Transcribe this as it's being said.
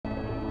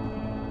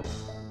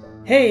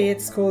Hey,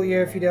 it's Cool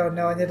here if you don't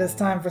know, and it is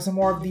time for some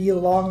more of the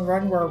long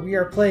run where we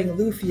are playing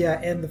Lufia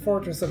and the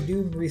Fortress of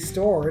Doom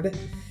Restored.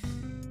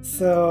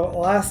 So,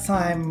 last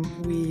time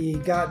we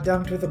got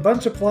dumped with a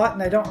bunch of plot,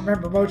 and I don't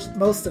remember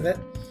most of it.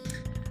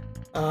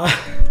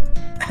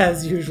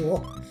 As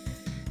usual.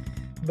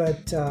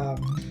 But,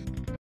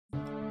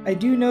 I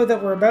do know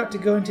that we're about to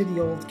go into the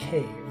old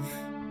cave.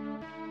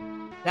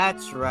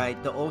 That's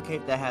right, the old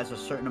cave that has a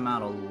certain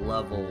amount of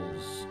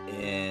levels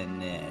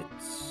in it.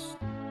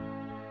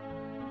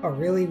 Oh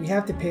really? We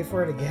have to pay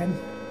for it again?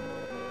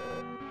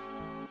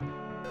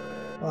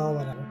 Well,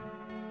 whatever.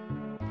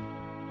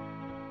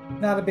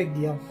 Not a big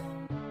deal.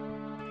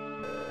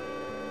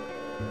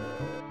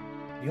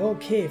 The old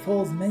cave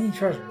holds many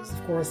treasures.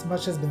 Of course,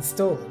 much has been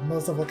stolen.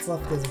 Most of what's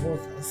left is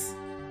worthless.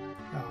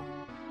 Oh.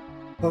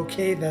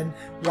 Okay then,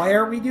 why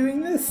are we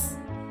doing this?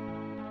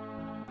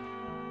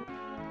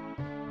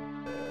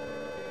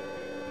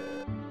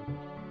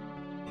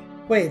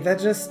 Wait,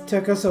 that just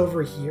took us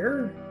over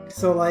here?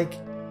 So like,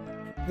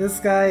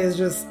 this guy is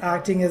just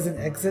acting as an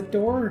exit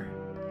door?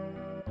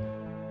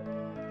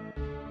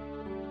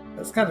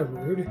 That's kind of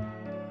rude.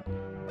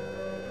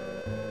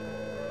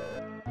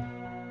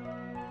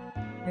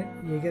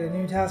 You get a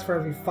new task for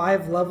every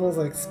 5 levels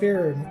of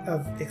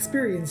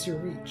experience you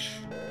reach.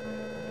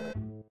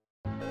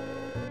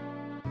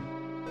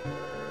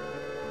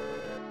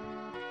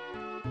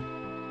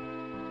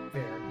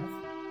 Fair enough.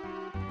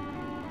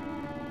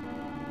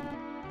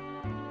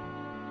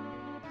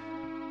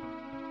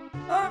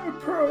 I'm a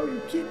pro,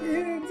 you keep your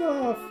hands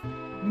off!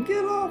 And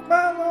get off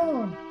my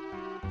lawn!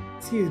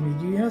 Excuse me,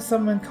 do you know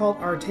someone called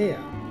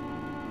Artea?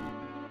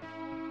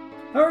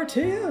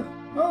 Artea?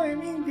 Oh, you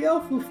mean the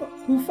elf who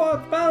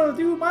fought the Battle of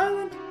Doom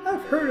Island?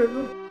 I've heard of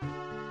him.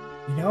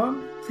 You know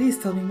him? Please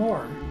tell me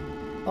more.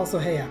 Also,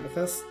 hey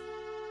Amethyst.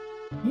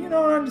 You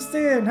don't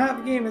understand how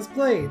the game is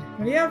played.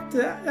 When you have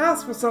to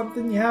ask for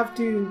something, you have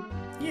to,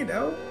 you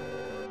know,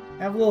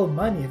 have a little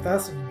money if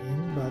that's what you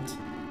mean, but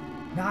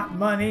not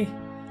money.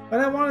 What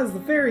I want is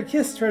the Fairy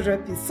Kiss treasure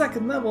at the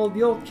 2nd level of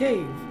the old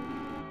cave.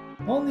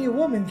 Only a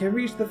woman can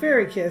reach the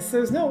Fairy Kiss.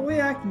 There's no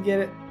way I can get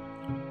it.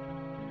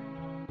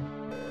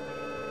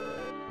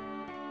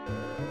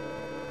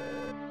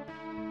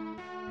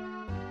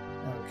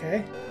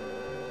 Okay.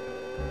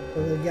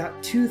 So we've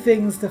got 2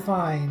 things to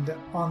find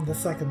on the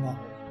 2nd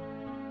level.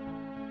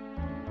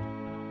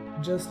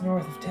 Just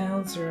north of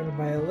town, surrounded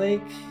by a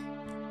lake.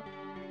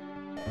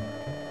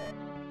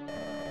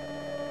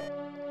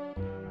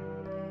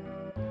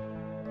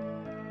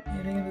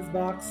 Anything in this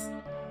box?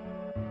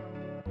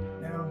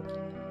 No.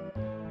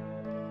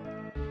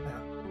 No.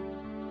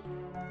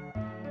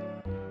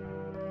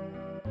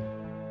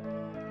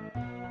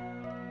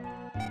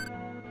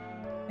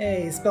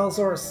 Hey, spell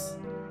source.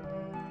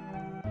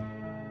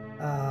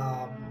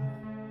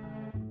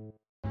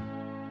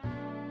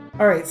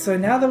 Alright, so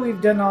now that we've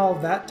done all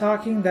of that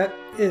talking,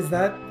 is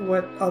that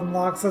what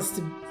unlocks us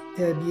to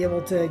be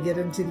able to get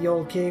into the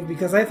old cave?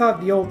 Because I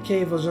thought the old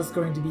cave was just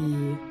going to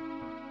be,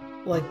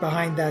 like,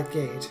 behind that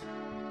gate.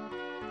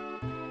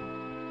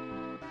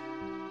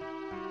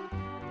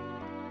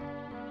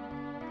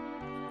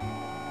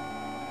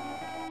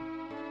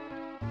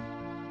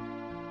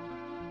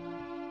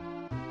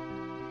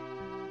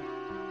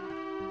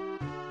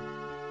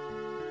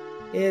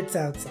 It's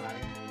outside,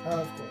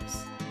 of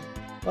course.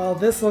 Well,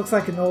 this looks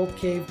like an old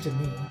cave to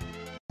me.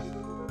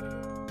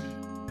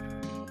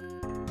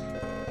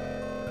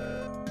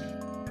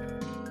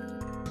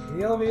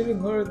 The elevator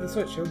and lower the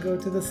switch, you'll go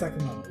to the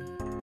 2nd level.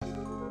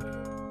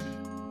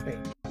 Wait,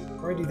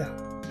 before I do that,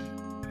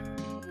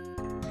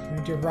 I'm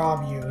going to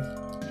rob you.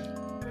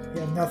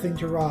 You have nothing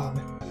to rob.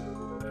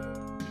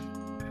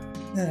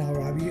 Then I'll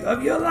rob you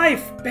of your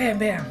life! Bam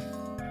bam!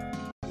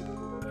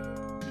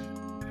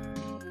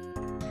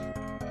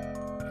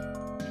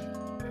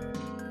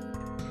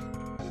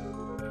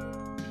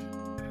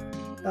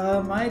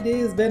 My day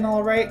has been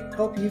alright.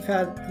 Hope you've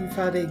had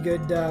a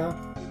good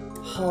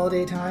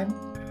holiday time.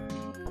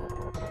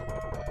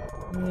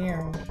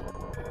 Yeah.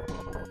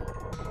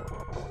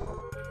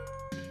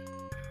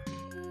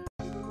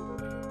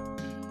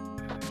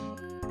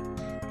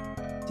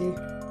 D.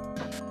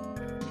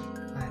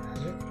 High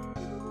magic.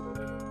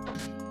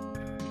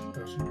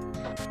 Potion.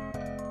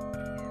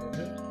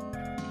 Antidote.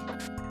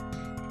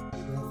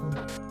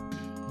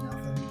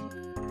 Nothing.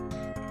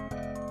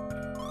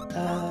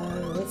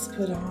 Let's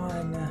put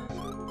on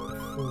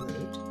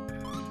food.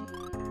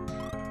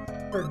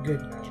 For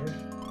good measure.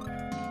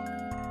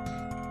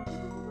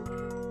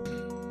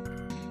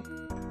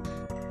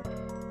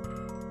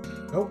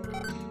 Nope.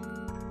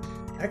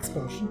 X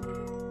potion.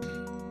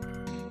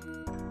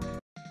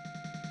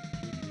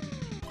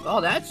 Oh,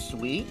 that's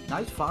sweet.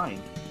 Nice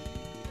find.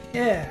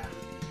 Yeah.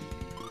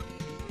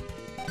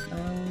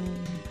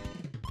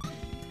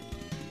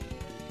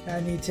 I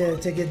need to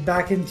get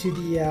back into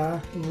the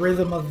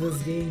rhythm of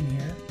this game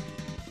here.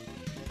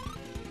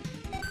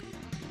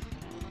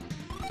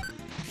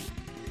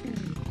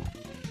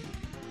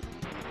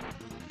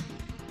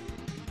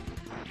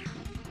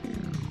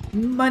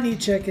 Money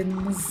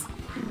chickens.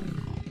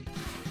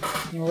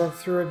 You work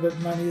through it, but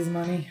money is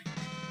money.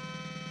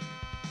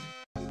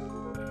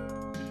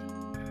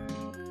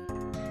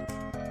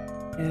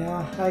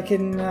 Yeah, I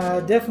can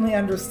definitely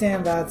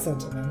understand that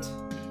sentiment.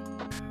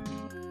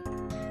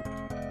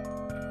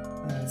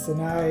 So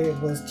now I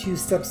was 2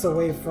 steps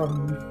away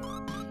from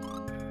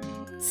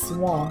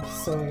swamp,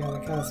 so I gotta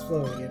cast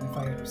flow again if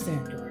I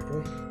understand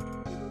correctly.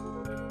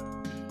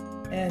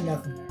 And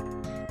nothing there.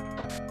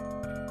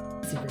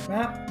 Secret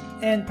map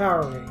and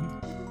power ring.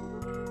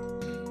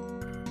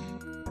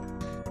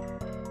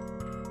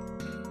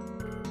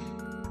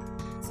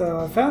 So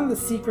I found the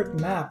secret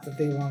map that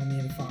they wanted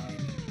me to find,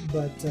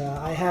 but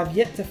I have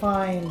yet to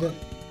find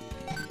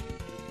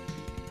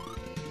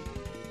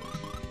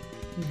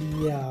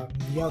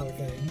the other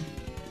thing.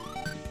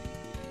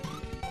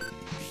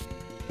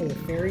 Oh, the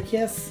fairy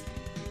kiss?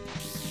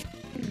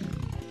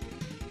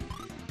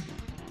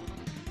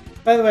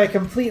 By the way, I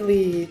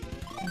completely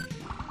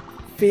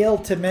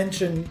failed to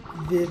mention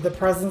the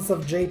presence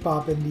of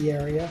J-pop in the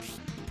area.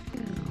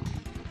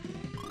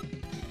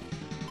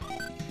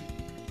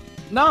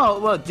 No,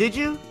 well, did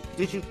you?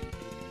 Did you?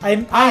 I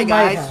Hi, might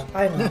guys. have.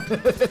 I know.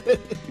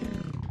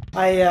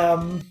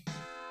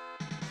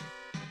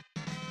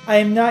 I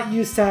am not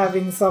used to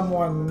having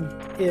someone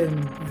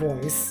in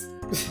voice.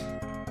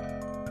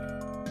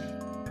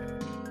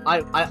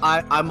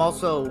 I'm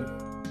also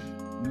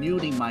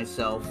muting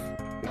myself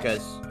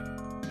because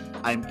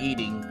I'm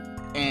eating,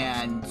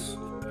 and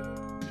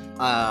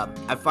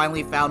I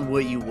finally found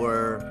where you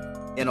were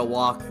in a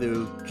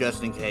walkthrough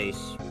just in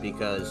case,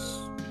 because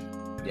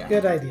yeah.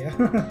 Good idea.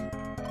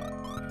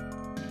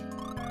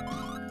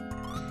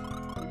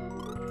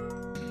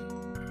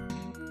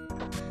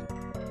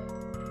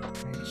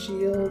 Right,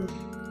 shield,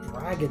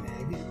 dragon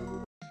egg.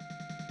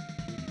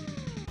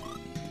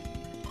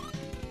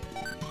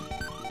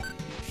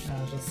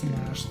 I'll just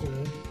smash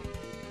through.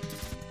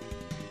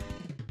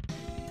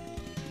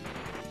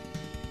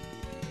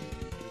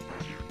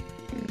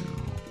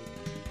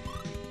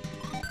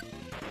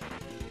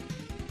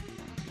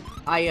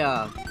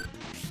 I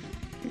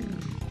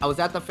was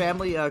at the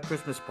family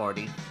Christmas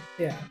party.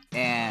 Yeah.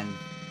 And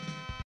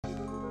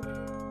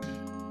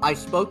I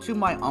spoke to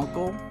my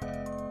uncle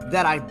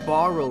that I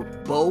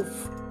borrowed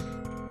both.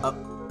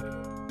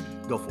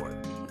 Go for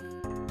it.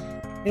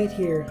 Wait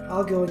here.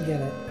 I'll go and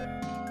get it.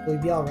 Will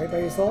you be alright by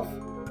yourself?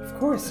 Of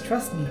course,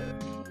 trust me.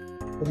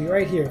 We'll be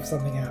right here if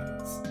something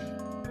happens.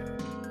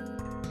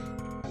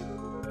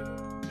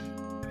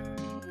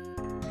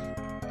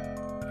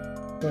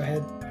 Go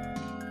ahead.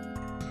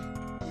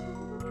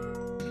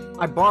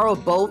 I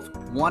borrowed both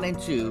 1 and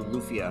 2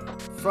 Lufia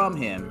from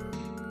him,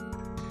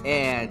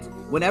 and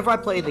whenever I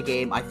play the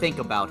game, I think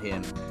about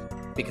him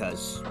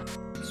because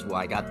this is where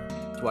I got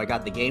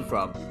the game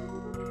from.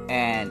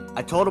 And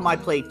I told him I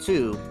played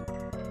 2,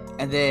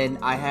 and then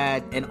I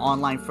had an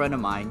online friend of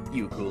mine,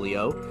 you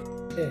Coolio,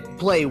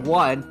 play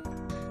 1,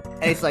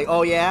 and he's like,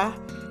 "Oh yeah."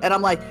 And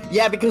I'm like,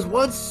 "Yeah, because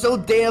 1's so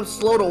damn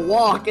slow to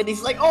walk." And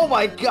he's like, "Oh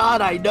my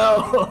god, I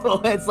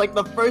know." It's like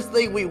the first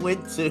thing we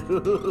went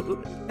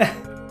to.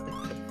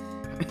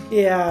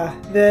 Yeah,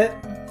 that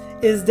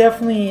is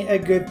definitely a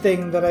good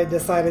thing that I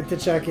decided to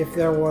check if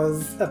there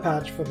was a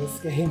patch for this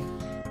game.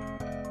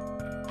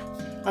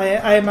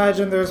 I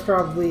imagine there's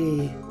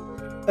probably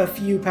a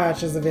few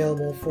patches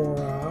available for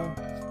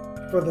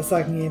the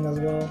second game as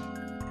well.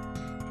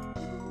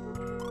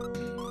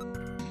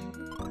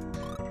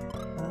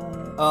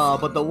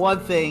 But the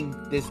one thing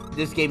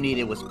this game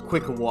needed was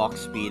quicker walk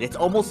speed. It's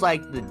almost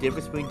like the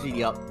difference between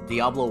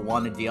Diablo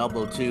 1 and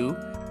Diablo 2.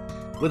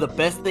 Where the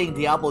best thing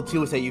Diablo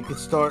 2 is that you could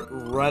start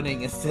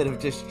running instead of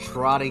just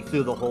trotting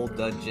through the whole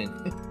dungeon.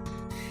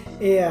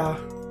 Yeah.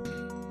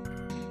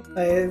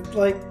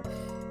 Like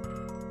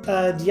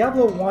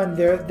Diablo 1,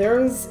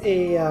 there's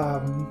a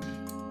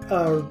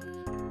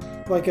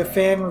like a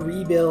fan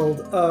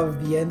rebuild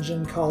of the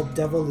engine called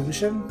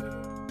Devolution,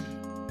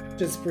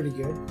 which is pretty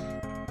good.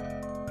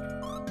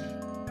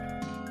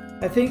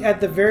 I think at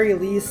the very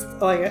least,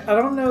 like, I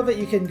don't know that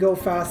you can go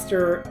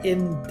faster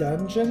in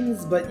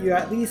dungeons, but you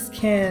at least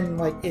can,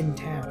 like, in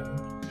town.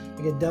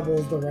 Like, it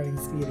doubles the running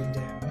speed in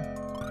town.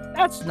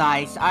 That's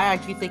nice. I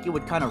actually think it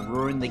would kind of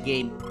ruin the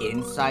game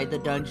inside the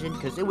dungeon,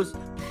 because it was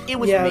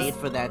Yes. made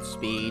for that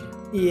speed.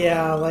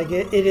 Yeah, like,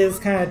 it is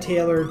kind of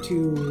tailored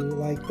to,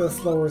 like, the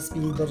slower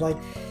speed, but, like,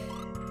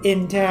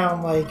 in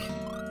town, like,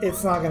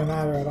 it's not gonna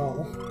matter at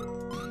all.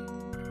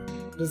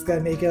 Just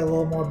gotta make it a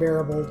little more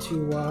bearable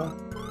to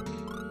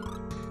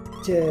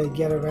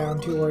get around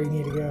to where you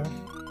need to go.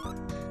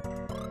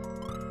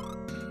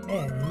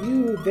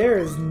 Man, there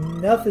is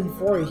nothing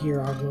for you here,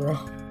 Aguro.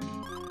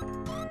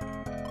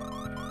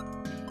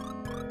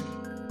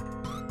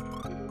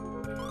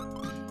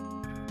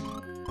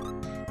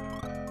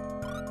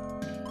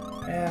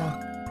 Yeah,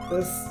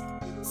 this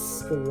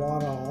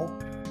squad-all.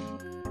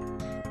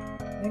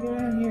 Can I go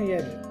down here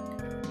yet?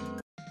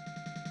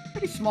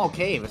 Pretty small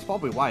cave. It's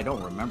probably why I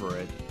don't remember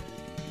it.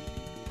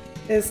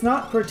 It's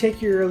not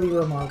particularly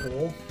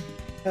remarkable.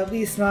 At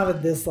least not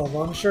at this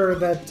level. I'm sure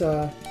that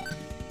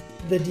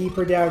the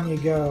deeper down you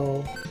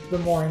go, the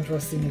more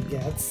interesting it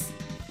gets.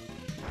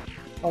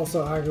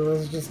 Also, Aggro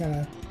is just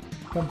gonna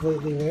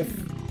completely whiff.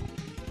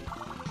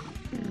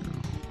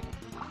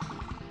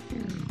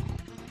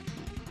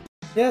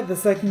 Yeah, the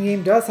second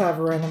game does have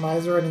a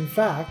randomizer, and in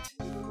fact,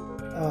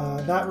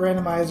 that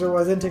randomizer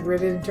was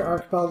integrated into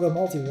Archipelago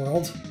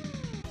Multiworld.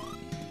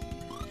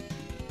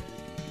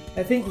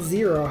 I think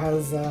Zero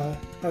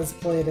has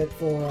played it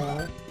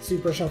for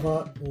Super Shuffle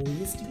at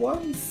least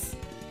once.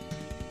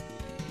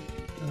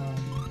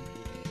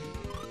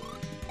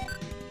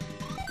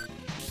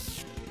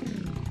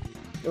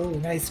 Oh,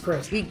 nice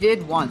crit. He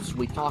did once.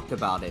 We talked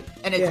about it,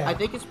 and it's, Yeah. I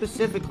think it's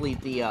specifically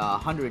the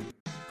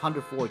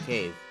 104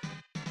 cave.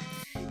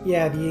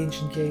 Yeah, the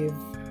ancient cave.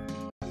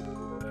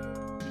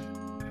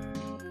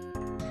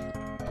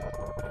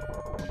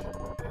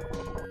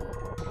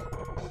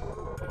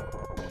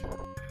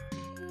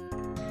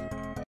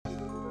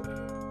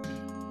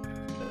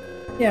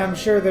 Yeah, I'm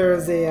sure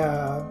there's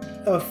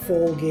a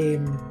full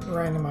game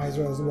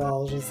randomizer as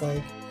well, just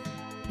like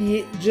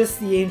just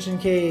the ancient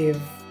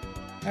cave.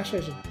 Actually,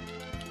 I should.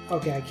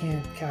 Okay, I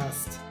can't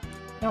cast.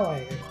 No,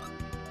 I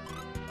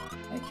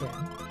can.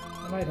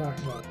 What am I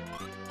talking about?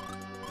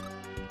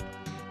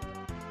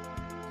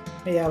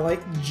 Yeah,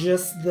 like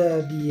just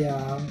the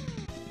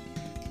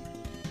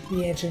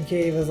ancient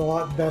cave is a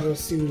lot better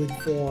suited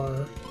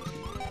for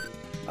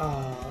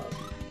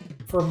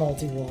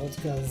multi-world,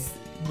 because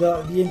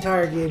the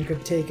entire game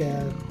could take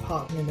a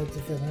hot minute to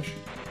finish.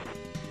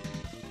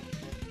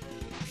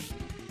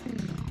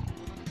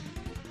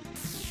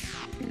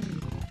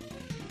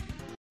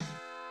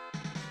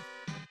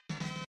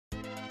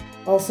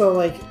 Also,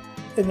 like,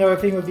 another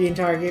thing with the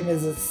entire game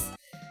is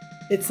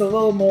it's a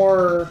little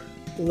more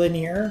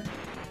linear.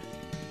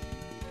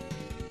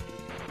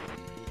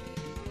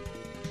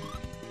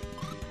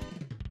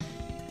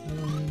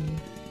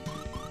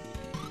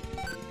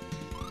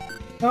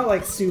 Not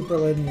like super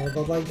linear,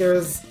 but like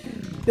there's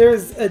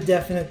a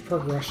definite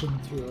progression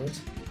through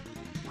it.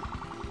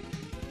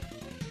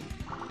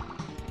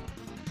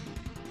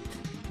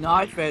 No,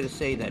 it's fair to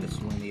say that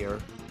it's linear.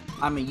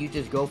 I mean, you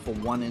just go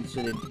from one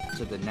incident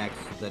to the next,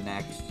 to the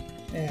next.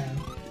 Yeah.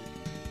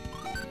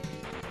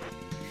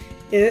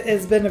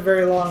 It's been a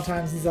very long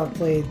time since I've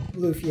played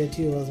Lufia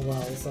 2 as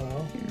well,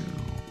 so...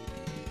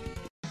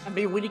 I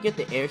mean, when you get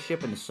the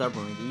airship and the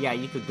submarine, yeah,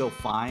 you could go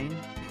find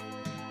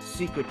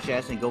secret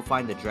chests and go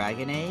find the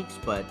dragon eggs,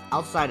 but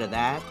outside of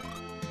that,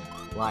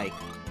 like,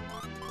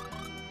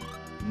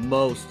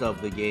 most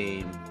of the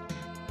game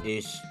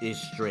is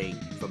straight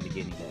from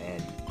beginning to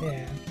end.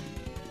 Yeah.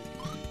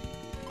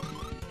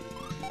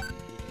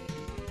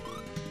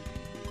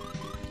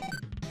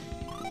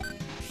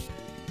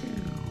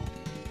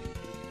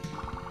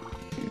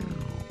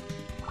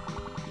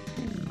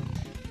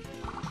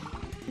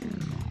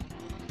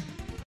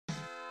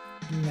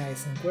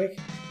 Nice and quick.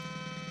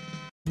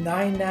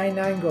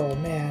 999 gold,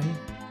 man.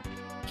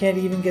 Can't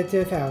even get to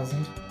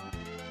 1,000.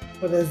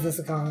 What is this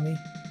economy?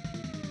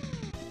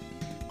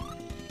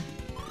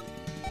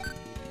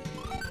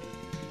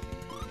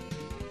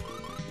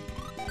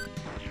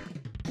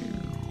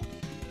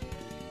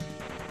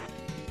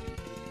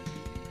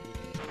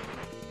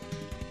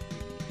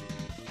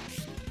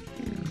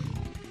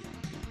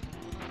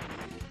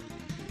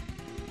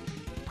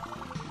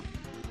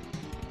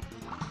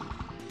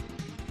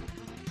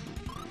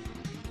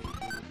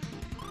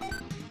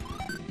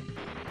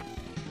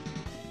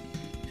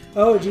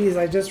 Oh geez,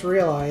 I just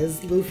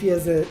realized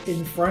Lufia's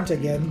in front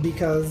again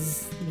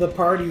because the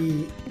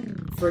party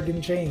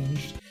friggin'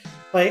 changed.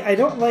 Like, I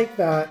don't like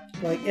that.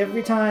 Like,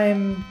 every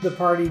time the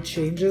party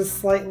changes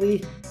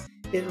slightly,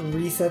 it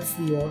resets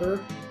the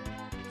order.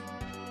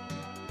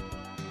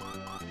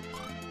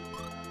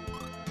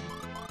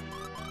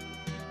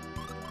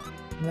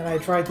 And then I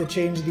tried to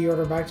change the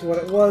order back to what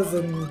it was,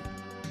 and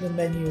the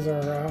menus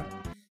are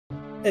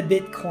a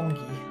bit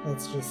clunky,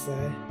 let's just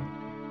say.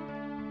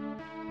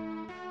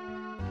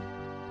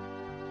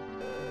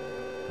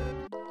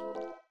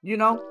 You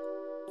know,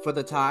 for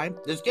the time,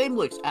 this game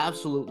looks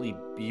absolutely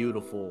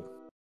beautiful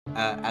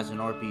as an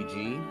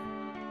RPG.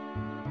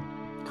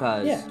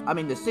 Because, yeah. I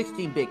mean, the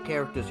 16-bit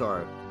characters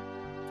are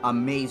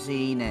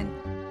amazing, and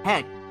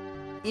heck,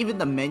 even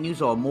the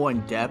menus are more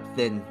in-depth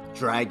than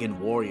Dragon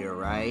Warrior,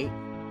 right?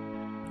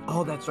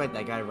 Oh, that's right,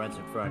 that guy runs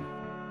in front.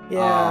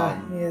 Yeah,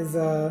 he is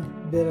a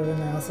bit of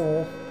an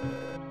asshole.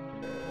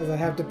 Because I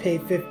have to pay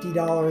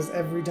 $50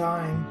 every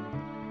time.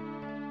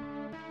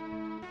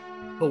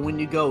 But when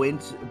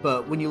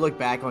you look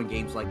back on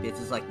games like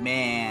this, it's like,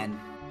 man,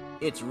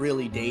 it's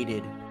really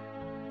dated.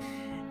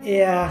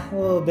 Yeah, a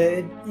little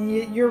bit.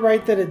 You're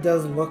right that it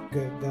does look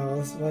good, though.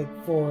 It's like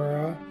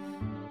for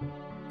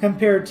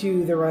compared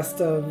to the rest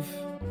of,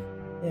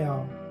 you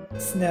know,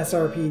 SNES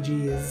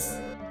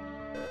RPGs.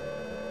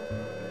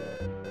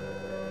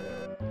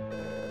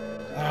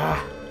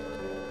 Ah.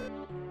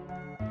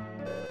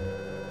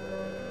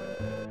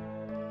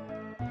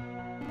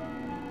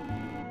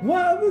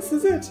 Wow, this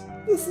is it!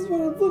 This is what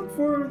I've looked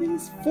for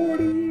these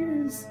 40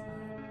 years!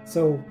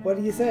 So, what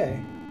do you say?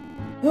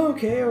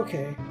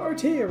 Okay.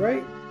 Artea,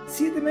 right?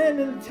 See the man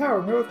in the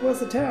tower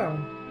northwest of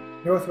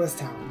town. Northwest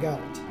town, got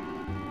it.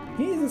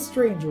 He's a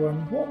strange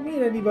one. Won't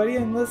meet anybody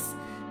unless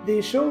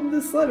they show him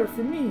this letter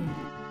from me.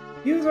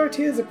 He was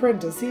Artia's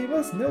apprentice. He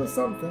must know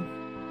something.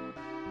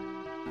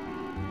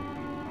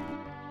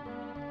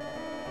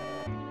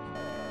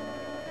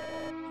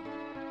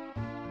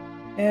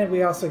 And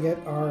we also get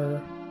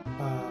our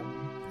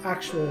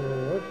actual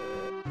reward.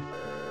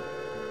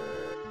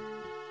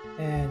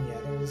 And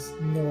yeah, there's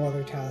no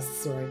other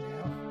tasks right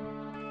now.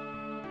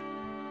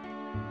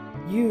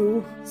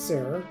 You,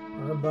 sir,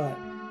 are a butt.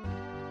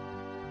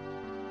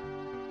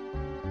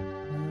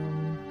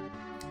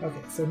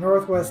 Okay, so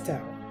Northwest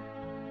Tower.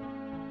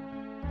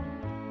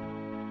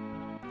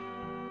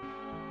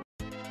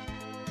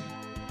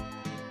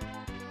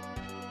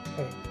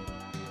 Okay.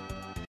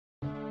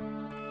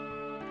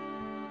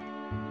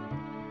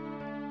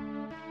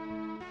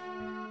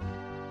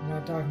 You're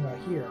not talking about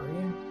here, are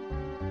you?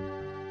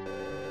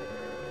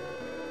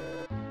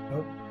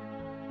 Nope.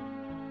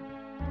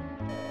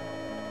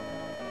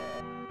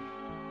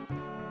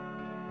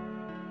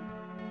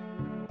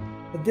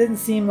 It didn't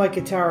seem like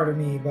a tower to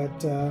me,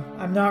 but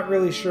I'm not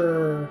really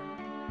sure.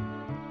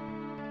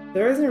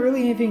 There isn't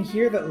really anything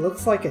here that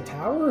looks like a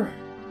tower.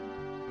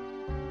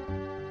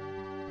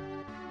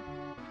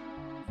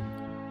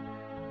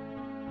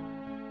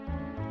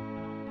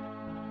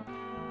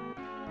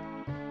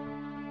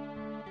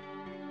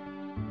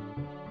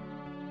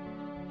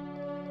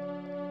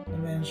 The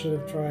man should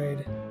have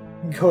tried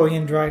going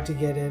in dry to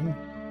get in.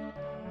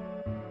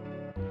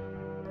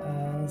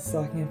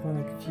 Stocking up on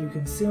a few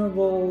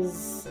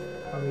consumables.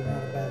 Probably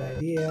not a bad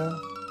idea.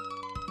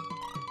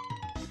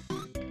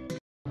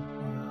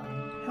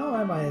 How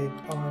am I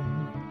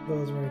on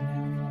those right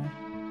now anyway?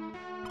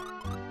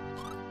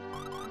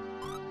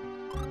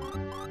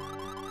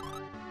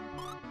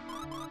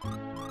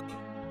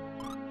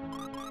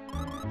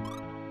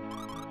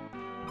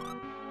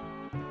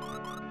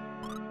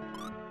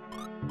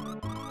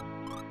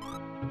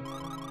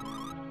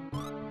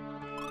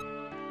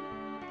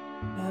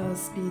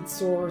 Speed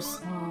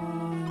source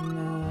on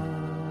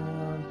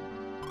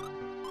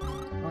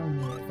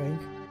me, I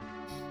think.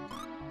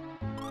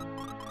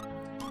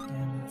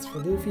 And that's for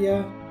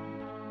Lufia.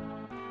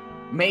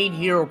 Main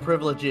hero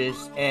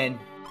privileges and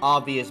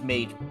obvious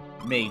mage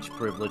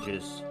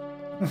privileges.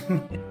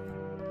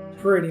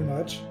 Pretty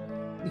much.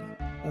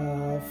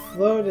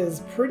 Float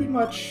is pretty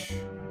much...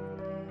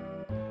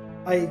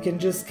 I can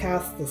just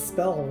cast the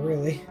spell,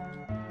 really.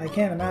 I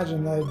can't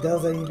imagine that it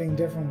does anything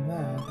different than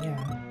that,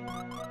 yeah.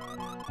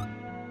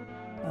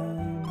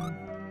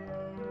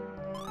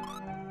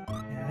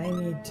 I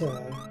need to...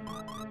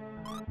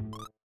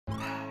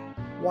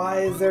 Why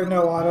is there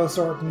no auto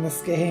sort in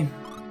this game?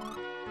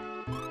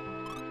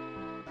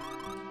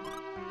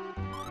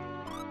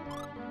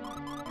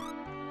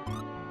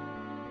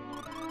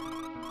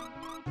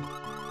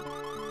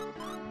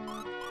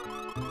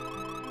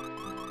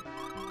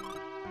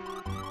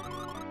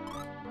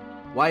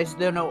 Why is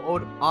there no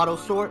auto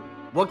sort?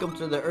 Welcome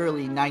to the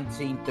early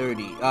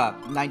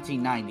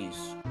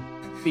 1990s.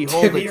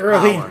 Behold the its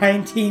early power.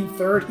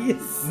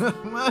 1930s?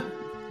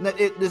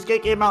 This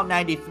game came out in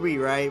 93,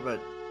 right? But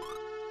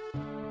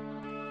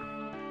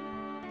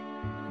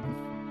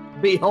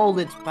behold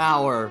its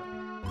power.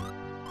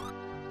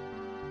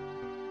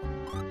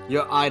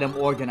 Your item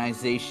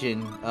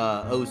organization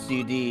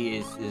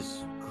OCD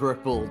is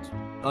crippled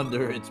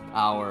under its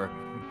power.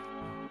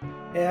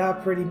 Yeah,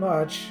 pretty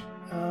much.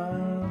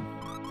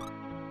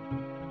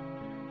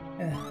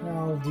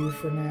 That'll do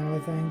for now, I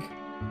think.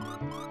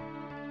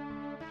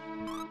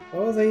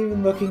 What was I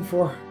even looking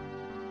for?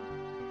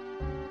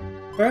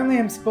 Apparently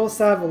I'm supposed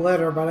to have a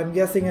letter, but I'm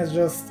guessing it's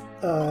just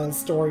a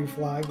story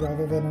flag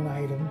rather than an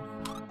item.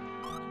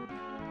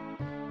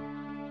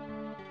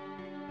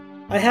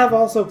 I have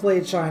also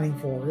played Shining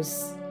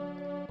Force.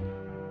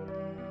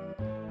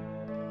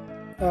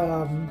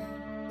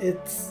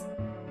 It's...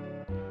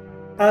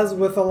 As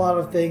with a lot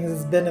of things,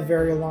 it's been a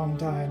very long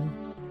time.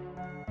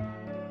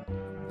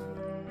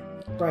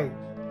 Right.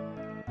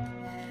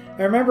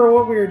 I remember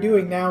what we were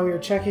doing now. We were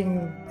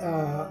checking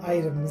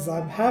items.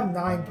 I have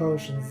 9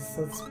 potions.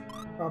 That's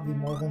probably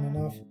more than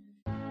enough.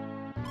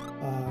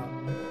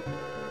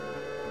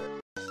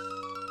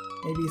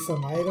 Maybe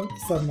some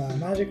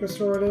magic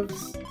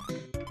restoratives.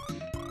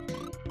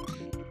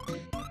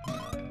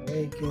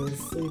 Wake is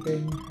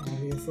sleeping,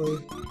 obviously.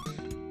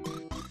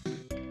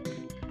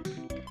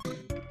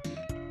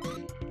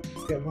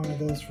 Let's get one of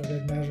those for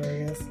good measure, I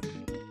guess.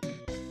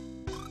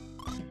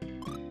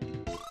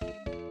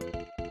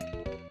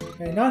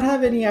 I not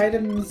have any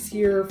items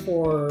here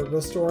for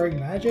restoring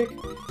magic.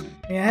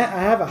 I mean,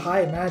 I have a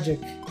high magic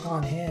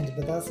on hand,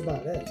 but that's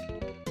about it.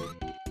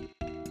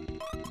 Oh,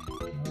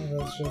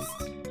 that's just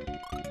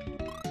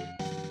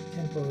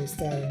temporary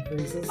stat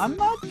increases. I'm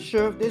not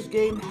sure if this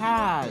game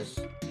has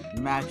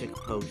magic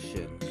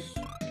potions.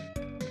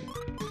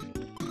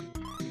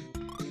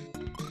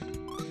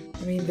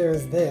 I mean,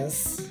 there's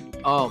this.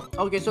 Oh,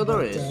 okay, so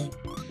there is.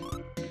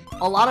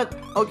 A lot of...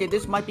 Okay,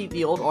 this might be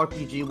the old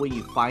RPG where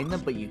you find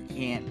them, but you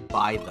can't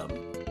buy them.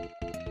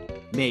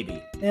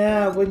 Maybe.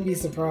 Yeah, I wouldn't be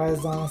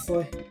surprised,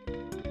 honestly.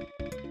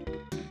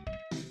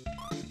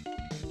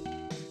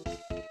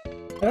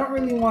 I don't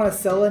really want to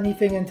sell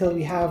anything until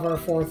we have our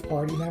 4th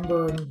party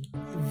member, and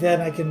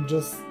then I can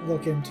just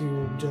look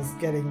into just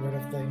getting rid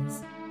of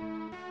things.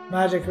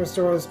 Magic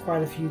restores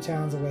quite a few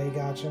towns away,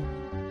 gotcha.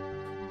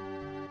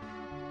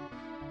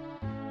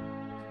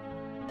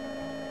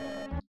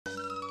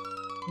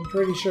 I'm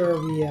pretty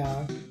sure we,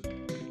 Are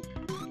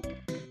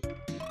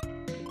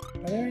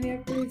there any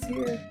upgrades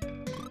here?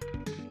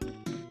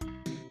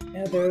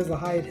 Yeah, there's a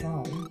hide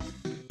helm.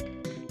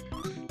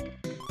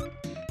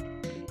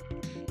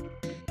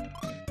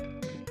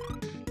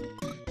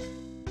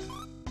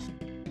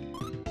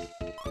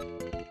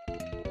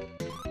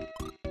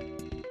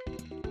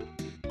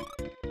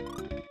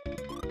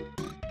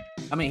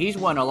 I mean, he's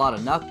won a lot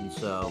of nothing,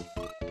 so...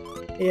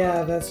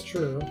 Yeah, that's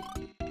true.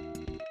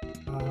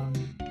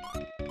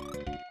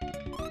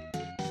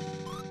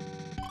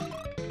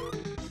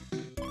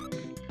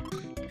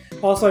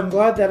 Also, I'm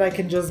glad that I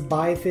can just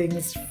buy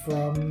things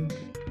from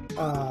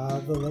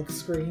the look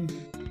screen.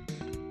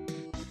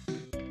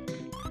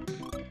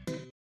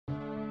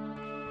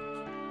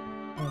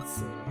 Let's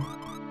see.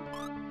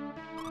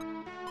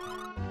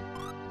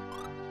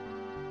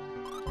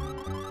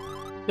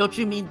 Don't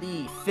you mean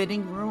the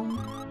fitting room?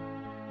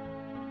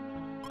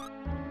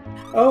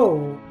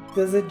 Oh,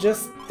 does it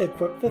just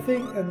equip the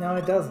thing? No,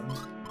 it doesn't.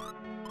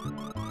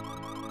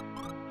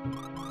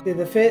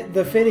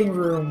 The fitting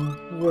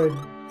room would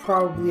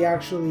probably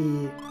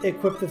actually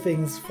equip the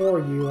things for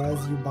you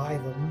as you buy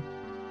them.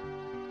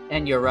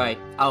 And you're right.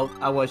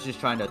 I was just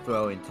trying to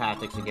throw in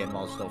tactics again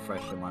while it's still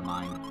fresh in my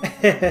mind.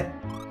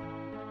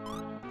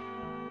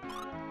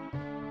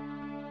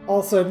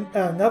 Also,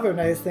 another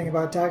nice thing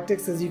about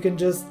tactics is you can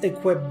just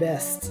equip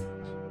best.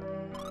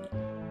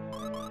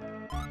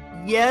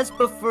 Yes,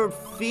 but for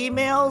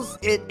females,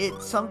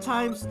 it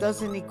sometimes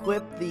doesn't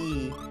equip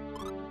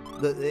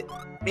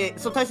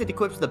sometimes it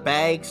equips the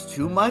bags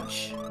too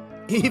much,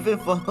 even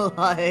for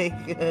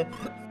like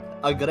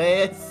a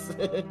grace.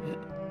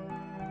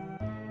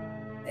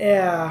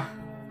 Yeah.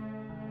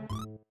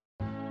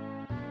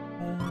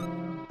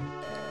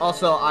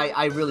 Also,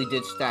 I really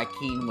did stack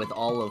Keen with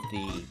all of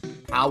the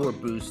power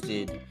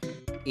boosted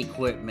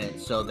equipment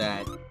so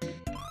that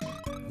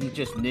he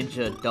just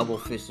ninja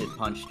double-fisted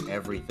punched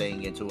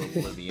everything into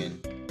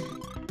oblivion.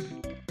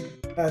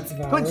 That's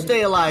valid. Couldn't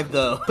stay alive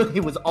though.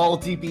 It was all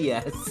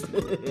DPS.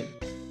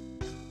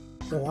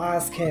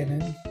 Glass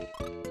cannon.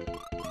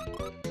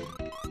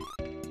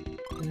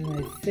 And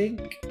I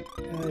think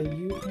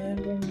you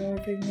had one more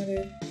thing that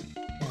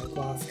yeah,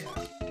 glass cup.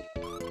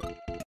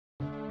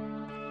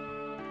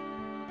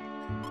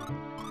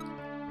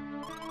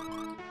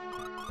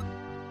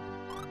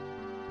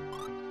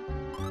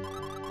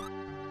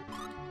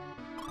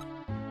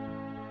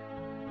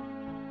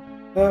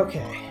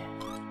 Okay.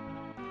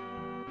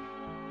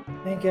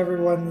 I think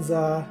everyone's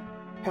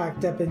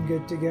packed up and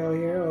good to go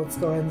here. Let's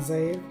go ahead and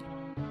save.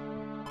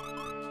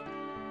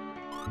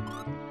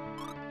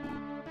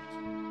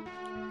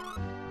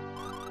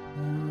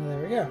 There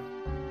we go.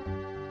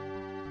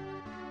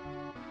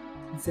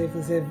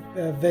 Safely save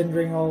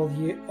vending old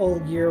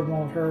gear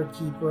won't hurt,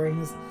 keep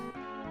rings.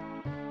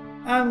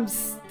 I'm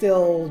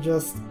still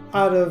just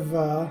out of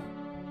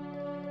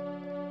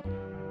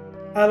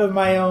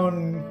my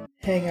own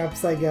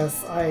hang-ups, I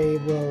guess. I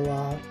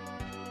will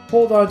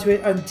hold on to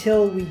it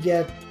until we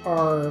get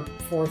our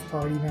 4th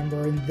party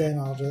member, and then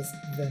I'll just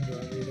vendor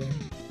everything.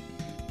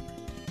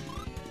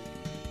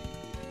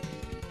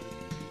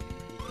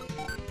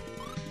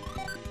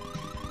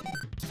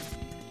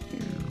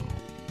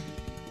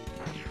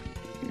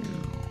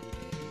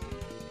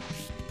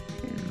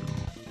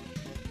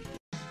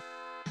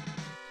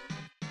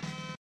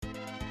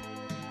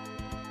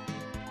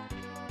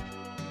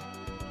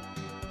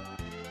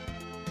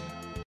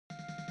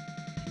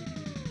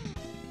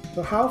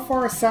 So how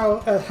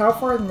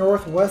far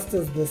northwest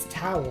is this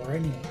tower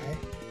anyway?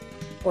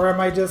 Or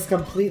am I just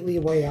completely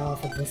way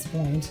off at this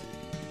point?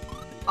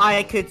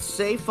 I could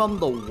say from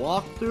the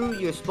walkthrough,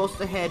 you're supposed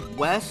to head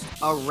west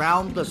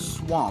around the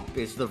swamp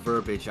is the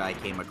verbiage I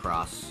came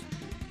across.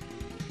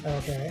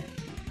 Okay.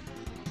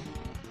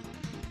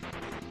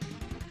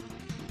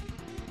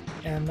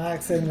 And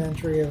max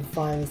inventory of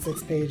 5 to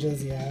 6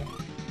 pages, yeah.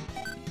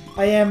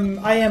 I am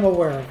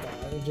aware of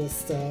that. It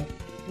just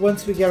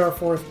once we get our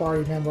 4th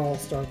party member, I'll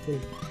start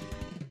cleaning.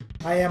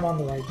 I am on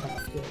the right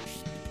path, good.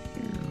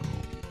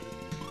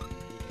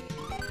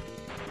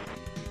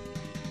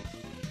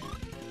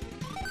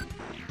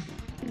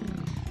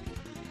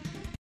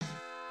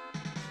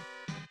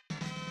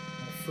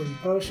 A free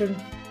potion.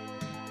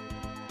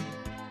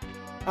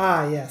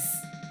 Ah, yes.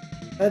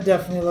 That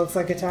definitely looks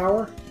like a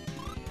tower.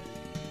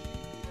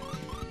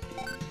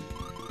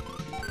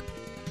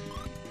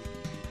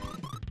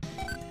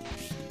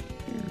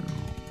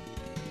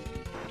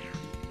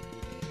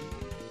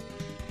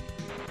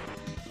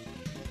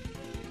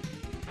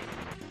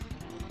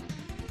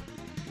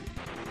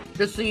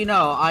 Just so you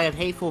know, I have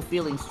hateful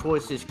feelings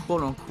towards this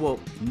quote-unquote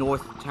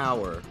North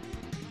Tower.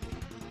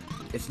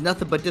 It's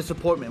nothing but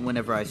disappointment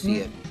whenever I see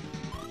it.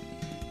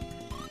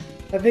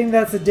 I think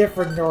that's a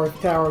different North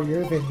Tower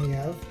you're thinking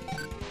of.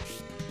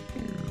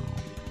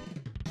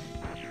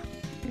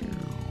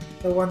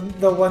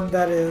 The one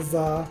that is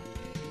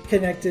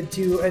connected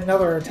to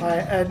another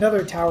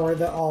tower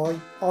that all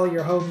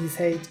your homies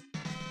hate.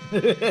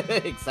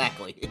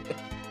 Exactly.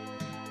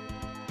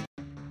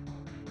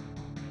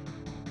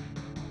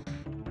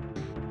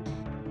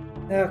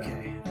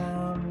 Okay.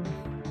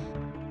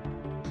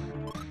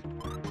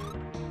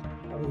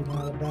 Probably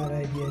not a bad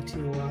idea to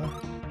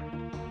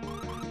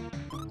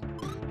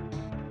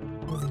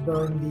let's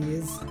burn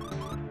these.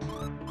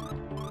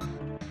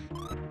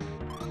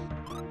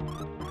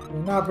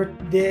 We're not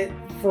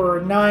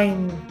for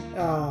 9.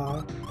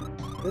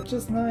 Is it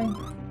just 9?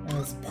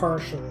 It's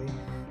partially.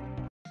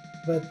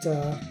 But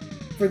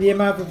for the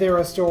amount that they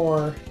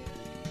restore,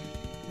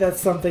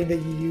 that's something that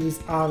you use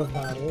out of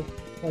battle,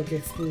 like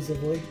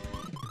exclusively.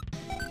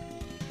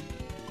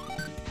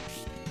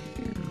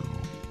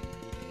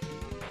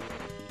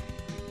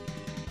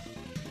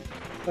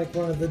 Like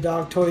one of the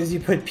dog toys you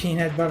put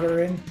peanut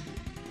butter in.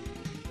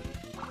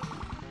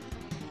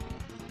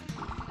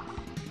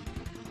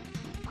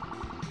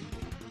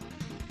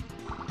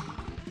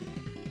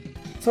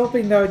 I was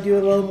hoping that would do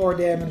a little more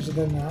damage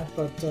than that,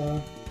 but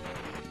well,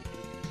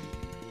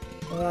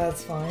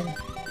 that's fine.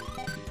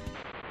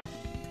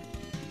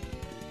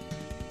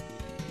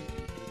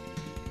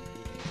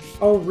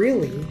 Oh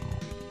really?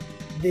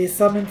 They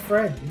summon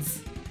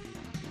friends.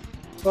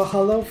 Well,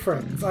 hello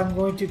friends, I'm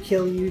going to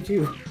kill you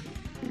too.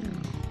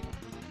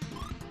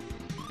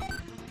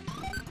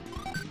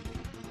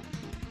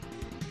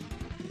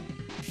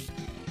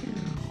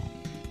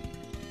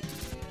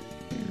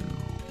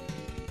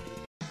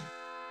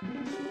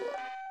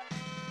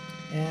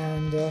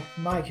 And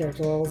my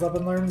character levels up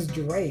and learns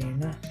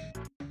Drain.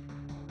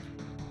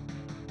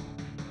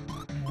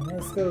 And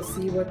let's go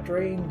see what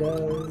Drain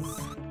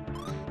does.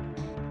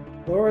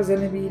 Lowers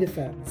enemy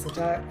defense.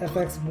 Attack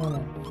affects one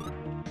enemy.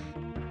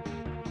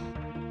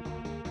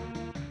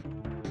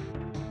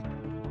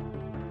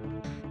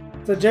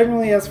 So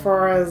generally, as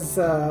far as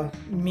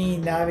me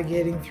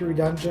navigating through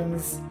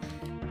dungeons,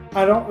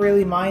 I don't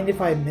really mind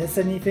if I miss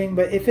anything,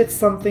 but if it's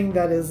something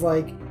that is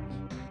like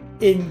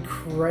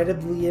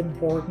incredibly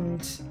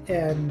important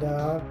and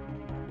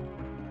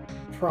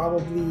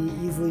probably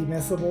easily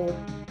missable,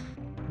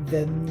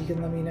 then you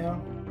can let me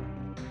know.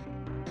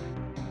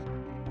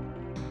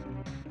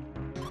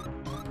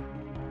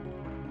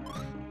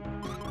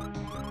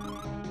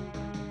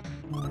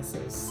 So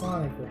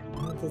Sonic Ring,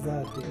 what does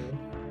that do?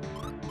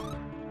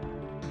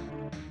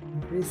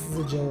 Increases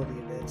agility a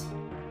bit.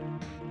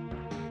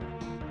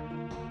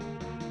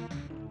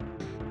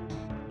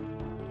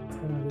 It's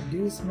gonna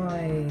reduce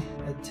my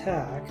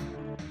attack.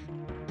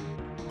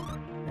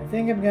 I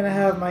think I'm gonna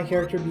have my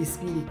character be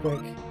Speedy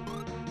Quick,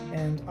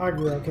 and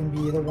Agro can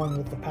be the one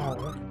with the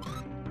power.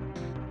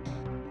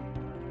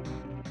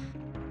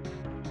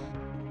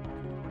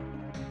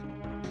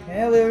 Can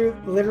I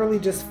literally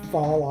just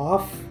fall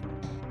off?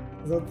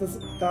 Is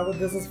that what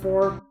this is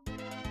for?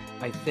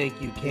 I think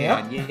you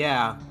can. Yep.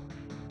 Yeah.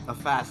 A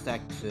fast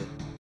exit.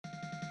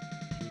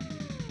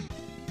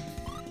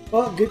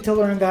 Well, good to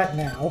learn that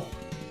now.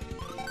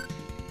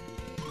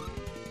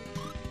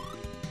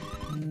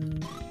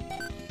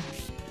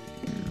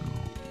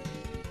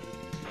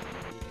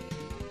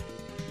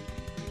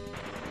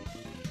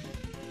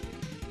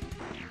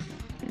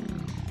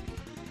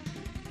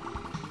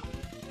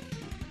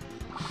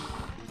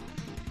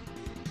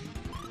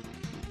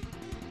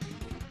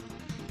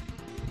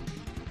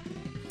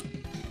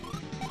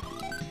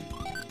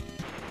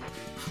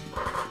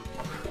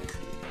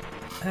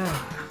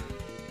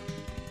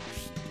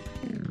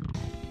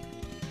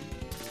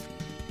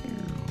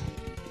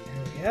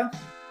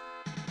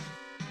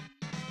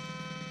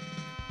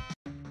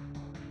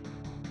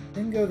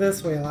 Didn't go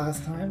this way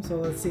last time, so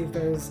let's see if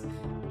there's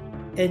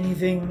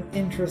anything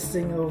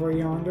interesting over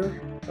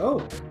yonder.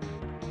 Oh!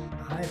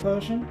 A high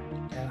potion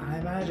and a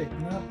high magic,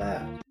 not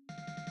bad.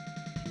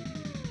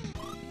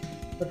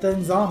 But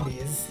then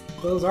zombies,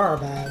 those are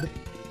bad.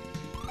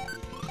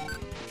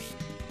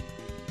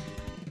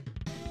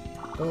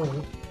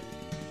 Oh.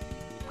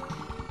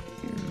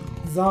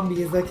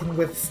 Zombies that can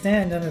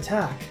withstand an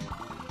attack.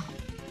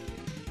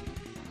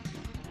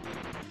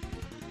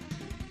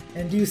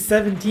 And do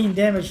 17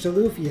 damage to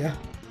Lufia.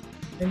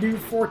 And do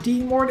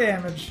 14 more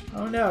damage.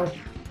 Oh no.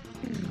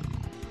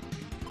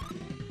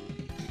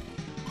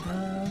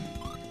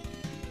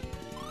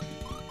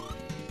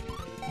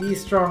 Be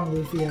strong,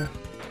 Lufia.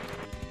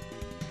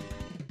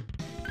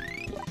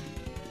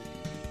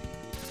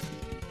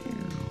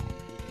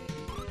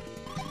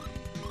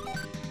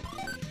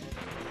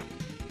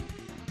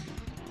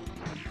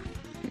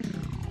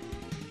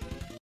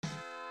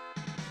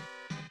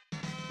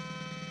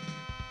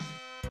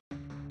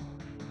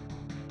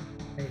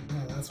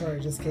 That's where I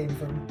just came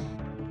from.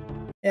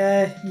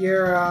 Yeah,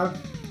 you're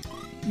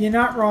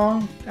not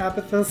wrong,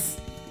 Apithus.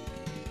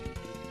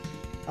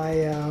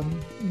 I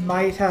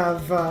might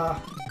have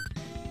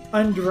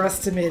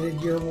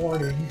underestimated your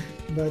warning,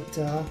 but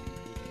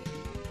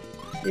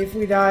if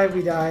we die,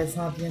 we die. It's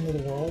not the end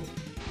of the world.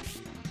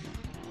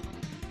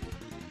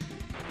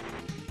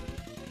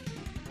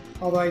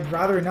 Although I'd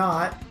rather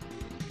not.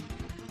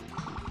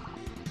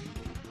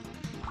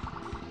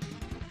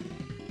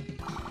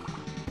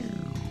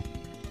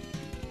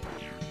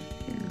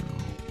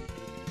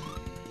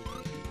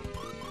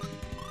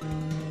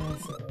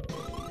 So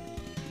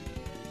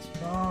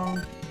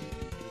strong.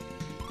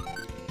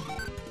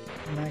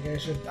 And that guy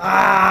should.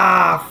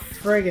 Ah,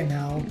 friggin'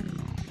 hell.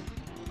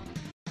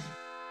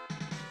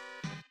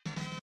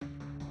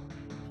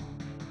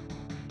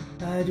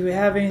 Do we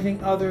have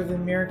anything other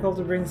than Miracle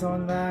to bring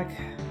someone back?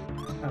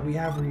 We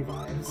have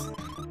revives.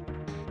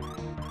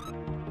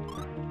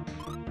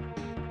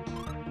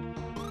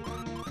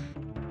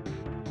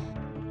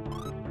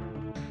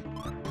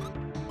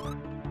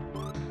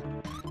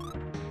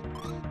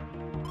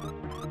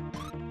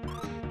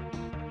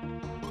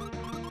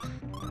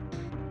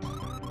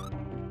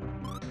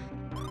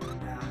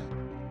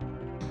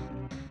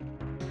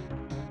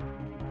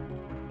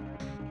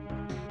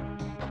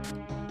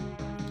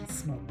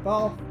 Smoke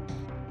ball.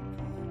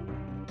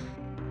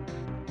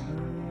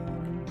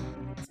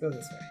 Let's go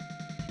this way.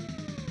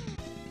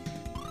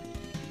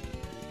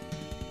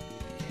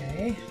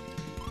 Okay.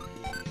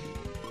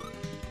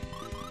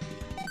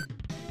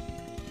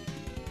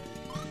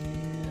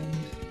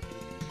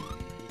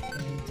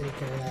 And take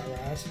care of that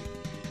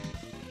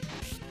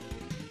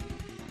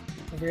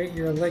rat.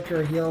 Your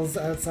liquor heals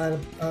outside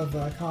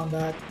of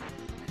combat.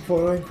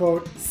 Quote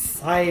unquote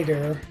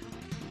cider.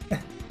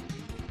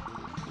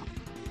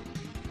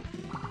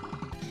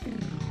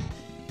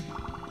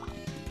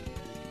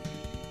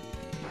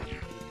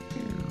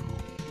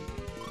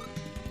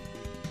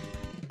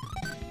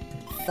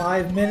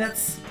 5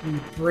 minutes, we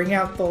bring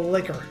out the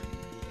liquor.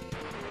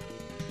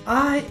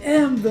 I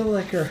am the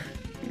liquor.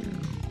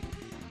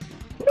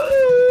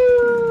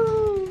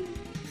 Woo!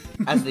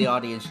 As the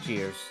audience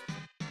cheers.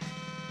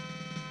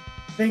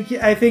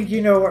 I think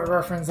you know what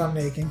reference I'm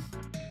making.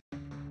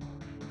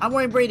 I'm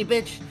wearing Brady,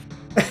 bitch.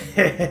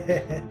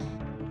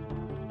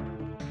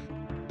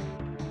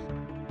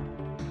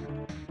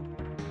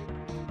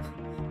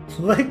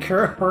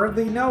 Liquor,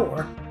 hardly know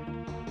her.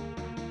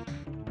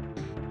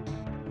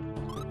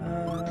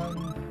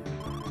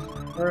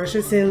 Or I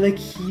should say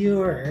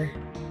liqueur.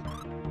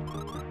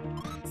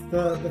 It's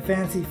the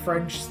fancy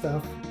French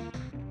stuff.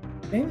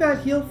 I think that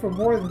healed for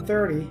more than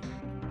 30.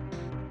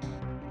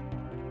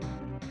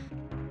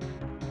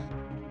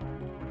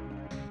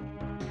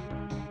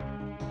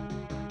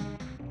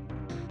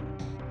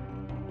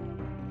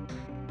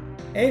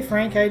 Hey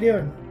Frank, how you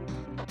doing?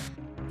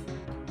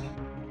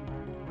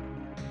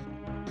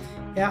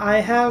 Yeah, I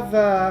have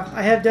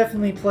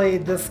definitely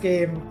played this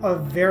game a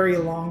very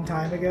long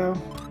time ago.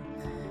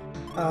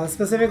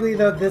 Specifically,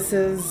 though, this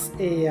is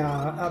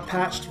a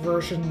patched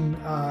version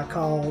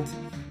called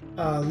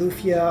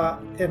Lufia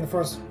in the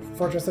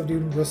Fortress of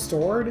Doom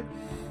Restored,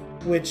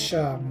 which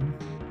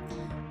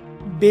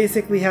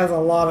basically has a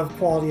lot of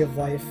quality of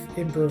life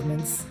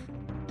improvements.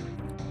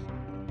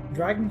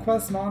 Dragon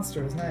Quest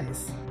monsters,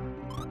 nice.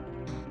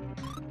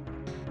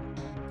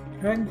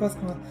 Dragon Quest,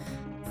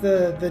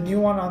 the new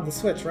one on the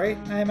Switch, right?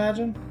 I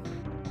imagine.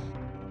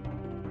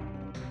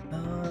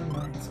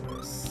 Mind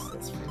Source,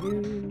 that's for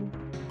you.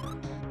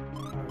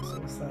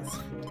 That's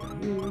for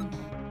you.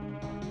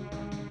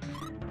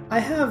 I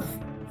have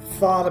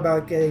thought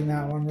about getting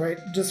that one, right?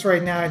 Just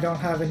right now I don't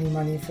have any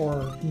money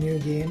for new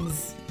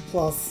games,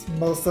 plus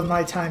most of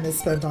my time is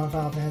spent on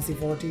Final Fantasy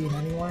XIV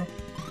anyway.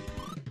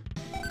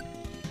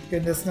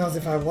 Goodness knows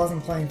if I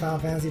wasn't playing Final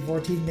Fantasy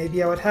XIV,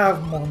 maybe I would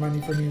have more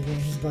money for new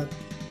games, but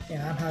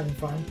yeah, I'm having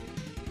fun.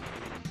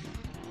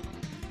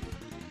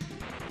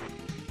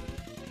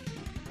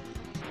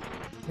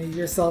 Make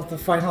yourself the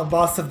final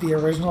boss of the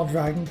original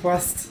Dragon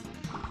Quest.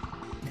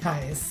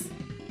 Nice.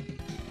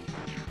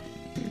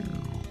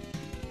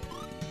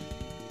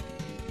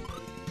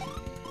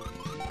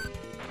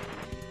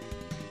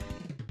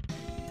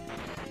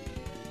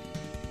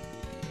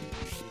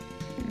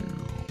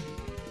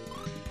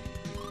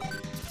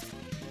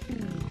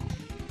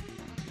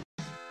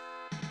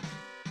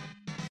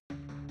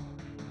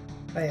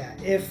 But yeah,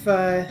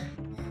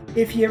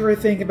 if you ever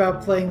think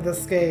about playing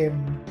this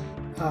game,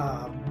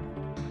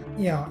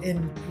 you know,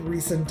 in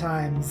recent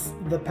times,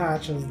 the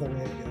patch is the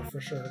way to go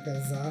for sure.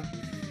 Because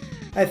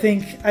I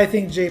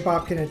think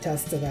J-Pop can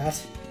attest to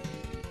that.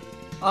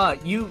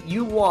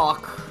 You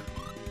walk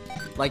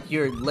like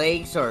your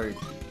legs are,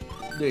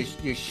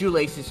 your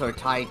shoelaces are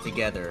tied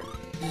together.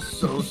 Just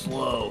so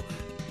slow.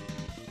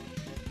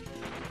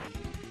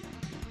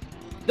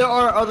 There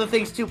are other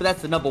things too, but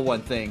that's the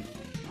 #1 thing.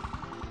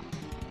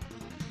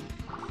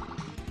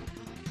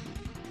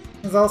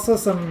 There's also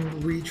some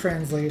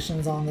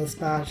retranslations on this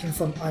patch and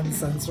some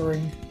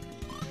uncensoring.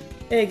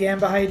 Hey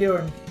Gamba, how you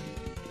doing?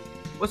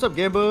 What's up,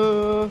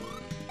 Gamba?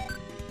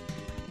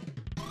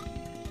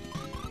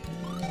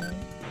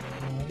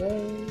 One of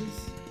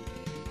those.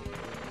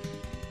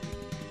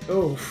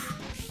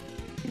 Oof.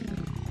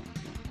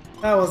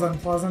 That was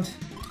unpleasant.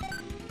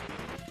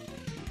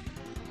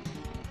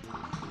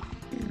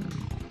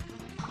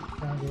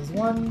 Down goes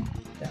one,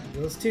 down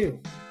goes two.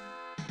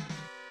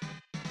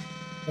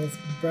 That's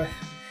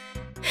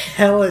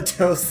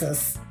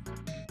Halitosis.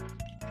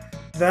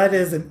 That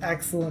is an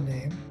excellent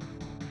name.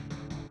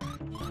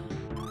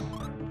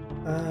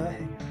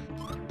 Hang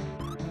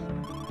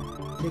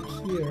on.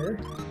 Liqueur.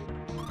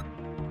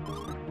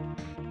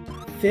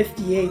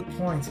 58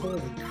 points.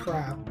 Holy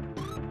crap.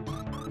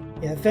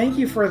 Yeah, thank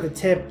you for the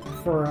tip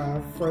for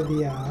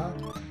the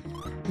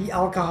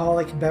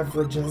alcoholic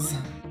beverages.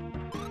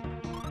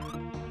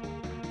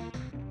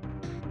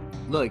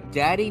 Look,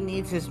 Daddy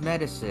needs his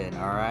medicine,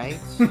 alright?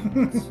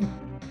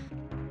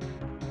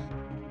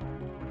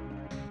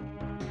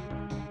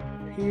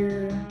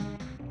 Here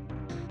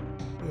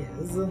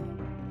is life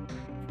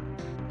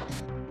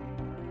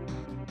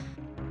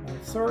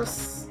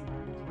source.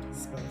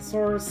 Spell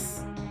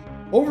source.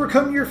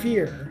 Overcome your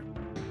fear.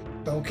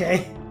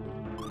 Okay.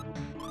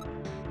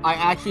 I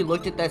actually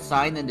looked at that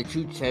sign and the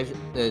two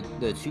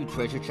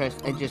treasure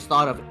chests and just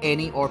thought of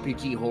any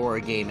RPG horror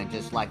game and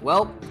just like,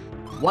 well,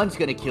 one's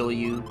gonna kill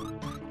you,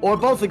 or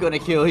both are gonna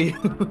kill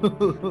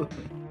you.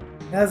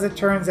 As it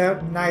turns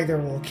out, neither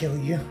will kill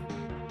you.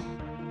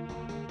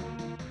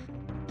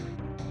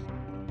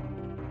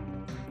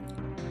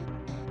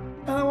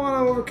 I don't want to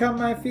overcome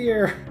my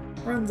fear.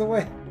 Runs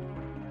away.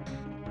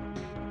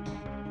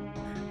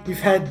 You've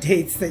had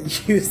dates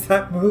that use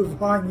that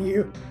move on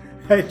you.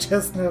 I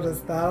just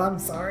noticed that. I'm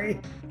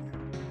sorry.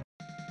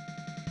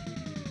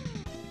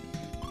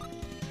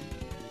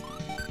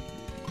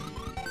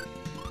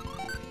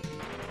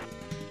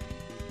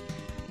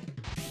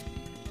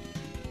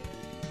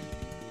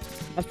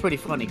 That's pretty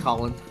funny,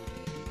 Colin.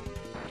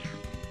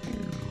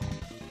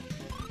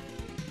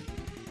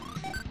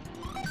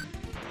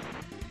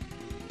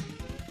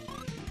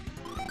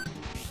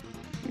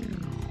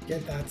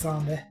 Get that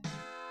zombie.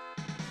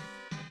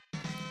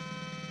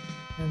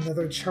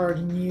 Another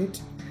charged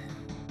mute.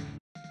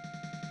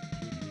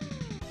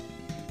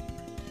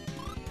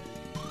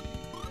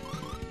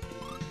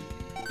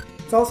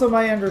 It's also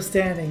my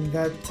understanding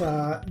that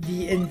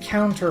the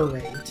encounter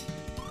rate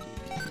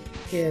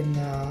in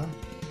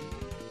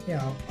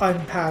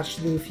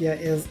unpatched Lufia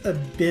is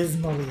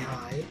abysmally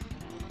high.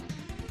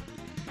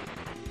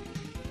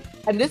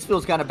 And this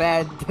feels kind of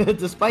bad,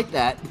 despite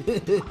that.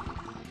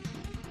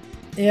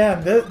 Yeah,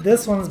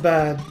 this one's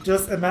bad.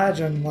 Just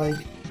imagine, like,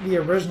 the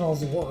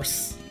original's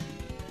worse.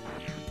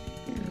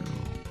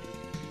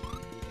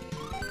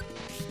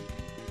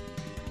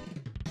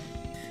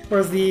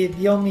 Whereas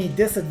the only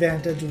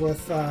disadvantage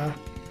with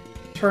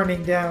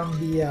turning down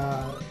the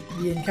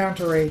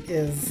encounter rate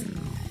is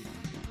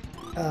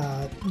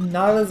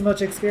not as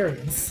much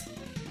experience,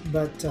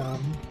 but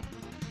just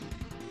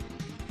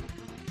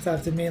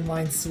have to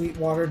mainline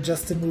Sweetwater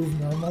just to move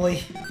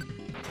normally.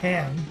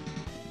 Damn.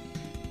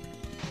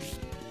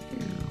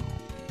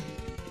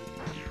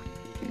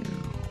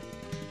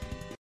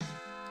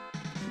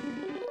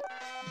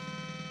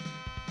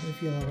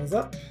 Lufia levels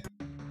up.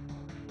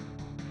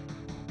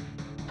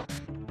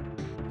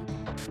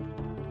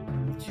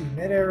 And 2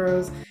 mid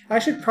arrows. I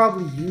should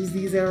probably use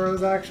these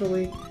arrows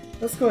actually.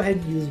 Let's go ahead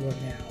and use one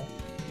now.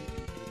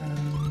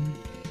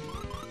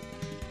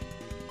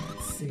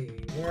 Let's see,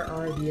 where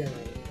are the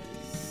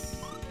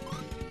arrows?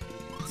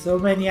 So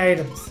many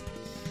items.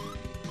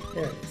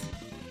 There it is.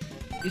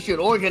 You should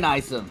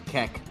organize them,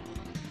 Keck.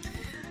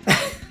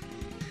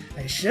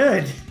 I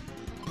should.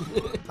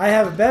 I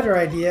have a better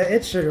idea.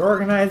 It should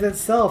organize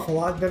itself a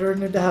lot better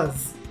than it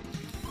does.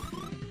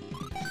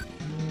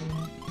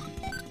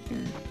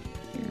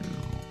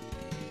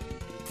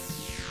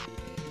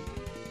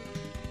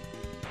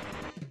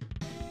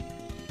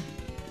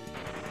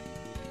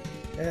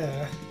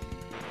 Yeah.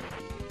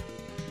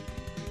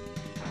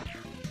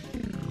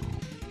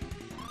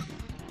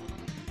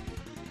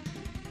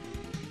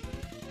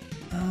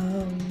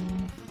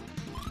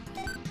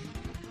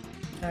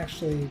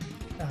 Actually,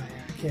 I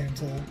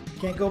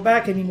can't go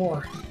back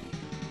anymore.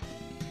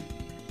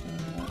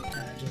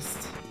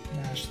 Just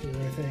mash through,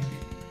 I think.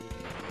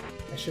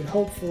 I should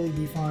hopefully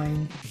be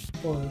fine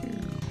for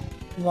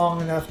long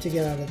enough to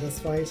get out of this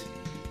fight.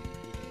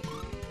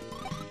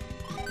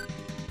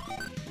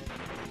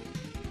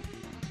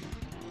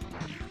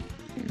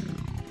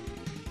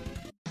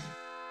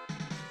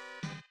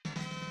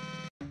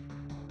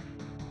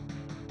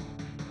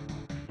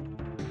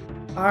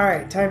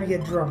 Alright, time to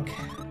get drunk.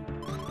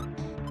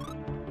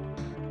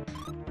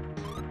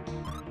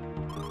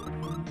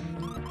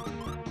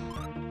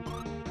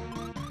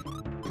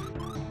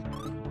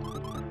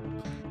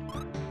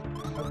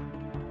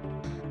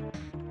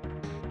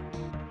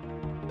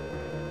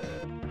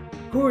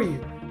 Who are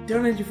you?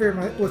 Don't interfere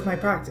with my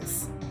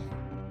practice.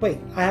 Wait,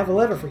 I have a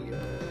letter for you.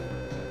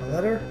 A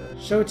letter?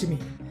 Show it to me.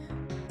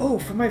 Oh,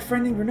 from my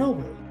friend named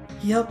Grenoble.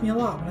 He helped me a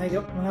lot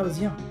when I was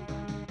young.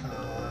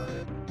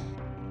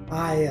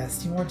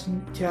 Yes. You want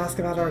to ask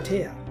about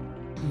Artea?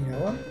 Do you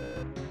know him?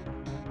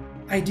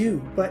 I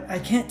do, but I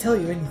can't tell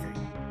you anything.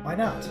 Why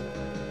not?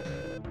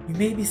 You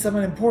may be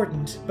someone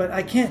important, but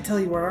I can't tell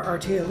you where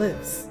Artea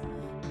lives.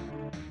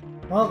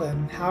 Well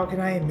then, how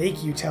can I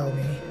make you tell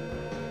me?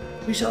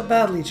 We shall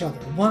battle each other,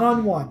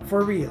 one-on-one,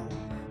 for real.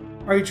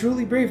 Are you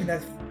truly brave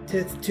enough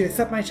to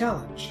accept my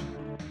challenge?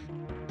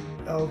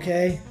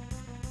 Okay.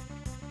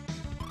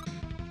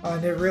 Oh,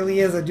 and it really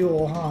is a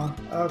duel, huh?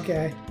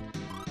 Okay.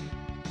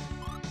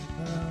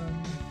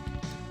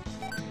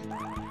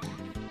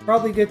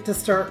 Probably good to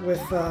start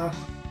with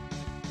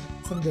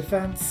some some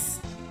defense.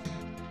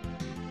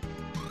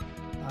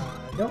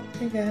 I don't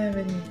think I have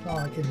any... Oh,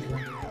 I can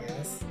drink, I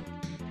guess.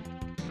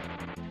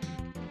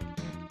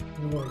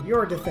 Lower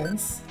your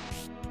defense.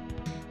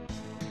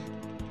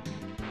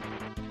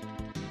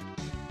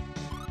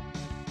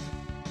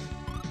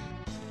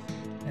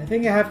 I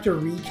think I have to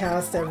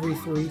recast every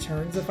 3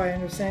 turns if I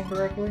understand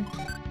correctly.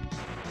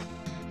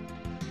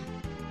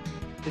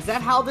 Is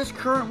that how this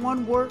current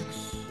one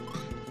works?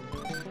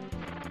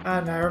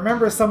 And I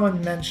remember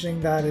someone mentioning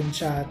that in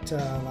chat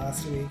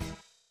last week.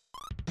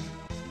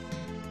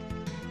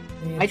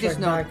 I just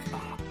know. Back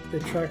to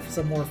trek for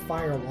some more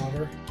fire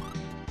water.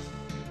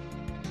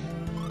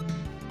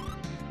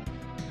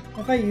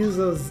 If I use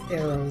those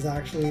arrows,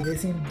 actually, they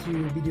seem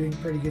to be doing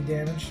pretty good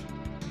damage.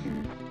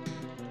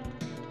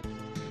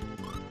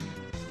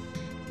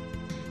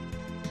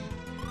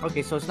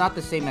 Okay, so it's not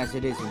the same as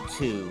it is in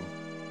 2.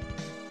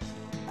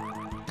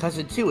 Because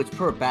in 2 it's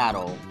per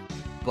battle,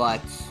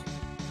 but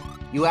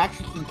you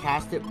actually can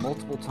cast it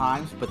multiple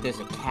times, but there's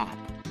a cap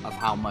of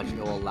how much it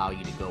will allow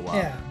you to go up.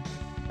 Yeah,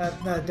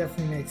 that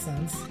definitely makes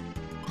sense.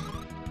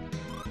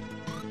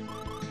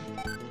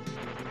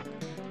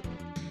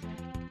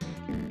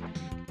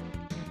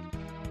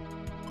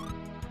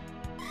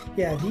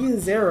 Yeah,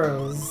 these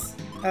arrows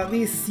at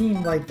least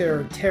seem like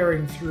they're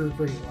tearing through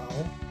pretty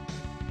well.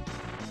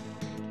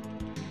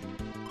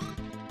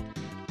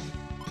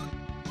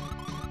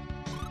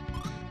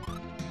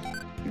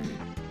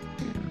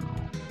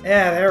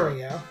 Yeah, there we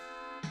go.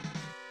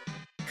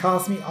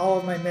 Cost me all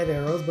of my mid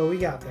arrows, but we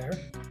got there.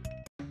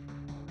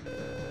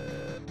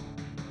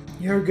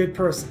 You're a good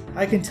person.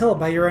 I can tell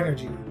by your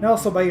energy, and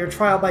also by your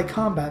trial by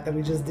combat that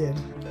we just did.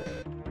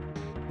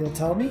 You'll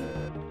tell me?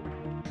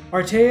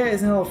 Artea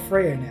is in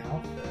Elfrea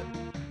now.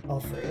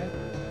 Elfrea?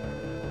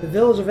 The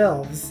village of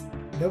elves.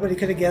 Nobody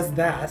could have guessed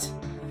that.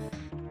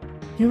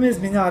 Humans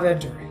may not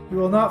enter. You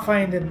will not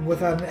find him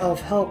without an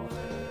elf help.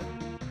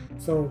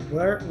 So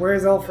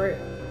where's Elfrea?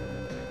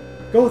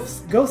 Go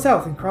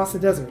south and cross the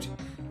desert.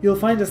 You'll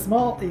find a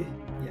small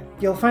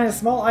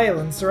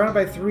island surrounded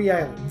by 3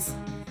 islands.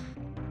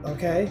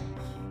 Okay,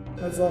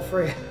 that's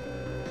Elfrea.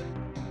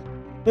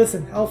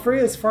 Listen,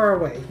 Elfrea is far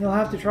away. You'll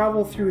have to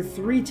travel through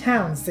 3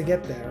 towns to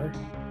get there.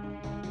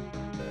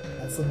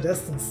 That's some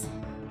distance.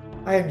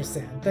 I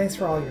understand. Thanks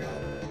for all your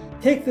help.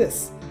 Take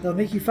this. They'll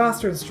make you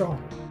faster and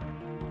stronger.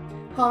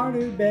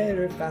 Harder,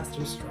 better,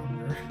 faster,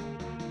 stronger.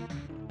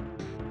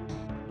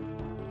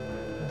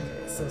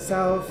 Okay, so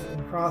south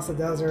and cross the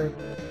desert.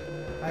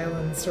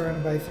 Island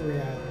surrounded by 3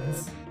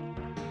 islands.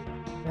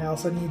 And I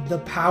also need the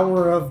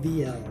power of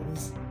the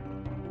elves.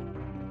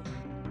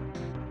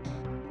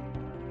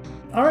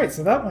 Alright,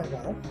 so that went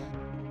well.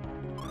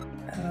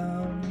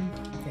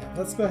 Yeah,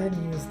 let's go ahead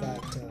and use that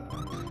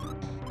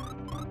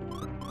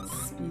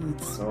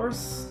speed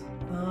source.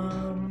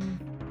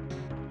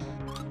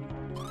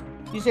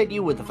 You said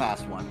you were the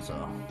fast one, so...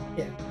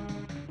 Yeah.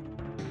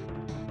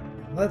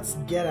 Let's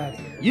get out of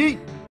here. Yeet!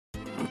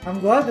 I'm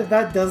glad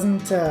that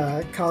doesn't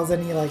cause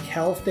any, like,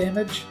 health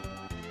damage.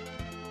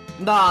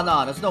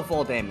 No, there's no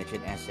fall damage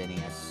in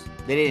SNES.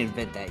 They didn't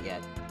invent that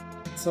yet.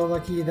 So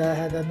lucky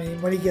that, I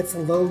mean, when he gets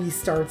low, he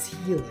starts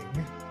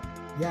healing.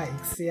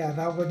 Yikes, yeah,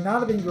 that would not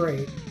have been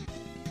great.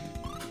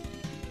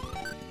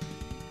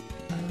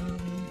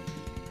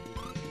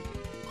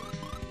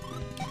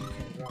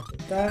 Okay, drop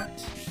with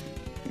that.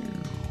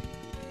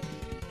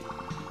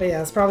 But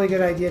yeah, it's probably a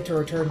good idea to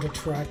return to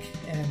Trek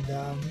and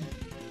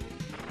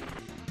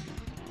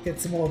get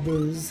some more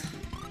booze.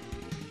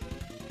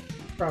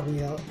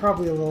 Probably a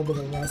little bit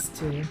of rest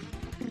too.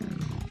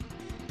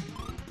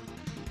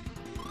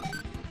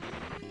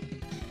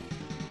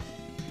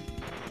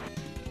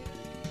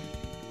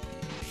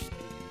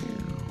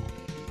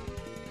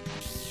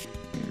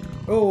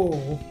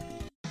 Oh.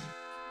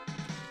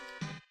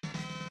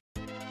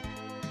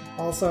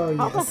 Also, yes.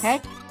 How the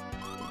heck?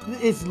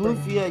 It's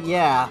Lufia,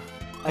 yeah.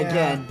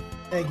 Again.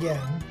 Yeah,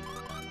 again.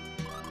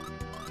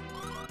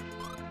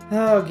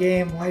 Oh,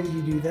 game, why do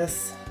you do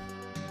this?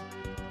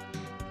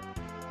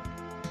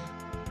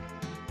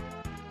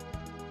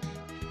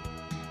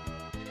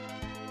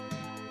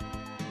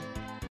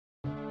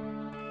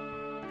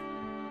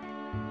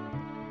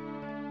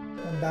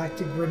 I'm back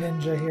to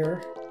Greninja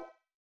here.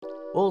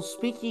 Well,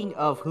 speaking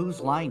of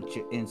whose line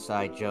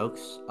inside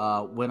jokes,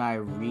 when I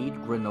read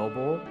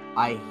Grenoble,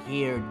 I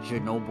hear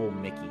Genoble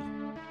Mickey.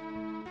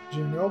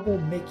 Genoble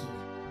Mickey.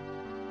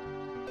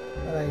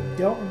 But I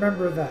don't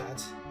remember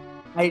that.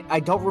 I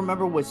don't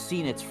remember what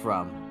scene it's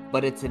from,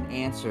 but it's an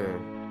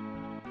answer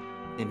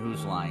in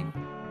whose line.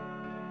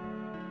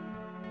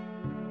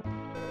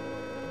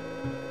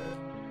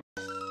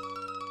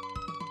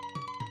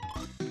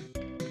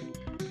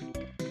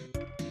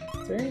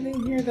 Is there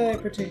anything here that I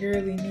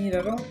particularly need?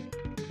 I don't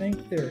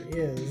think there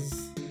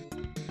is.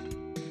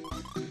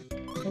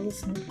 Well, the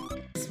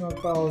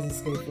smoke ball has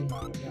escaped from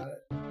that. Got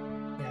it.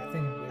 Yeah, I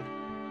think I'm good.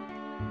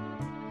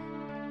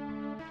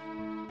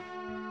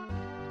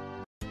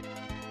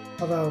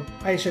 Although,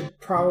 I should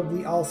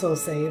probably also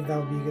save. That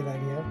would be a good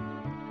idea.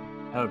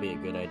 That would be a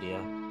good idea.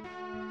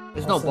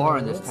 There's no bar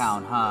in this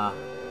town, huh?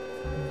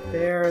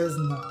 There is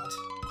not.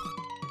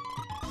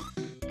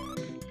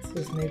 Let's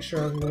just make sure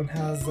everyone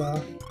has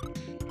the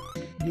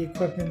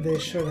equipment they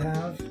should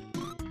have.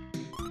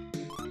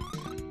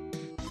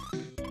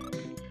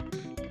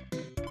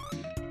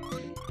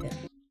 Yeah.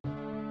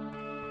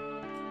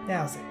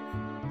 Now save.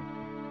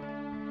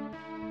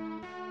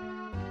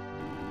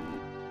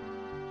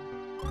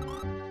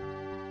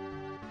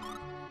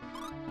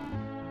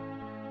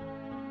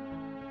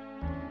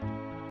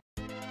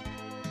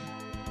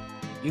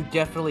 You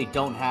definitely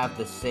don't have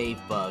the save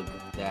bug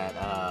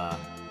that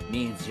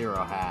me and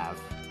Zero have.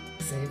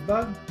 Save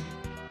bug?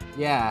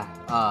 Yeah,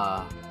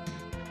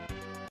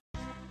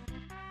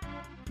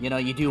 you know,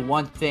 you do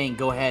one thing,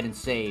 go ahead and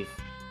save.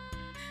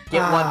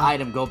 Get one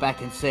item, go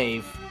back and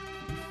save.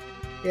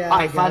 Yeah.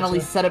 Alright, finally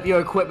set up your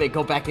equipment,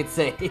 go back and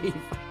save.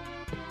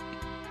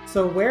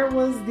 So where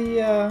was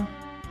the,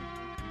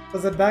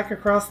 was it back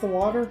across the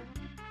water?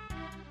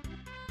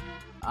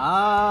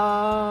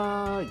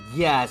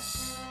 Yes.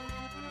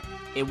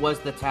 It was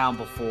the town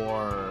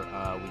before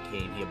we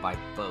came here by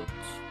boat.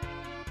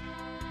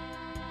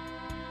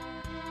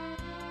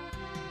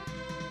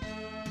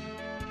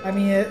 I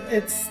mean,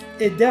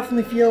 it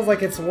definitely feels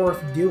like it's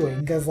worth doing,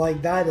 because,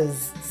 like, that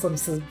is some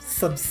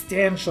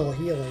substantial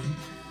healing.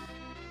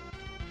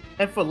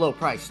 And for low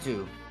price,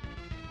 too.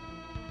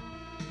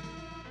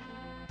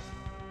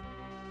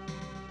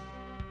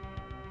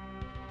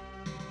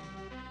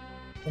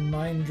 The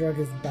mind drug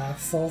is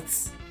bath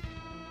salts.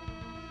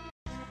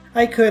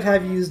 I could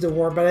have used a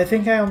warp, but I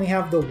think I only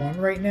have the one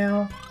right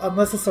now.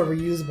 Unless it's a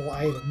reusable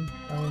item.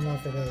 I don't know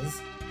if it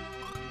is.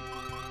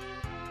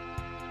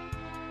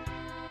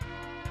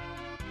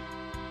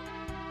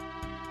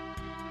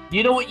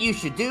 You know what you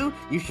should do?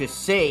 You should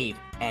save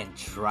and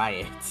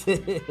try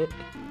it.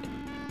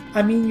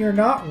 I mean, you're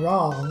not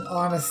wrong,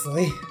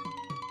 honestly.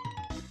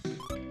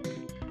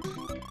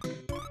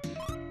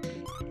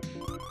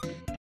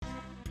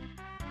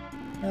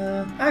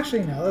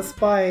 Actually, no. Let's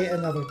buy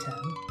another 10.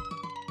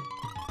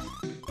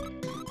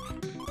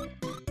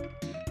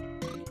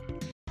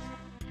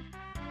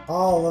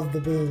 All of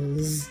the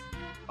booze.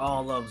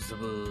 All of the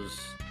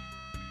booze.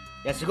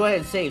 Yeah, so go ahead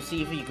and save.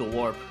 See if you can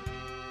warp.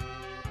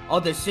 Oh,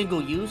 they're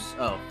single use?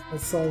 Oh.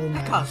 It's sold in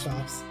item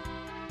shops.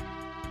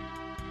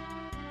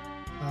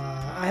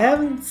 I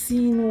haven't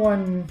seen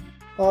one.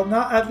 Well,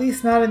 not at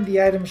least not in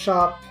the item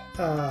shop.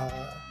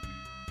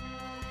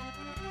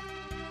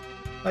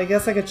 I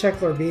guess I could check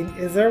Lorbania.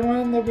 Is there one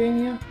in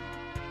Lorbania?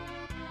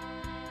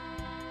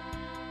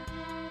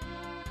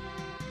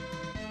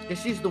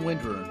 Just use the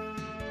wind rune.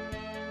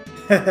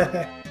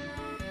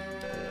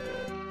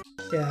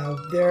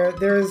 Yeah,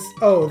 there's...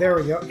 Oh, there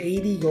we go.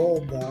 80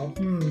 gold, though.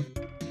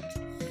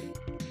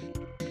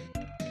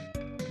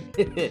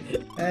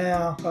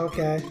 Yeah,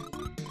 okay.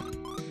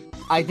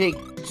 I think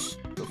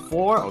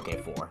 4? Okay,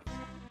 4.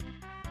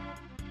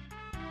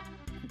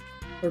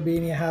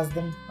 Lorbania has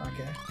them?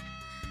 Okay.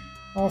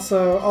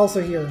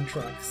 Also here in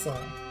Trek, so...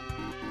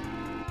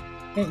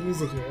 Can't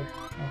use it here.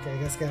 Okay, I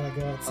guess gotta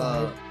go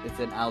outside. It's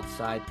an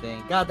outside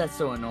thing. God, that's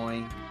so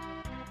annoying.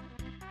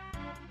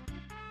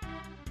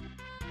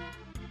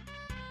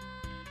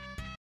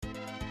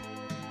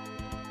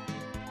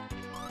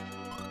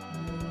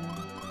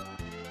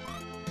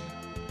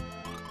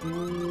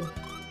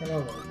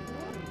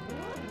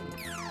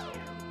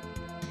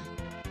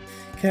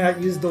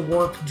 Cannot use the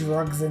warp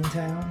drugs in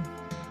town.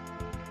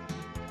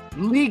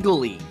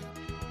 Legally.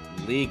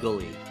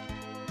 Legally.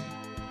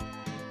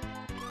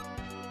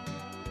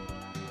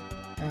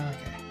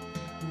 Okay.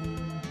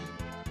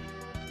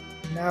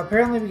 Now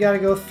apparently we gotta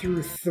go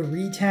through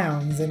 3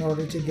 towns in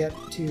order to get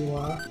to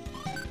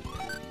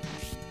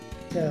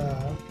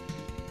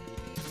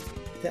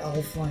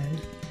Elfland.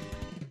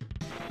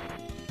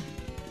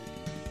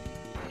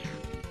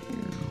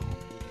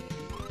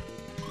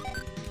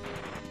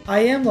 I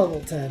am level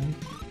 10.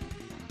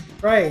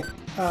 Right.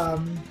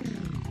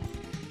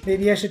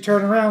 Maybe I should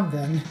turn around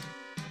then.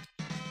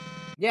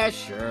 Yeah,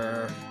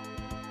 sure.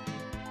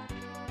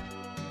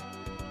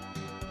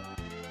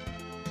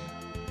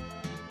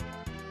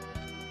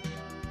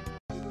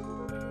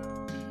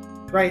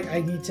 Right,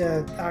 I need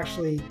to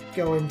actually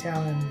go in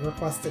town and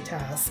request a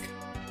task.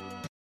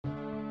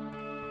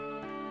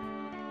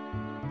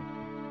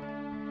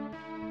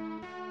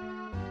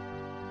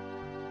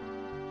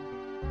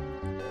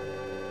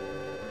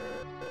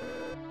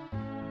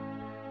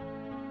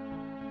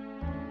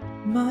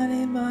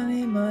 Money,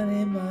 money,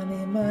 money,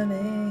 money,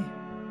 money.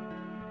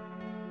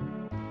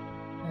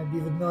 I'd be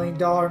the $1 million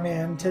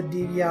man, Ted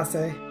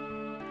DiBiase.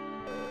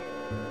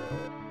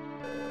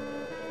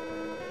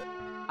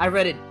 I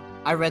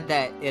read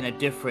that in a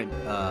different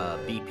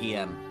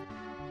BPM.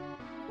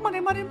 Money,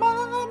 money,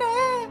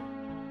 money.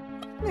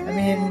 I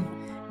mean,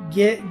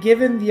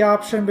 given the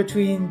option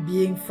between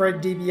being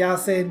Fred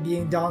DiBiase and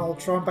being Donald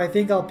Trump, I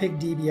think I'll pick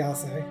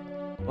DiBiase.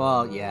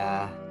 Well,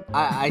 yeah.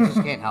 I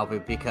just can't help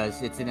it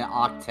because it's in an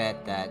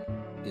octet that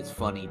is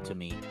funny to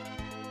me.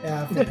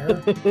 Yeah,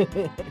 fair.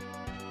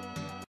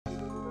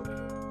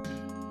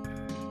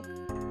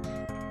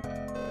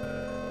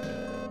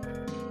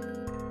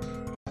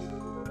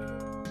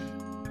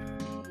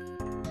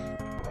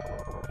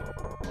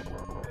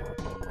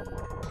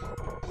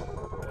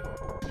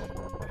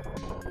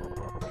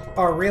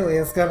 Oh, really?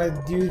 It's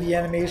gonna do the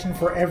animation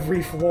for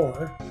every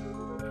floor.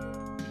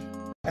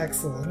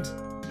 Excellent.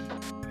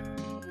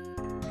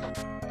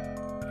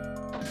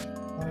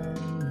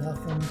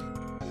 Nothing.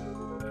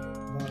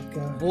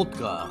 Vodka.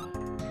 Vodka.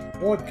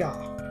 Vodka.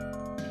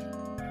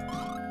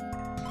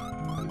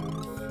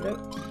 Yep.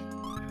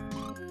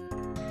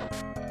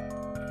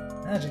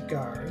 Magic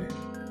guard.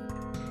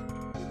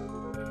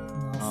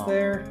 Nothing else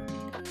there.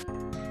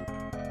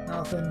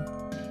 Nothing.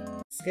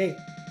 Escape.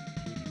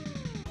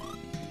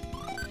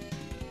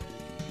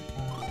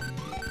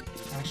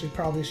 Actually,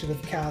 probably should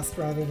have cast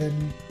rather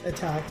than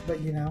attacked, but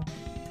you know.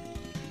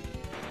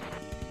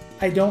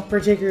 I don't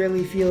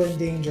particularly feel in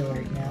danger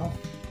right now.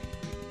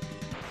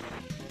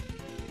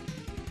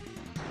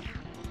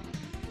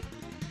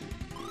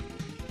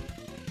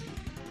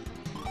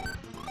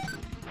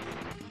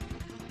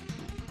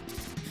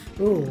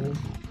 Ooh,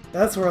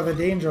 that's where the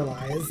danger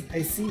lies.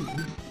 I see.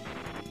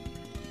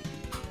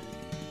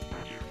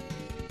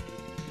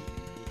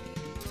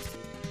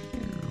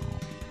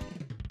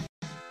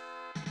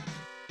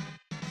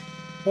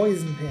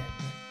 Poison pin.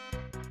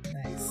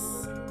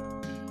 Nice.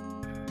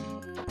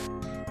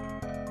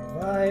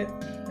 Revive.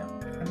 No,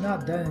 I'm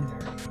not done in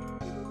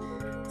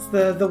there. It's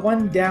the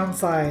one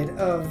downside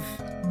of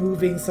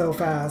moving so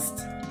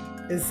fast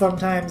is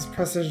sometimes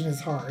precision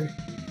is hard.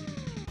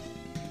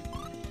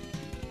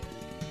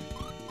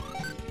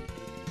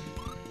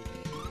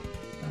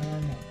 No,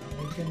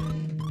 we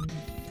can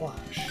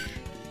flash.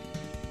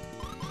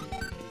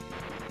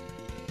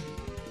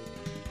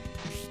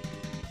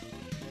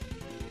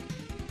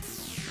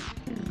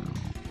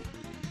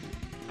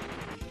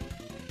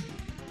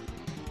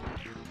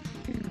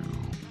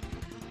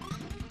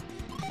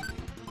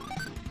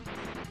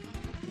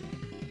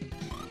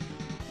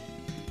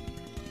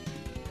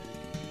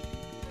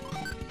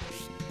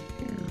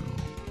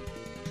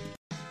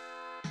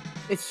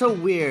 It's so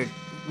weird.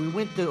 We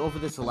went over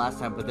this the last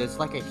time, but there's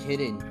like a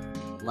hidden,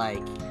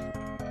 like,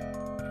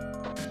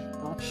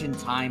 action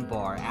time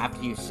bar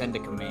after you send a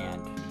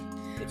command.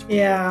 It's weird.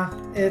 Yeah,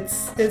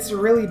 it's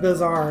really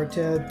bizarre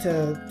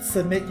to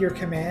submit your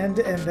command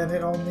and then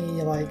it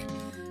only like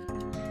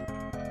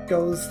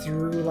goes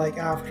through like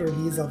after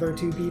these other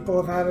two people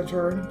have had a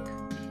turn.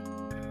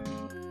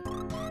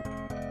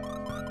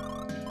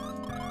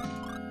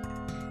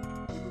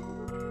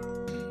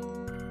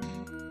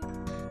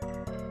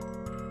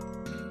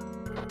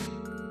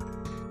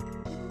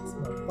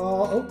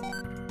 Oh,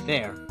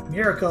 there.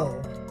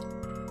 Miracle.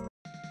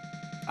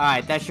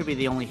 Alright, that should be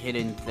the only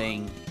hidden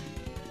thing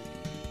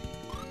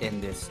in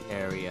this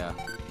area.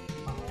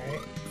 Alright.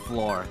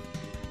 Floor.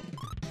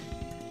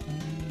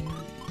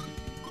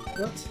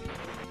 What?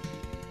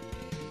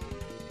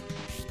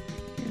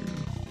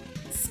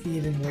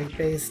 Speed and weight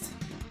based.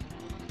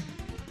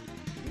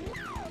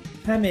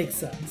 That makes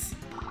sense.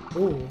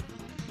 Ooh.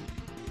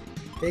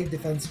 Big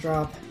defense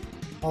drop.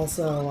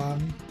 Also,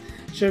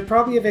 should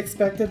probably have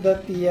expected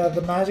that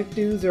the magic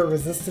dudes are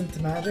resistant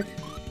to magic.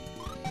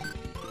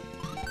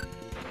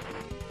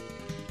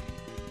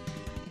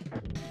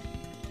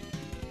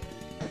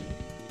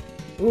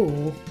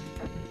 Ooh.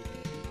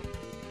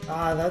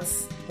 Ah,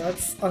 that's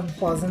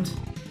unpleasant.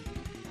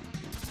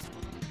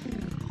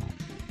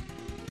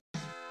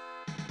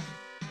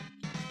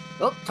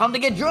 Oh, time to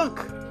get drunk!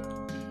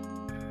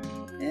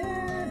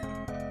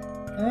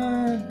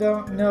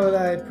 Don't know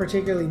that I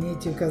particularly need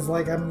to, because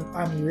like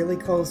I'm really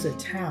close to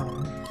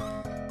town.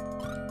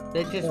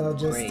 They're just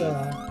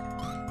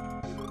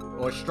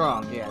or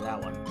strong, yeah,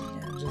 that one.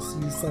 Yeah, just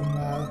use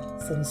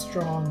some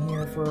strong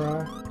here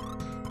for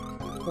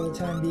the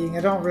time being.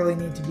 I don't really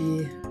need to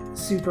be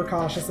super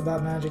cautious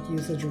about magic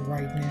usage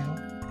right now.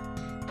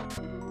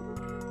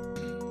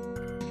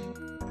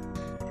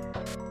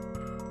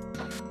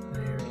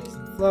 Arrows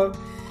and float.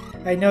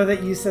 I know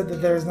that you said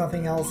that there's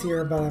nothing else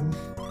here, but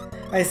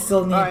I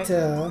still need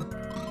to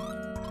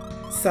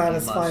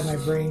satisfy my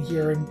brain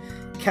here and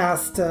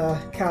cast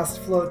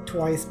float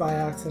twice by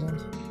accident.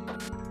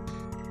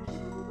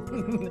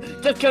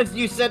 Just because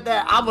you said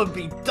that, I'm gonna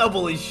be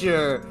doubly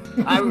sure.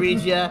 I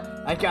read ya.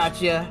 I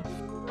got ya.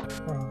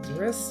 Bronze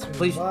wrist.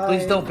 Please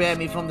don't ban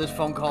me from this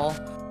phone call.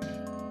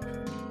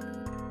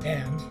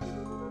 And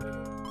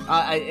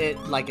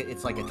it's like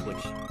a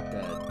Twitch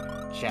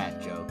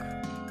chat joke.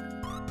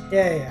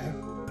 Yeah.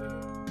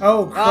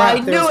 Oh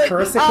crap! There's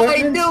curse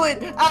equipment?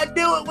 I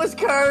knew it was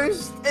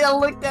cursed. And I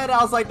looked at it.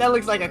 I was like, that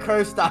looks like a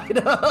cursed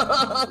item.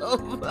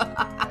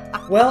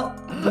 Well,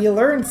 we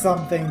learned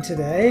something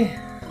today.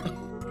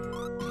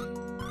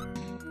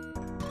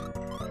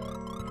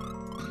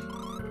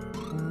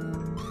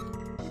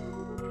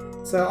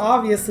 So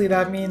obviously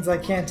that means I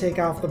can't take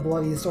off the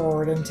bloody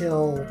sword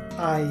until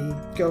I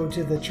go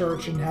to the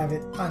church and have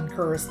it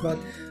uncursed, but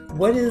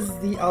what is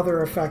the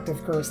other effect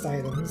of cursed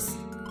items?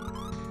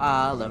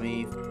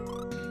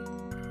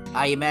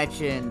 I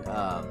imagine,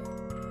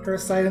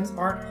 Cursed items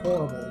aren't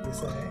horrible, you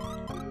say?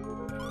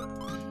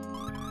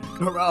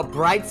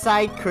 Bright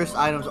side, cursed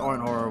items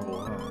aren't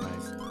horrible. Oh,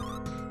 nice.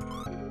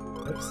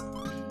 Oops.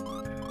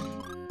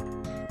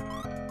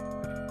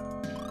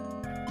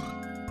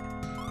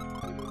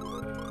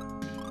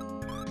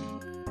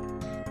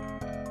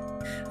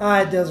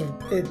 It does.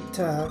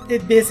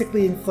 It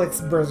basically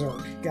inflicts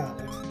Berserk. Got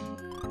it.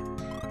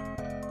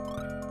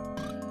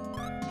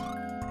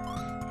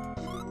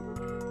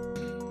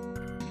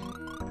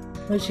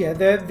 Which, yeah,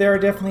 there are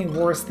definitely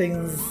worse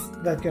things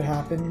that could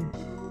happen.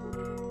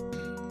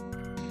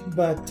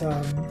 But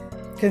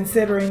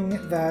considering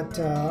that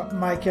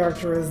my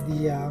character is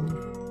the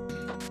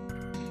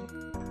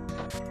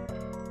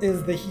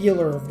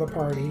healer of the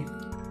party,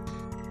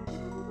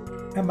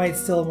 I might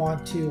still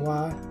want to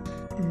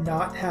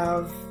not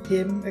have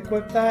him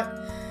equip that.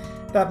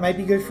 That might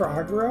be good for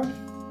aggro.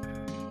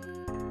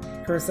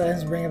 Curse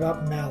items bring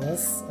about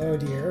malice. Oh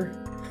dear.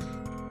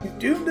 You've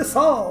doomed us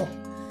all!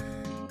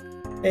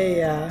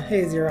 Hey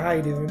Zero, how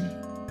you doing?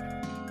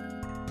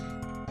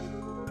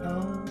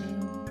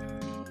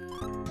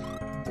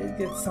 Did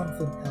get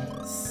something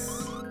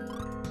else.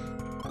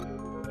 I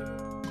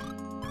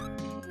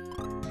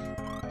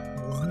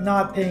was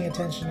not paying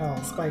attention at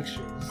all. Spike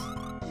shoes.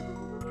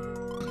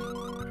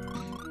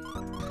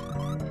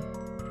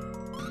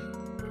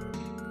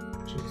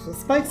 So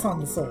spikes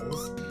on the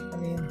soles. I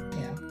mean,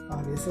 yeah,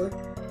 obviously.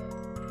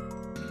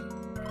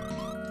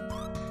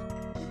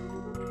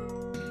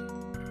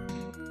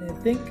 I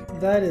think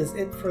that is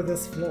it for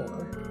this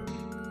floor.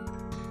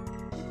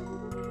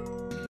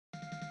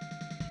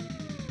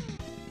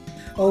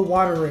 Oh,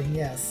 watering,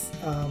 yes.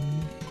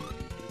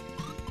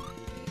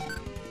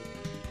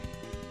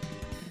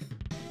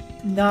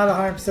 Not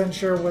 100%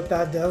 sure what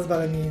that does,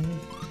 but I mean,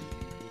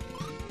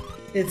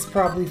 it's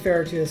probably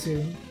fair to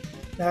assume.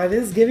 Now, it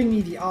is giving me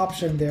the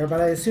option there,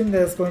 but I assume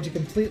that it's going to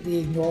completely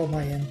ignore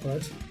my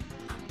input.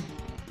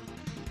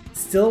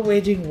 Still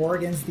waging war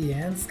against the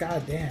ants?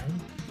 God damn.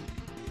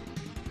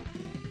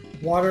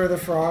 Water the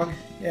frog?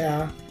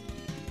 Yeah.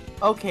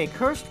 Okay,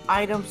 cursed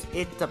items,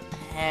 it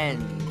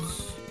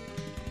depends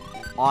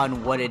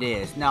on what it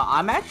is. Now,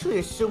 I'm actually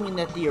assuming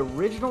that the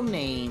original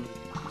name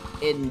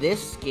in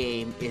this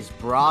game is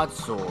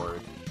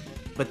Broadsword,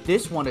 but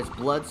this one is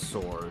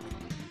Bloodsword.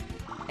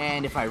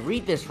 And if I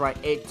read this right,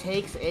 it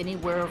takes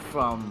anywhere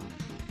from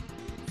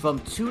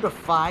 2 to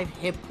 5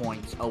 hit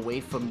points away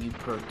from you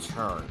per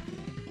turn.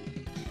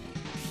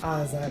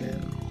 Ah, is that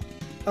it?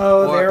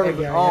 Oh, or there we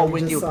go. Oh,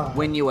 yeah,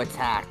 when you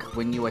attack.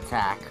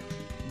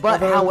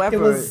 But although,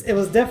 however, it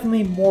was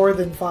definitely more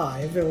than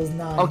 5. It was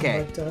 9.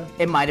 Okay, but,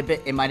 it might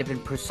have been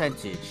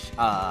percentage.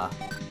 I'm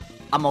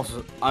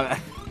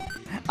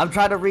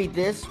trying to read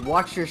this,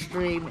 watch your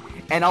stream,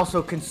 and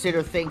also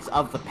consider things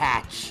of the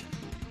patch.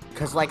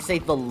 Cause like say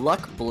the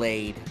Luck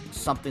Blade,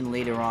 something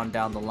later on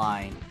down the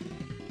line,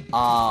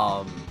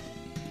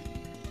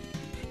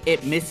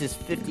 it misses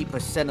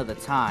 50% of the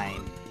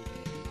time.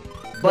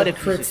 But if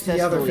crits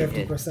the other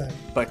 50%.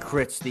 But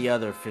crits the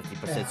other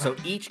 50%. Yeah. So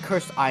each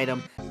cursed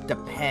item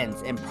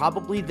depends, and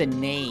probably the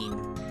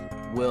name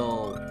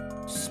will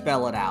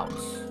spell it out.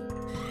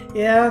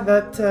 Yeah,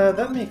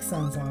 that makes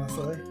sense,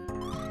 honestly.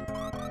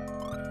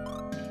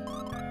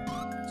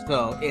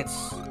 So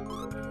it's...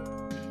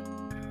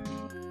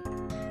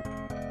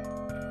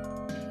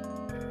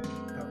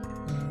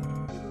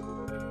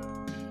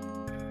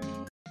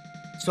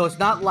 So it's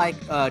not like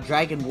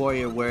Dragon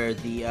Warrior where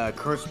the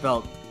curse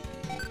belt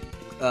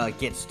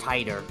gets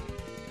tighter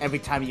every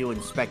time you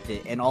inspect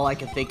it, and all I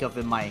can think of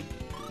in my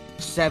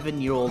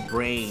 7-year-old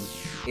brain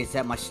is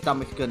that my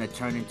stomach's gonna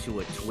turn into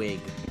a twig.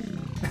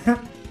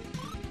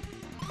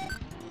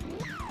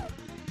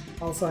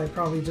 Also, I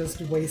probably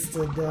just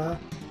wasted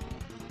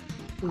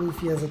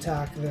Lufia's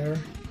attack there.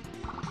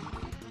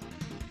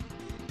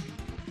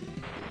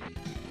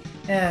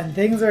 And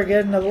things are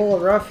getting a little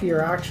rough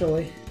here,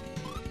 actually.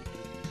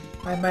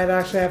 I might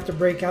actually have to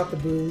break out the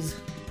booze.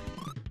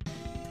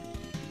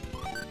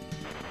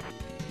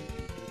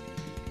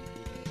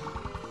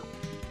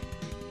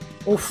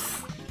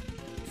 Oof.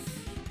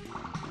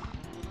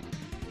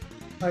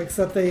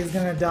 Except that he's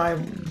gonna die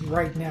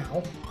right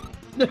now.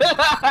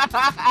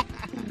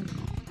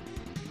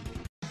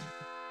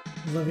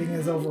 Living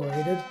is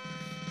overrated.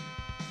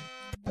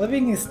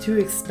 Living is too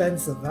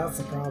expensive, that's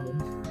the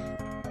problem.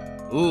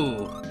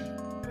 Ooh,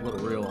 a little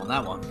real on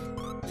that one.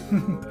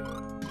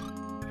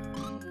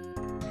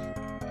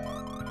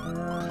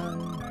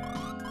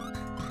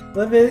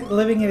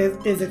 Living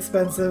is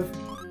expensive,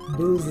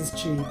 booze is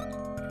cheap.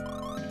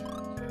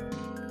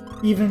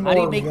 Even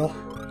more real.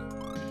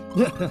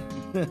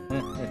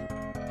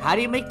 How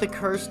do you make the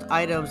cursed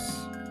items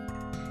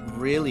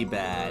really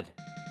bad?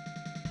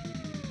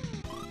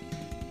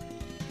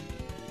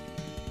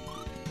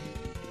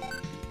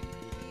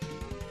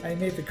 I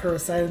make the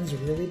cursed items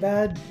really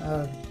bad?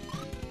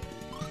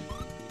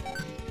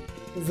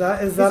 Is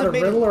that a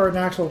riddle or an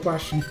actual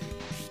question?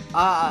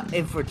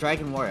 And for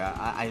Dragon Warrior,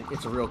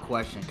 it's a real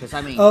question, because I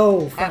mean...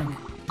 Oh, fine.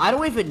 I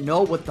don't even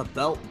know what the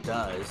belt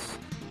does.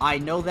 I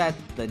know that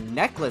the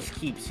necklace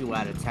keeps you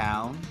out of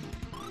town.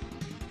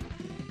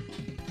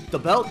 The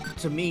belt,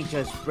 to me,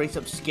 just brings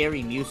up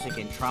scary music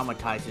and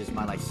traumatizes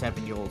my, like,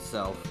 7-year-old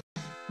self.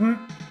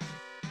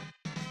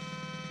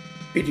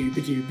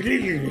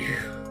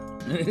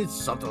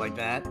 Something like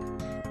that.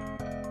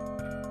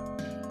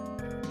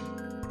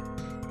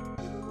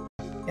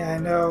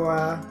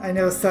 Yeah, I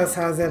know Sus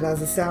has it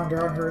as a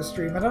sounder on her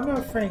stream. I don't know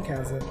if Frank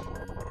has it.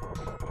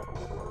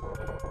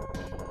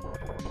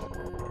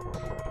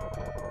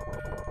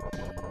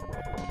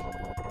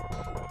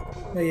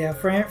 But yeah,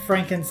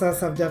 Frank and Sus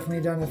have definitely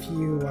done a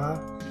few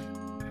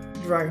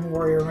Dragon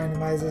Warrior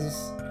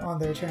randomizers on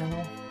their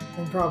channel,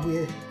 and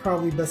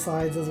probably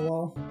besides as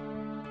well.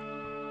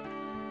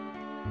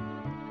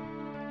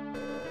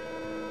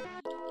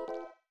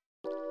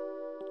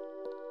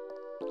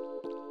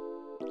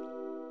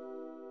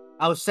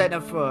 I was setting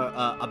up for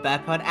a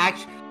bad pun.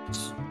 Actually,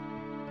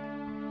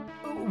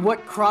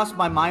 what crossed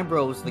my mind,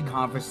 bro, was the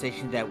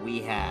conversation that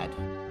we had.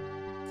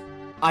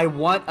 I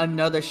want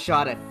another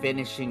shot at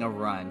finishing a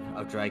run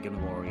of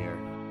Dragon Warrior.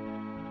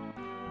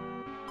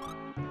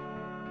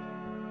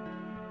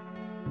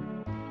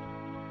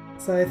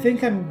 So I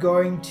think I'm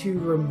going to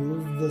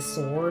remove the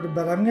sword,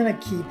 but I'm gonna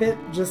keep it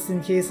just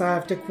in case I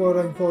have to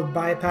quote-unquote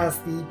bypass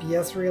the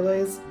EPS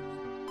relays.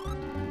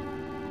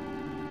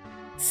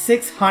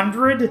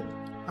 600?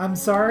 I'm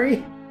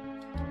sorry?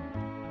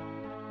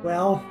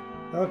 Well,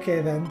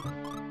 okay then.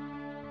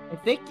 I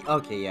think,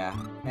 okay, yeah.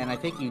 And I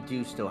think you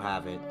do still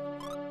have it.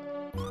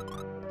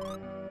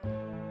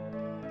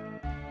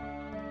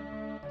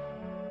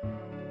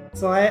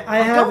 So I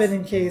have it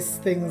in case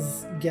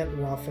things get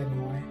rough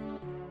anyway.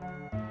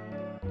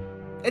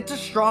 It's a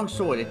strong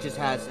sword. It just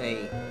has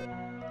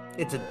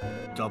it's a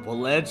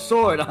double-edged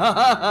sword.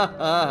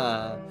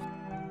 I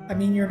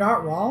mean, you're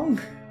not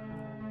wrong.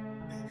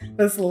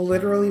 That's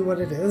literally what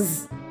it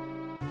is.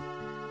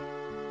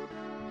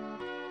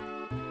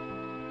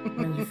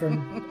 And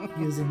from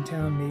using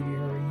town maybe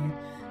hurting you.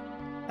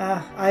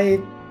 I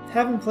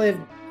haven't played...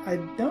 I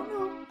don't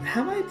know.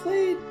 Have I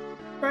played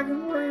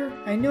Dragon Warrior?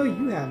 I know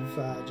you have,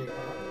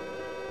 J-Pop.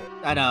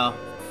 I know.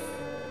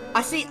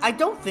 I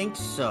don't think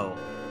so.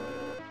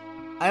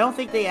 I don't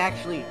think they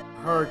actually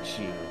hurt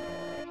you.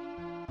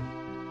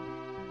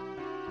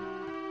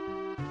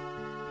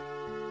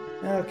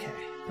 Okay.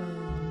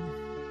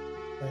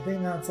 I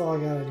think that's all I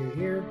gotta do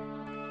here.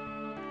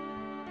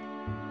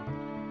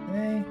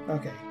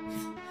 Okay.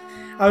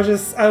 I was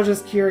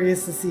just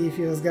curious to see if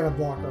he was gonna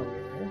block over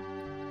here.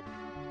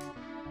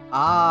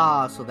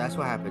 Ah, so that's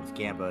what happens,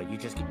 Gamba. You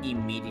just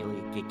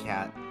immediately get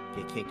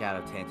kicked out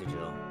of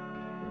Tantagel.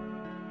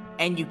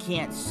 And you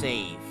can't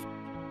save.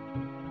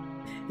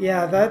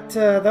 Yeah, that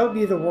would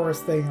be the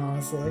worst thing,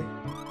 honestly.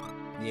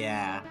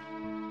 Yeah.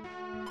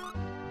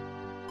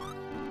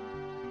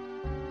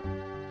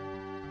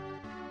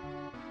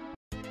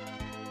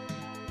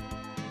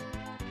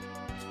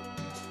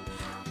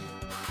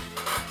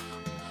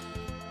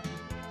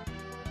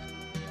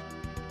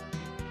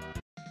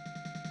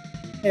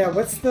 Yeah,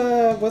 what's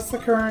the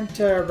current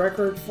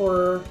record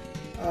for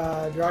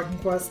Dragon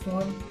Quest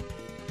 1?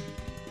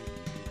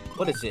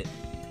 What is it?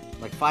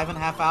 Like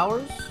 5.5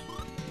 hours?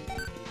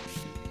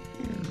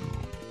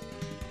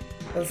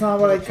 That's not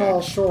what I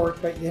call short,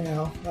 but you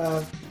know,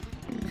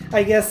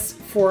 I guess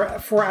for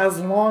as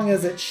long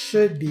as it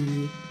should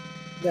be,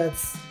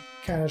 that's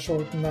kind of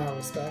short in that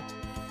respect.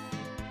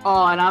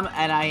 Oh, and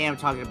I am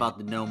talking about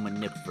the no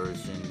manip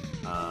version,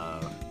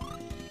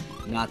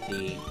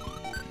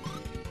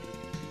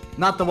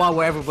 not the one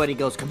where everybody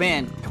goes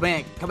command,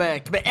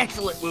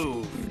 excellent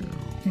move.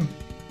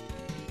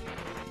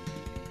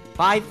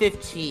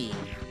 5:15.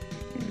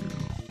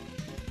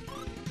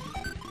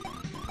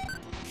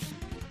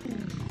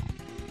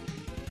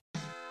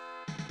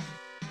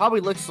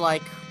 Probably looks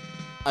like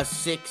a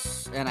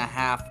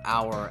 6.5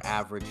 hour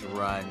average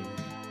run.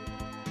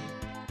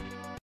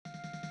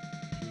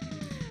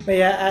 But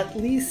yeah, at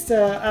least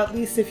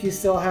if you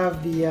still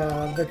have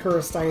the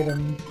cursed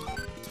item,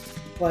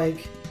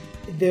 like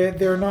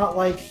they're not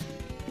like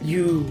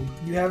you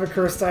have a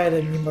cursed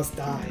item, you must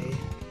die.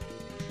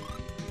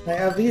 Like,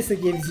 at least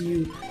it gives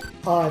you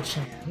a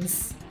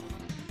chance.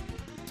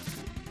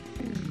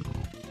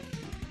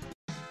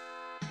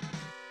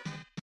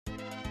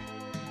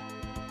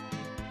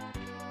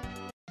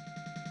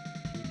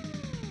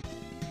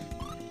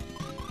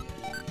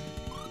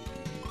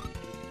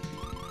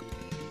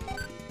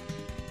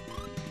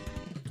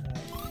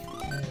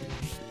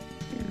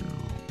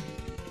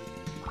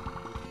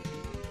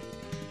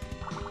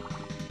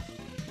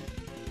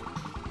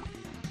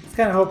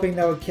 Kind of hoping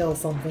that would kill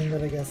something,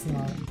 but I guess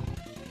not.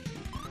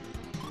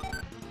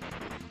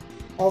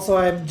 Also,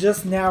 I'm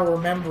just now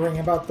remembering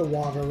about the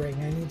water ring.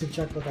 I need to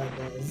check what that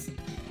does.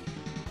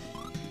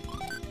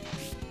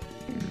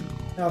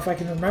 Now, if I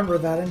can remember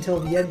that until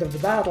the end of the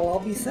battle, I'll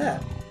be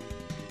set.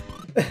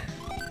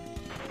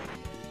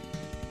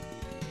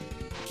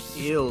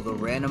 Ew, the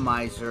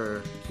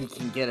randomizer, he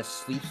can get a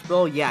sleep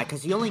spell? Yeah,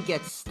 because he only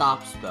gets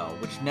stop spell,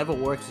 which never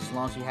works as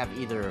long as you have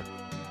either...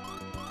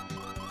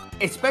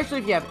 Especially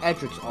if you have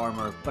Edric's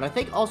armor, but I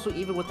think also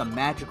even with the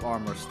magic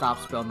armor, stop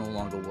spell no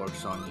longer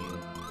works on you.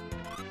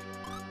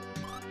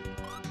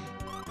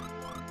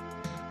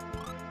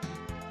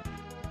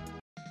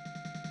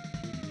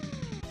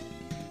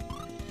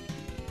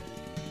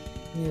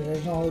 The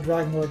original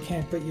Dragon Lord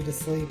can't put you to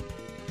sleep.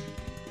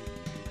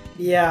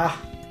 Yeah.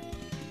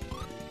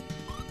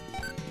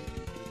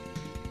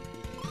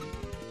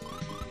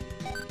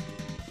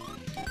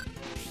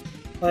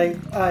 Like,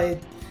 I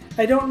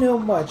don't know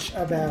much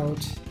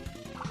about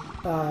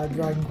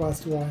Dragon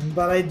Quest 1,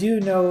 but I do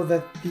know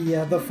that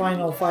the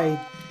final fight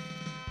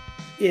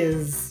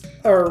is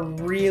a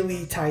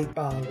really tight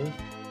battle.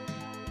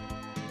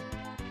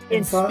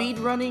 In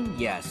speedrunning,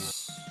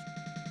 yes.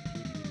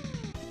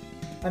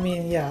 I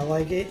mean, yeah,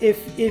 like,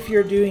 if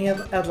you're doing it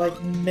at,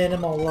 like,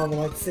 minimal level,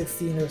 like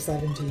 16 or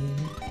 17,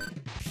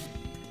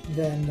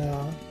 then,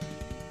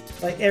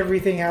 like,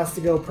 everything has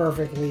to go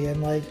perfectly,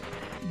 and, like,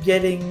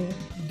 getting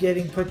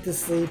put to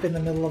sleep in the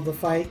middle of the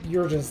fight,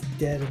 you're just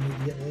dead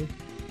immediately.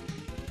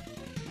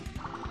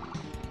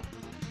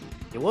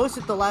 Yeah, what was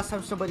it the last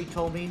time somebody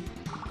told me?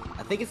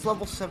 I think it's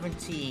level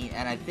 17,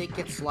 and I think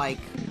it's like...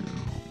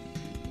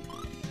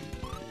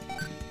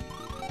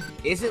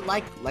 Is it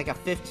like a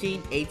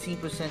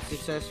 15-18%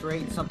 success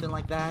rate, something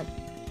like that?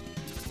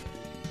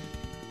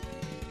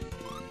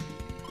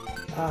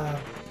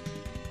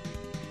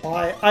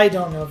 Well, I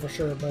don't know for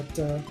sure, but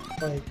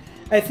like,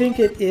 I think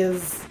it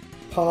is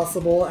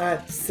possible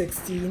at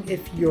 16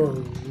 if you're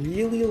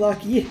really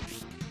lucky.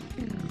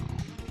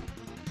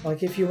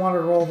 Like, if you want to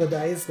roll the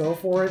dice, go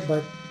for it,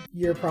 but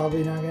you're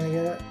probably not gonna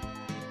get it.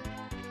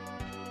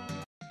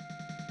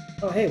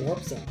 Oh, hey,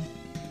 warp zone.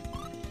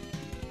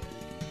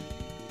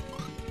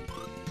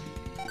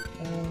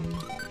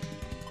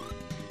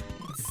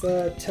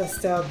 Let's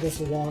test out this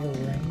water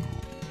ring.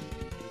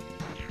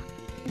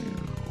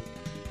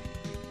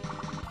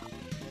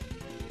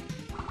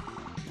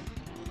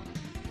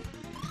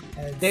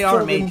 They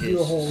are mages, mages,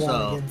 do a whole so...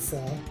 lot against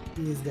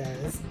these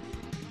guys.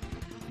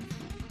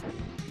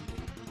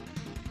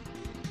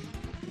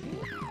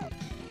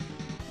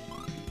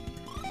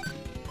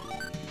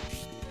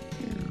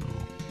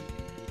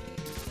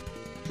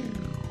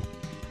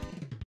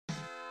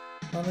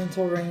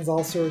 Elemental rings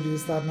also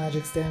reduce that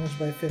magic's damage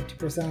by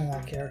 50% on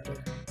that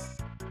character.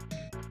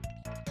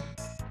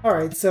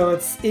 Alright, so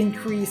it's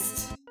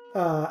increased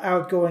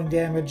outgoing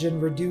damage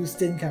and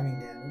reduced incoming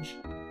damage.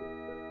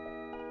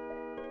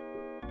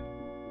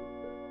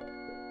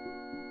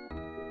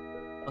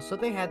 Oh, so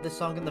they had this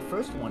song in the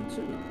first one,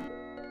 too.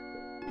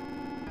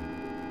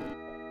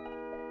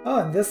 Oh,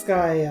 and this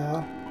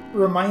guy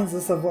reminds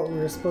us of what we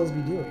were supposed to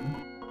be doing.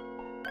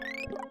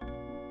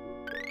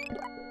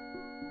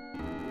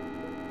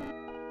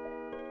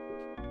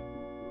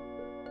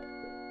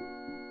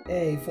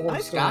 Hey, full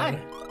nice story. guy.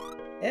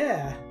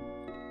 Yeah.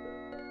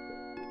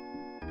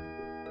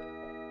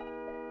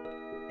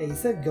 Hey, he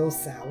said go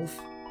south.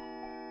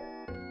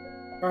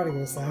 Try to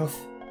go south.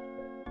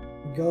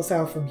 Go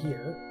south from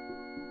here.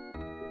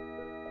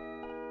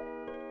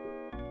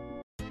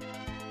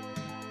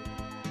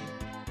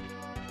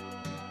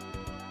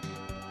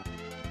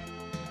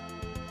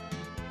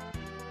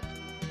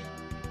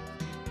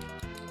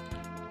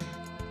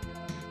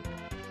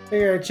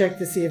 Figure I'd check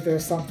to see if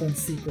there's something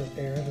secret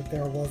there that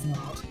there was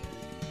not.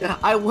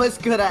 I was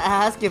gonna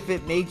ask if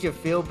it made you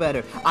feel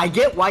better. I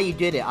get why you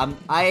did it.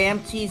 I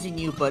am teasing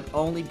you, but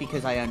only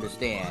because I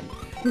understand.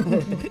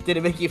 Did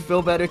it make you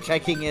feel better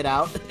checking it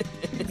out?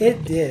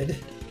 It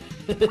did.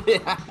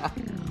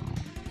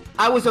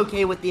 I was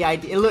okay with the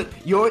idea. Look,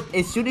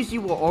 as soon as you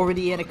were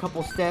already in a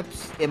couple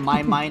steps, in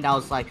my mind, I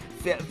was like,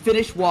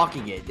 finish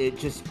walking it,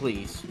 just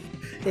please.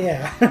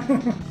 Yeah.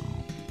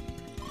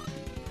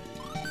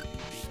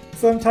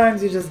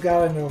 Sometimes you just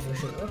gotta know for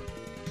sure.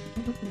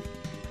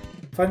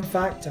 Fun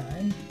fact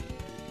time.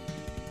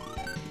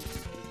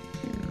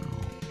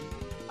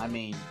 I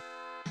mean...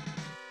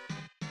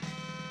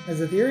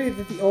 There's a theory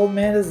that the old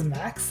man is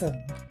Maxim.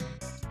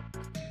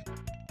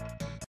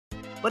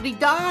 But he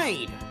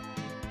died!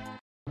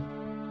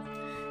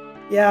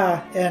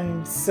 Yeah,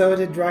 and so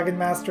did Dragon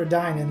Master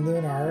Dine in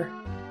Lunar.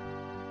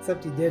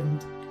 Except he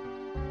didn't.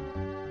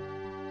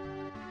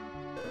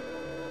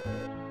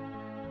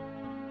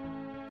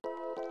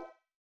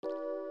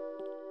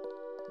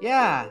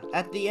 Yeah,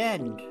 at the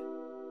end.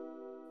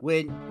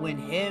 When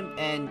him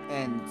and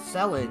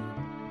Selen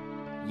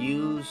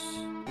use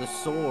the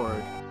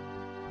sword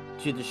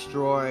to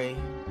destroy...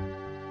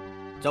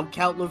 Don't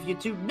count Lufia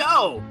 2?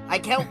 No! I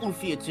count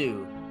Lufia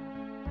 2!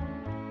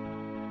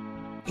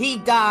 He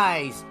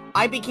dies!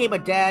 I became a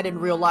dad in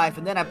real life,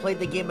 and then I played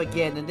the game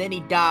again, and then he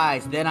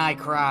dies, then I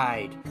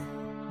cried.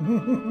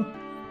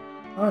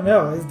 Oh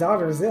no, his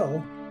daughter's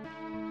ill.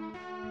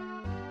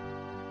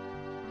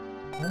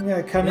 I'm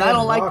gonna come in and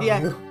rob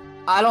you.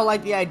 I don't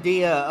like the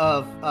idea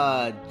of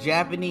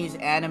Japanese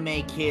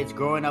anime kids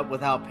growing up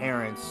without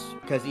parents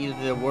because either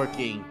they're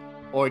working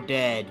or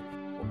dead.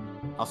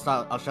 I'll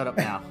shut up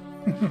now.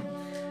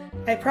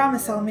 I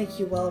promise I'll make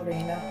you well,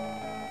 Reina.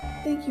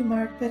 Thank you,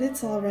 Mark, but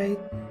it's alright.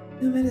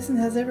 No medicine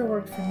has ever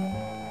worked for me.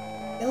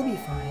 It'll be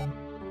fine.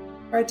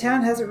 Our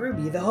town has a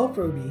ruby, the Hope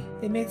Ruby.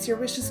 It makes your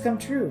wishes come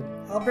true.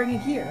 I'll bring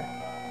it here.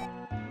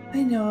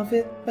 I know of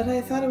it, but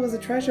I thought it was a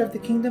treasure of the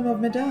Kingdom of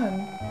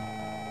Medan.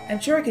 I'm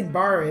sure I can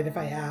borrow it if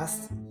I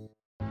asked.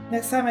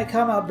 Next time I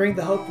come, I'll bring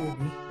the Hope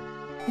Ruby.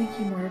 Thank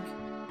you, Mark.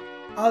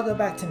 I'll go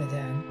back to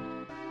Medan.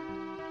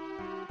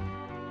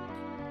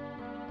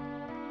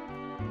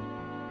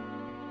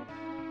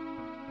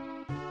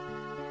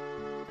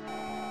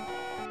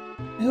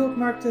 I hope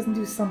Mark doesn't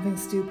do something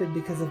stupid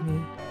because of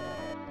me.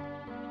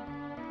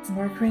 Is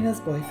Mark Reina's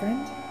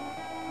boyfriend?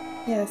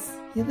 Yes,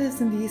 he lives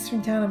in the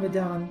eastern town of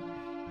Medan.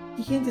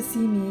 He came to see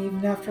me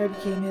even after I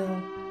became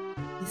ill.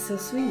 He's so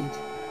sweet.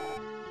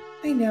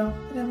 I know,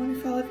 but I wonder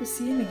if I'll ever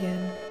see him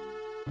again.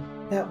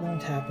 That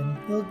won't happen.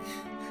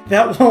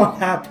 That won't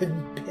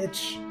happen,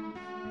 bitch.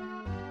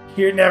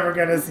 You're never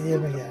gonna see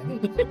him again.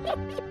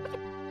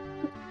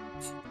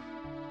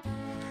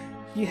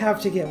 You have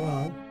to get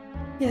well.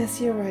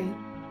 Yes, you're right.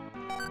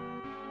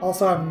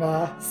 Also,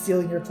 I'm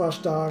stealing your plush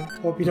dog.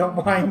 Hope you don't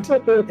mind.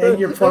 And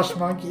your plush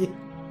monkey.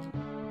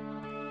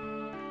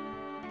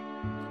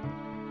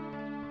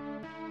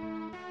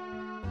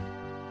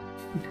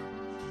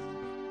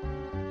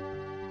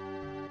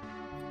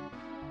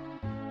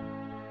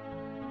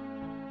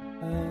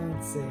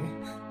 Let's see.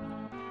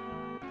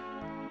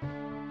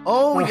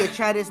 Oh, your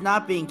chat is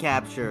not being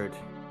captured.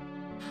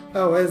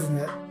 Oh, isn't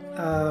it?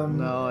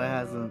 No, it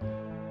hasn't.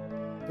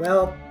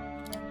 Well,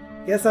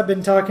 guess I've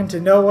been talking to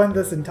no one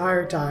this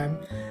entire time.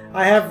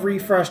 I have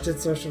refreshed it,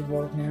 so it should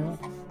work now.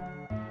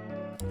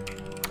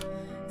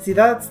 See,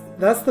 that's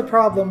the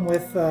problem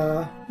with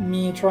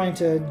me trying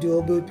to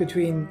dual boot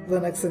between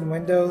Linux and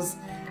Windows.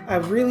 I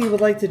really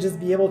would like to just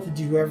be able to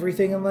do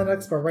everything in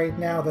Linux, but right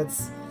now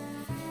that's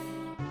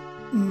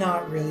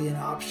not really an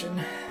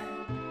option.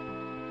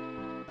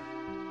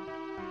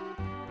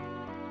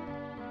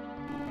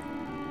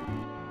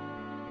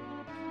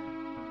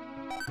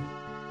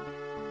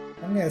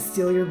 I'm gonna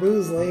steal your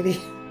booze, lady.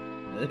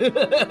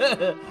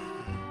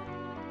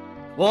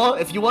 Well,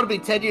 if you want to be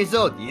 10 years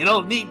old, you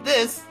don't need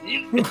this.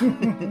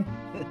 It's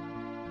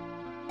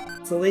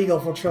illegal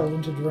for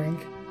children to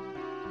drink.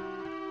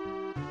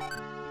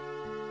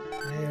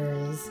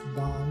 There's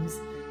bombs.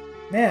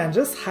 Man,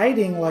 just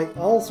hiding like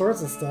all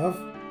sorts of stuff.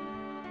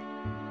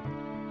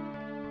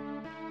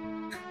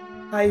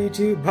 Hi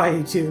YouTube, bye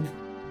YouTube.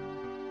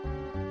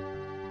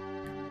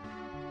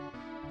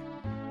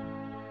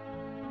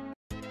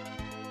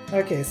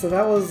 Okay, so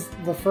that was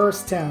the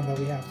first town that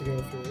we have to go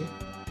through.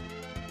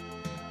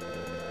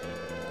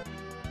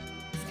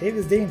 This cave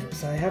is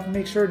dangerous. I have to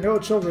make sure no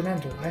children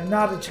enter. I am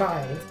not a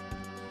child.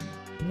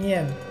 Let me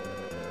in.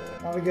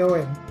 I want to go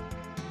in.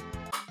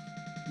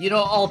 You know,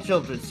 all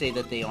children say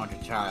that they aren't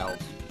a child.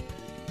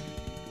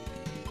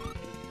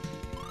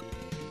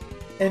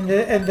 And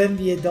then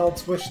the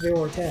adults wish they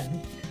were 10.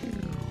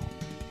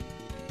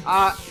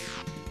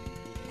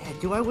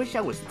 Do I wish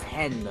I was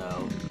 10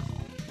 though?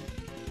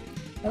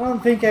 I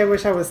don't think I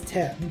wish I was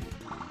 10.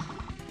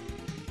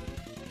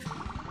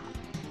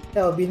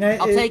 Hell, it'd be nice.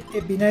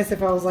 It'd be nice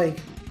if I was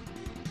like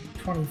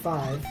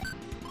 25.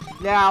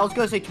 Yeah, I was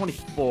gonna say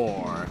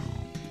 24.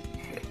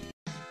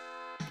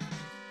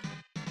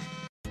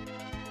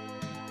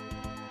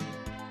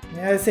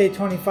 Yeah, I'd say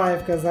 25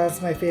 because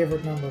that's my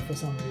favorite number for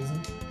some reason.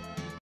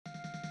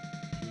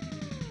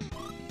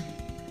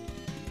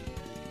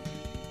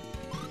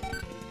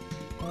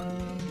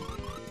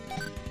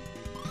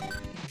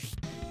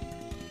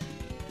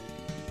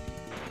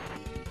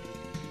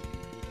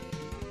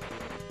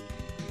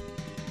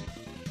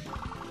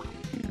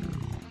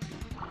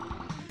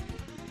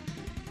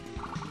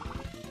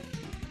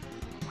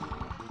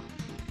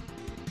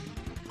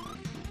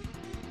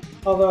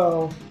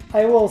 Although,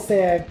 I will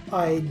say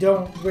I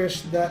don't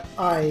wish that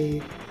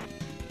I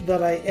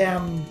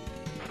am,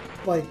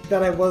 like,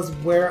 that I was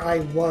where I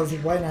was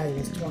when I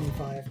was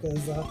 25,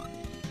 because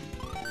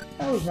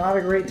that was not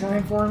a great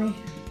time for me.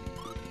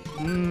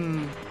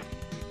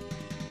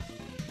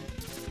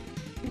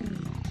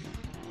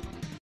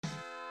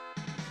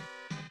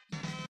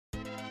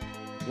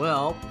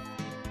 Well...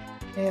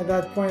 And at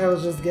that point I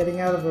was just getting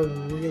out of a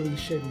really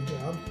shitty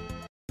job.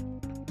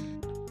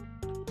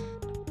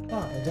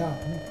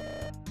 Done.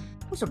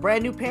 What's a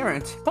brand new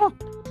parent? Huh.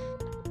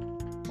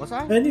 What's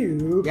that? A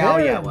new Yeah,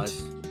 parent. oh yeah, it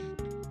was.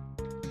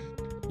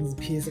 This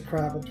piece of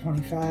crap at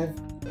 25.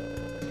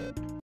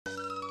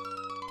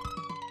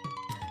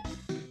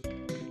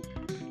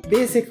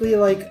 Basically,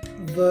 like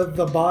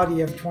the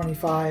body of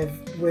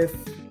 25 with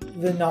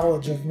the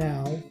knowledge of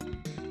now.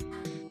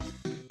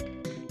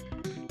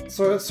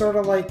 Sort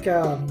of like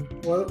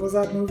what was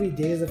that movie?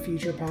 Days of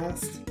Future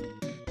Past.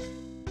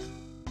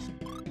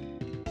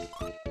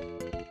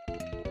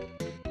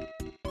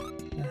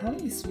 How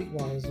many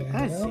Sweetwaters do I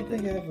have? I don't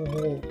think I have a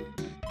whole...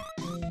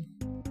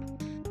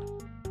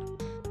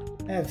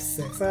 I have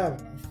 6. I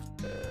have enough.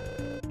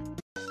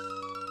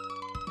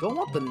 Do I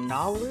want the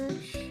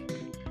knowledge?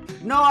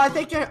 No, I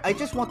think I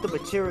just want the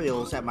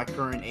materials at my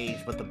current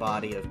age, but the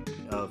body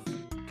of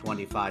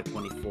 25,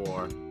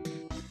 24.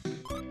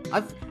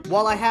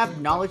 While I have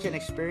knowledge and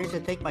experience, I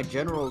think my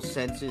general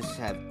senses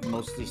have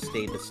mostly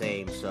stayed the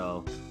same,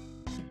 so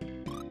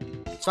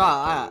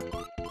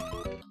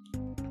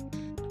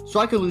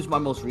I could lose my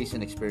most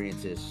recent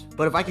experiences.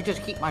 But if I could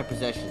just keep my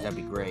possessions, that'd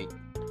be great.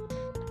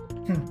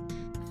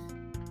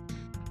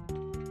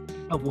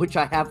 Of which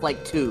I have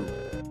like 2.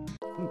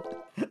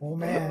 Oh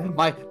man.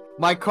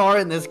 My car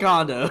and this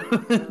condo.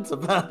 That's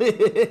about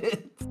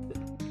it.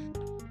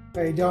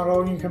 Oh, you don't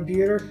own your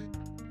computer?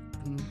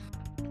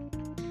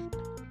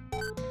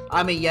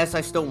 I mean, yes,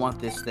 I still want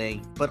this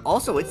thing, but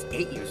also it's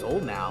 8 years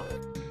old now.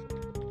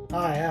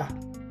 Ah, yeah.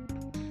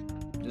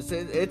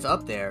 It's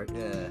up there.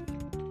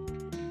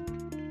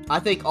 I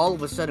think all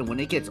of a sudden, when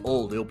it gets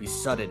old, it'll be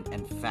sudden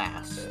and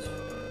fast.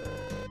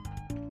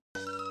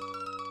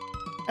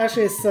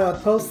 Actually, it's a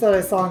post that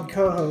I saw on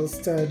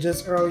Co-host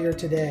just earlier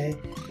today.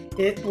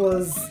 It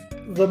was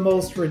the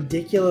most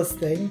ridiculous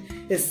thing.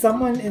 Is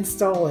someone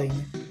installing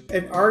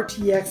an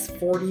RTX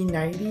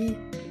 4090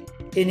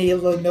 in a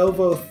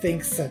Lenovo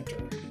Think Center,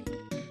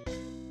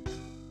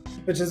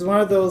 which is one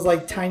of those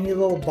like tiny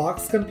little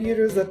box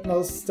computers that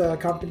most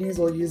companies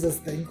will use as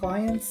thin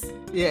clients.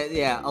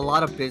 Yeah. A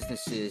lot of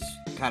businesses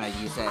kind of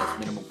use that as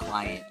minimal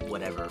client,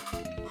 whatever.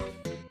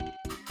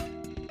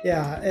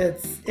 Yeah,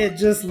 it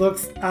just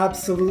looks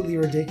absolutely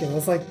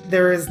ridiculous. Like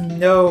there is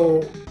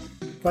no,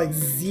 like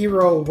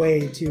zero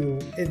way to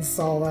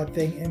install that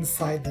thing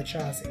inside the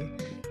chassis.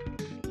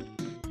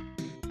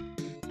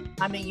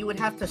 I mean, you would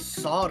have to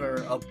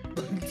solder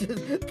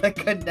the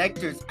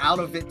connectors out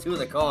of it to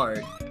the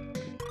card.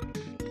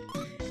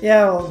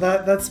 Yeah, well,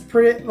 that's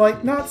pretty,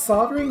 like, not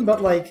soldering,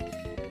 but like,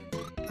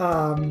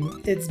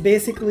 it's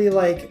basically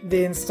like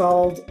they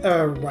installed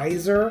a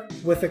riser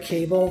with a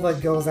cable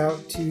that goes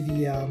out to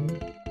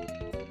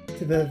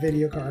the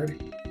video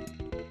card.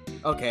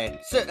 Okay,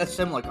 a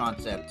similar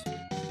concept.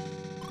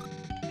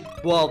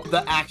 Well,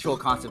 the actual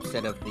concept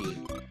instead of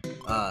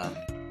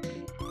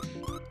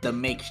the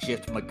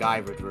makeshift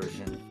MacGyver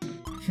version.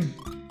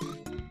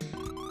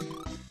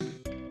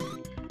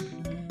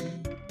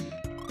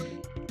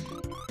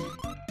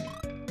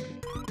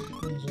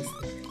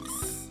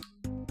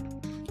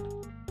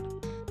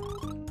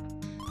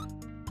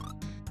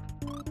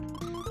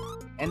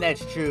 And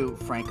that's true,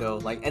 Franco.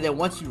 Like, and then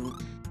once you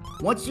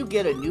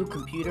get a new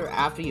computer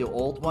after your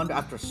old one,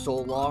 after so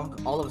long,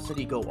 all of a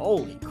sudden you go,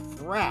 holy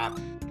crap,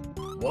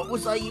 what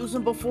was I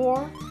using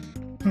before?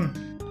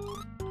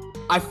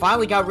 I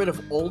finally got rid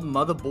of old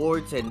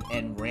motherboards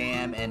and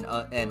RAM and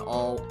a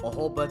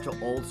whole bunch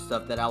of old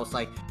stuff that I was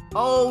like,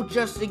 oh,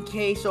 just in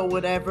case or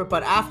whatever.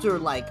 But after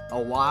like a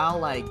while,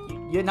 like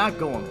you're not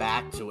going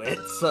back to it.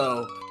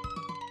 So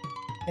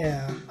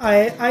yeah,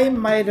 I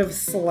might have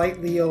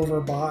slightly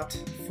overbought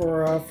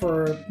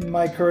for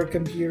my current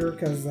computer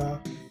because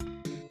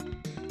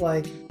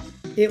like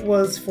it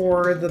was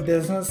for the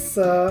business,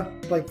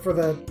 like for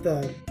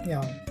the you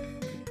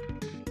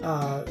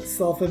know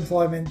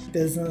self-employment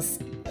business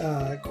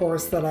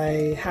course that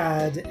I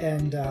had,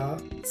 and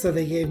so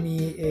they gave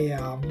me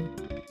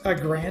a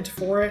grant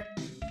for it.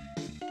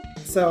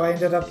 So I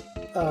ended up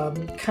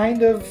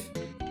kind of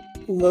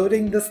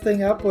loading this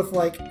thing up with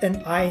like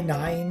an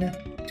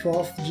i9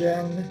 12th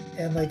gen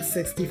and like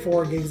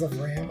 64 gigs of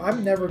RAM.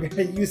 I'm never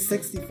gonna use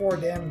 64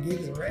 damn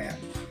gigs of RAM.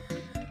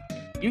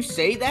 You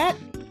say that,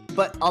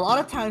 but a lot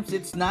of times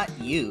it's not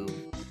you.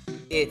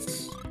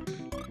 It's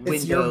Windows.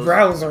 It's your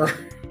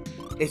browser.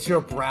 It's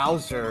your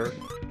browser.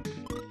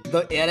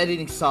 The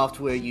editing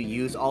software you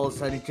use all of a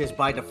sudden just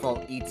by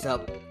default eats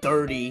up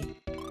 30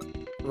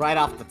 right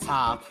off the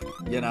top,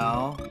 you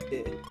know?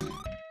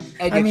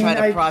 And you're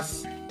trying to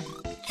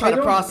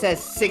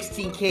process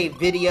 16K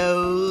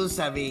videos.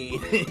 I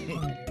mean,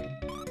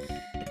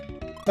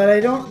 but I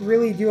don't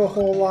really do a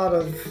whole lot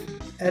of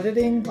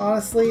editing,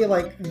 honestly.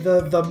 Like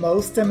the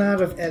most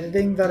amount of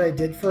editing that I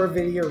did for a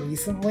video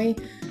recently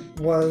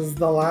was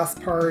the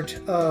last part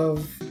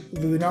of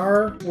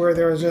Lunar, where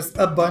there was just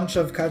a bunch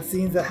of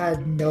cutscenes that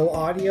had no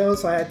audio,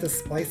 so I had to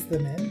splice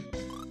them in.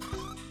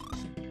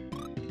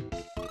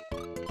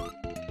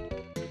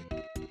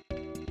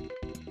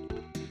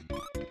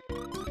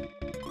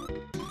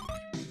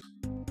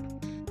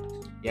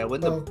 Yeah,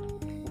 when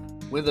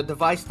the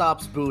device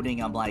stops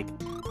booting, I'm like,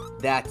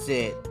 that's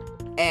it.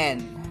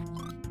 And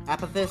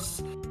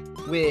Apathis,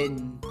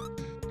 when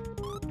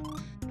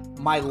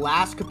my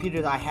last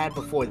computer that I had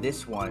before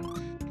this one,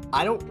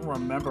 I don't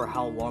remember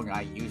how long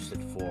I used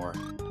it for.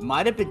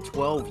 Might have been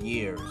 12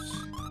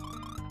 years.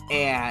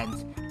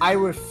 And I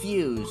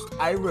refused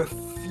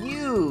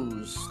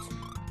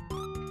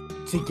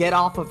to get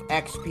off of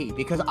XP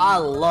because I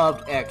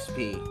loved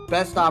XP.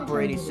 Best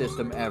operating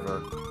system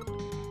ever.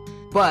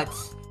 But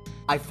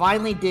I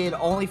finally did,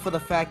 only for the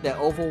fact that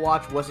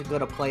Overwatch wasn't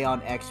going to play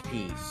on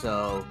XP.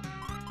 So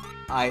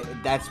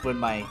that's when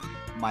my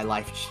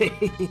life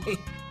changed.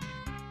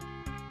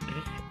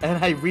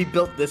 And I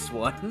rebuilt this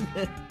one.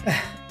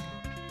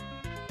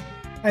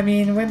 I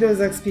mean, Windows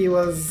XP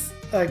was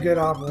a good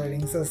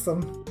operating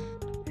system.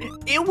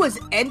 It was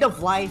end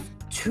of life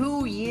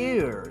 2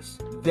 years.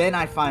 Then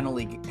I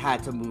finally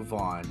had to move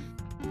on.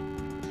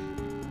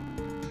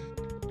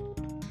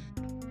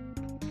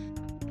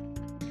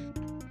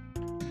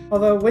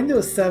 Although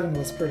Windows 7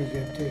 was pretty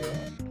good too.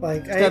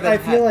 Like I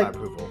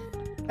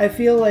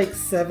feel like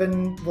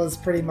 7 was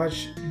pretty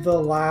much the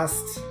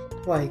last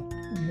like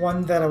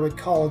one that I would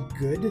call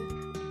good.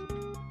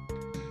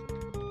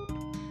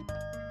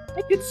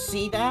 I could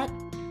see that.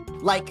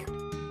 Like,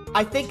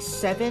 I think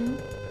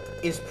 7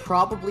 is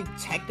probably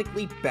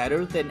technically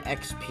better than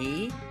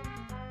XP,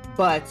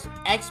 but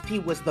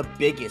XP was the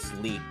biggest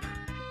leap.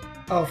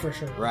 Oh, for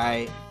sure.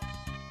 Right?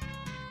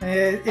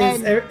 It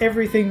is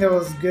everything that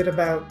was good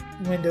about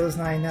Windows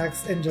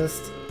 9X and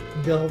just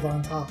build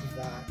on top of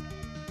that.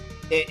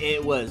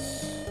 It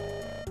was...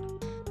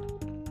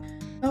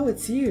 Oh,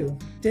 it's you.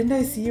 Didn't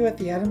I see you at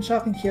the item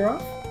shop in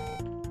Kirov?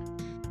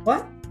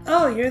 What?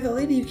 Oh, you're the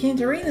lady who came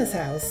to Reina's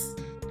house.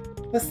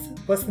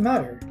 What's the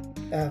matter?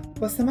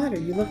 What's the matter?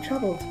 You look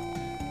troubled.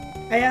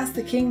 I asked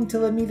the king to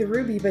lend me the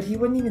ruby, but he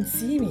wouldn't even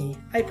see me.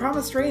 I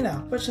promised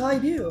Reina. What shall I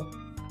do?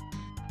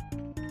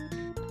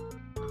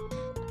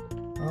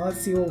 Well,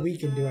 let's see what we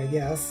can do, I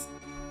guess.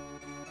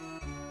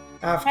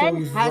 After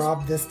we've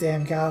robbed this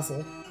damn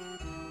castle.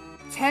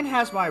 10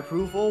 has my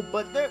approval,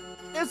 but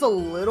there's a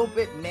little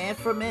bit meh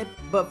from it,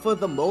 but for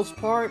the most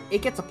part,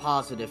 it gets a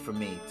positive from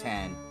me,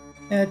 10.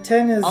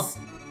 10 is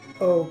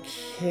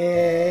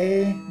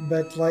okay,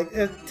 but like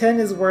 10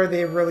 is where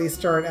they really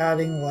start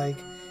adding like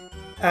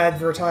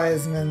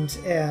advertisement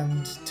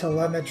and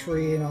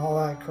telemetry and all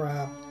that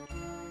crap.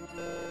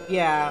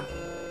 Yeah,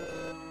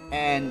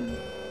 and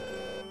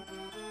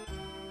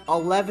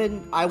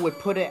 11, I would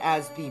put it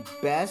as the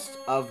best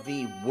of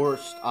the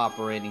worst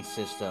operating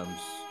systems.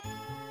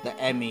 The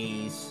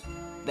Emmys,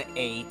 the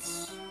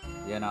 8s,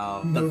 you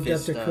know, moved the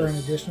up to current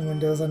edition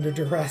Windows under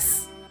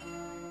duress.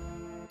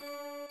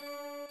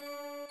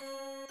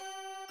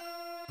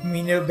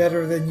 We know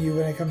better than you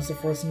when it comes to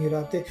forcing you to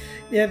update.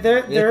 Yeah,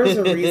 there's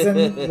a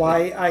reason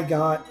why I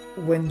got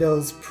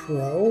Windows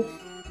Pro,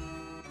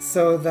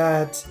 so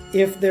that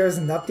if there's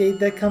an update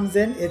that comes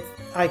in,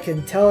 I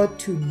can tell it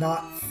to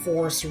not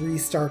force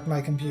restart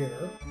my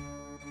computer.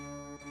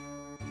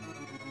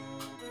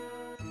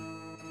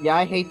 Yeah,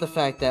 I hate the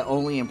fact that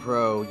only in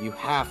Pro you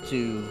have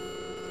to...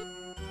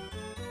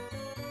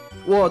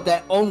 Well,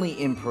 that only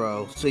in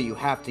Pro, so you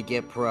have to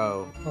get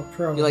Pro. Oh,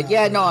 Pro. You're like,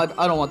 yeah, no, I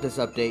don't want this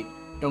update.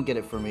 Don't get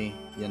it for me,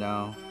 you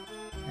know?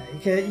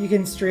 Yeah, you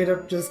can straight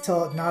up just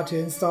tell it not to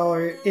install,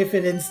 or if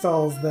it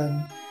installs,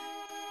 then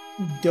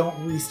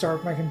don't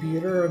restart my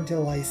computer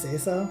until I say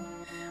so.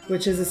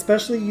 Which is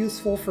especially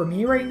useful for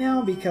me right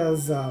now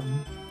because,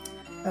 and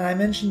I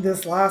mentioned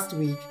this last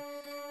week,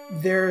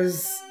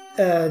 there's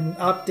an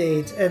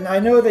update, and I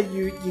know that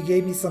you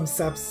gave me some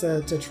steps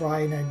to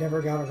try and I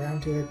never got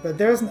around to it, but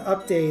there's an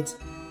update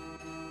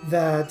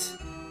that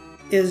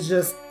is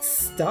just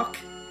stuck.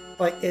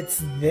 Like,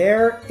 it's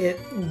there, it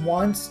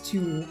wants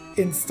to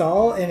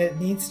install, and it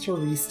needs to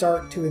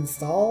restart to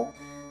install,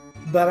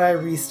 but I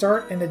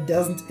restart and it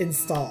doesn't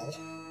install.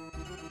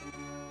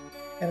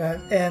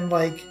 And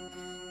like,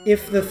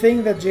 if the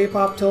thing that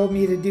J-Pop told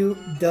me to do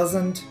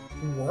doesn't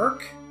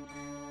work,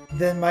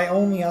 then my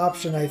only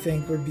option, I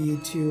think, would be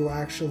to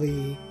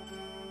actually,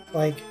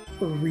 like,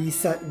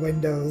 reset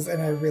Windows,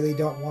 and I really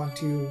don't want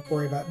to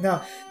worry about it.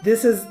 Now,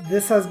 this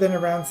has been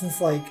around since,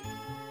 like,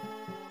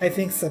 I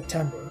think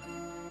September.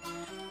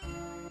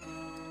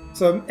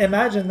 So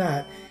imagine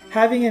that.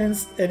 Having an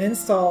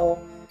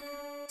install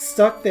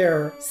stuck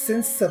there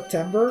since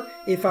September,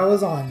 if I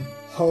was on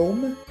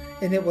home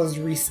and it was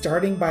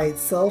restarting by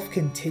itself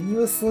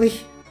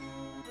continuously.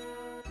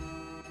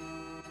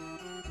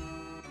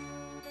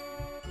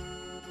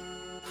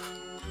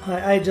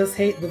 I just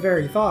hate the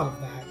very thought of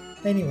that.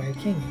 Anyway,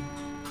 Kingy.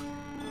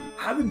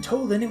 I haven't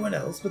told anyone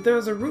else, but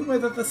there's a rumor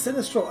that the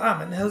Sinistral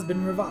Ammon has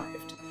been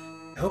revived.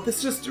 I hope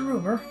it's just a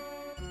rumor.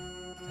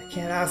 I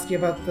can't ask you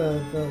about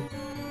the...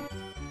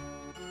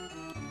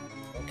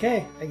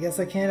 Okay, I guess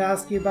I can't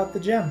ask you about the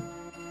gem.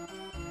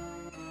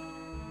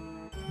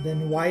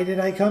 Then why did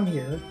I come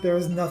here? There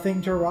was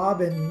nothing to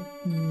rob and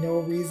no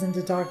reason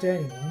to talk to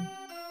anyone.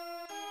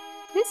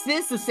 This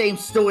is the same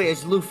story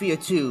as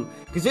Lufia 2,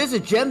 because there's a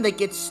gem that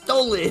gets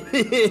stolen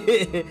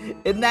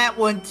in that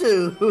one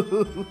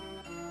too.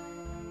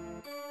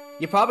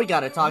 You probably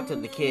gotta talk to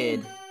the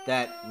kid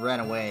that ran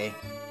away.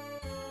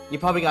 You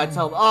probably gotta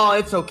tell him, oh,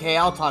 it's okay,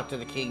 I'll talk to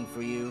the king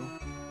for you.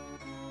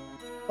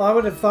 Well, I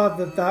would have thought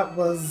that that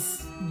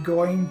was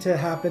going to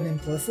happen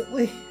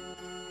implicitly.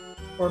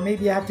 Or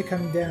maybe I have to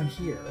come down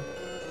here.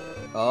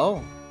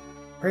 Oh.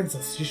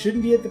 Princess, you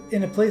shouldn't be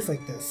in a place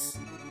like this.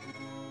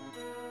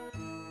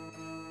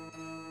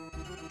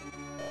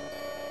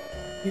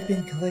 You've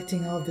been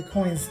collecting all of the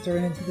coins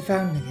thrown into the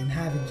fountain again,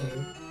 haven't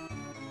you?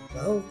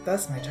 Well,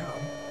 that's my job.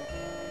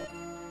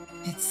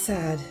 It's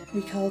sad.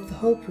 We call it the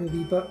Hope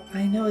Ruby, but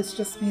I know it's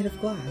just made of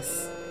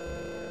glass.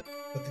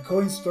 But the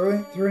coins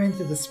thrown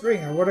into the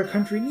spring are what our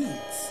country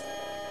needs.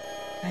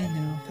 I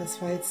know,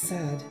 that's why it's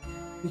sad.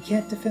 We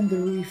can't defend the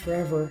ruby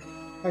forever.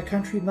 Our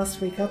country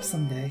must wake up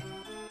someday.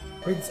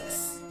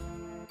 Princess,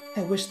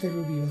 I wish the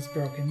ruby was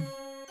broken.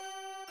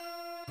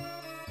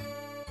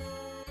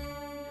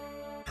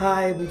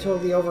 Hi, we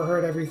totally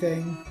overheard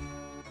everything.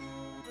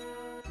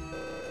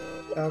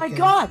 Okay. My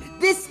god,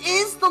 this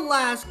is the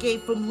last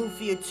gate from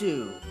Lufia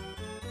 2.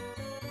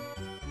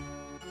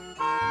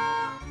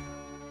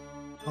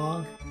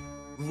 Hog.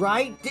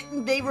 Right?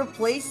 Didn't they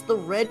replace the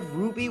red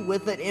ruby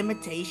with an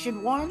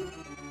imitation one?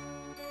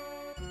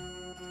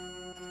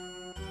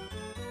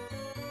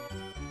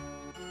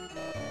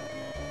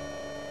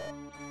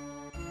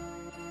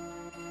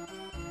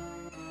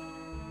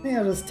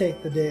 think I'll just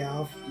take the day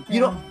off.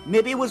 You know,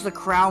 maybe it was the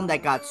crown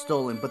that got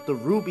stolen, but the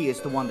ruby is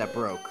the one that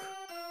broke.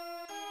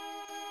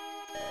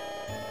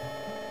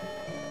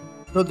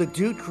 So the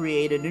dude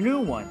created a new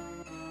one.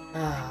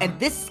 And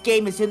this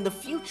game is in the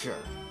future.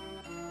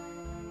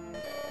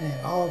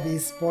 And all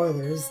these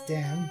spoilers,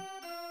 damn.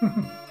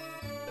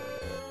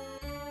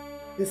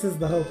 This is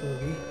the Hope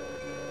Ruby.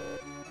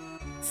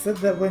 It said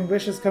that when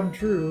wishes come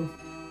true,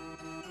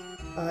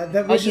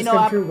 that wishes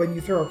come true when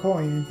you throw a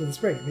coin into the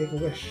spring. Make a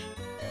wish.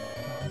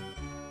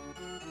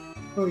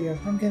 Oh yeah,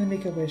 I'm gonna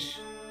make a wish.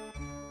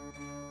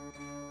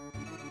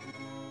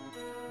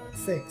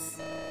 6.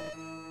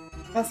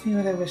 Ask me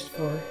what I wished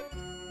for.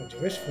 What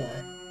you wish for?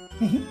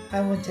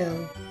 I won't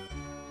tell.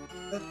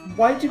 But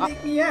why'd you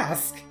make me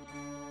ask?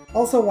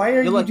 Also, why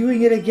are you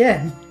doing it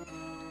again?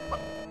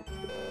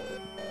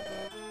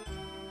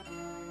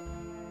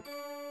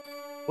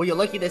 Well, you're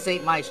lucky this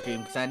ain't my stream,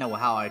 because I know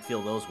how I'd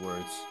feel those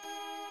words.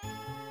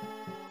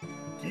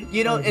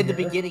 You know, in the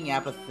beginning,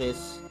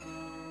 Apathis,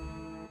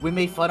 we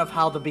made fun of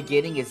how the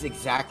beginning is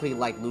exactly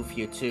like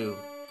Lufia 2.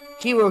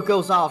 Hero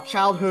goes off,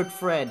 childhood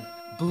friend,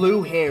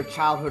 blue-haired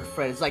childhood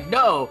friend. It's like,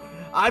 no,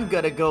 I'm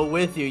gonna go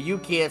with you, you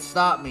can't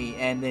stop me,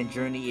 and then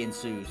journey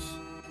ensues.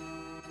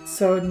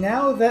 So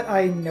now that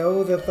I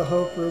know that the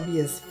Hope Ruby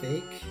is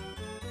fake,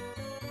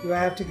 do I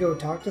have to go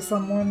talk to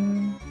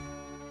someone?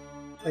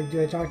 Like,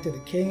 do I talk to the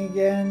king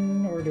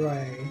again, or do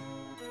I...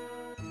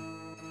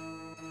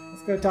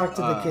 Let's go talk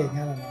to the king,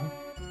 I don't know.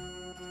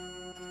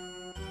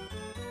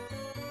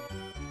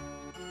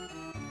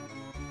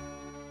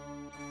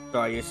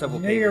 Sorry, you're several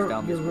pages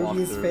down this walkthrough. Your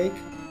Ruby is fake?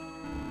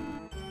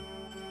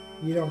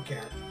 You don't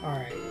care.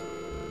 Alright.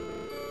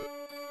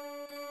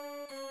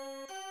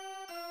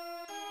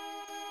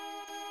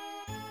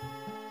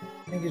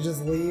 I think you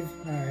just leave?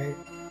 Alright.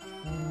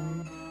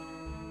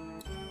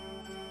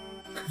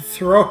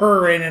 Throw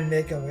her in and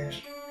make a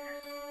wish.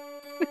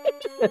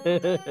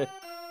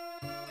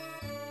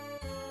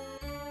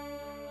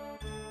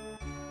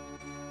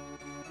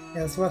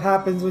 That's what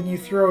happens when you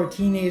throw a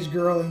teenage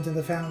girl into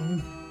the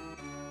fountain.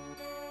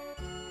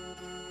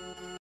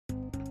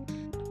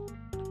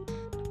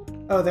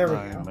 Oh, there we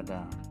go.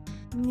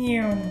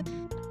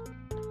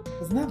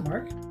 Wasn't that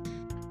Mark?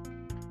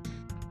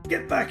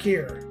 Get back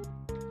here!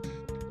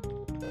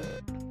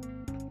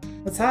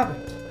 What's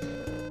happened?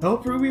 The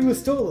Hope Ruby was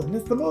stolen.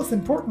 It's the most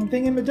important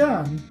thing in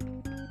Medan.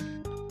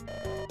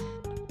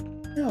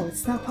 No,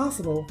 it's not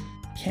possible.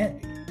 It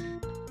can't be.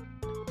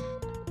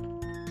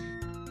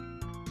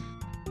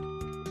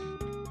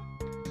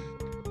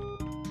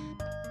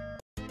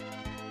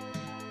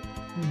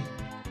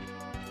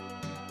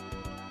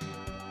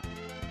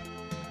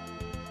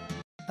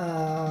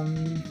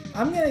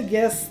 I'm gonna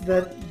guess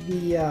that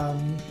we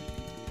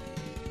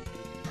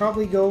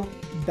probably go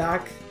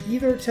back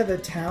either to the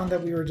town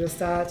that we were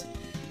just at,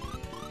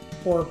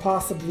 or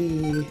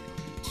possibly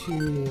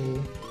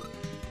to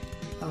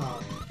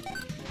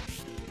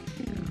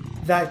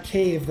that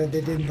cave that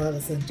they didn't let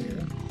us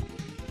into.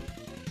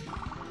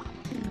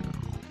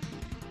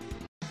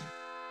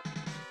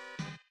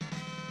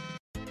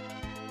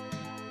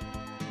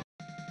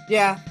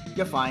 Yeah,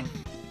 you're fine.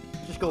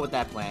 Just go with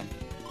that plan.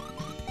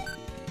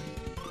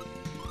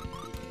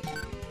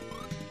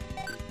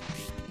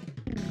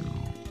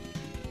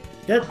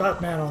 Get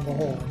Batman on the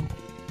horn.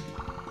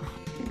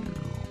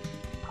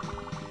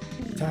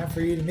 Time for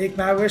you to make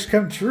my wish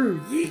come true.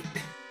 Yeet!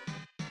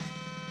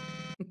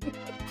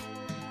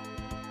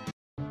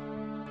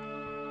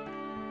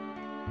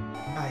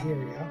 Here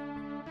we go.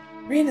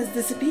 Reina's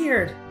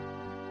disappeared!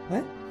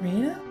 What?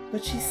 Reina?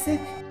 But she's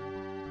sick.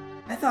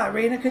 I thought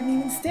Reina couldn't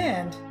even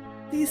stand.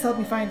 Please help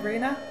me find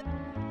Reina.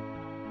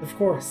 Of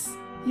course.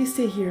 You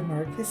stay here,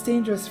 Mark. It's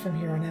dangerous from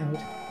here on out.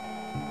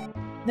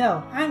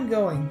 No, I'm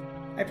going.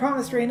 I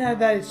promised Reina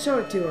that I'd show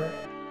it to her.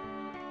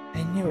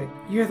 I knew it.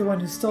 You're the one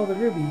who stole the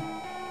ruby.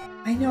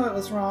 I know it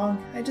was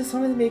wrong. I just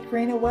wanted to make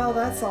Reina well,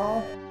 that's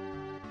all.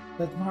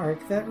 But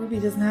Mark, that ruby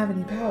doesn't have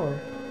any power.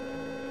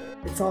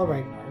 It's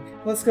alright, Mark.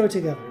 Let's go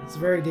together. It's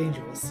very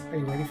dangerous. Are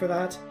you ready for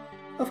that?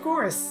 Of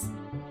course!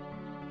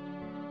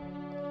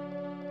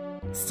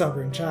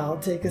 Stubborn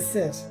child, take a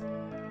sit.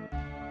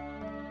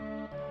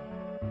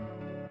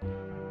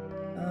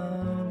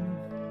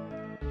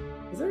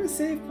 Is there a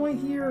save point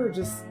here, or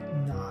just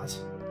not?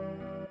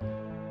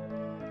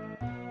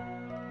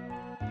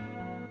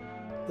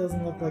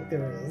 Doesn't look like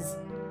there is.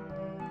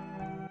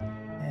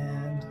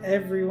 And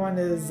everyone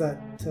is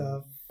at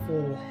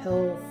full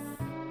health.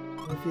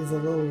 If he's a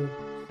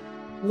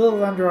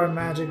little under on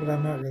magic, but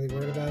I'm not really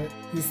worried about it.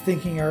 He's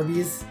thinking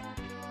Arby's.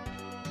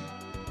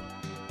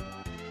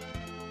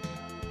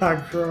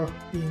 Aggro,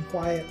 being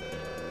quiet.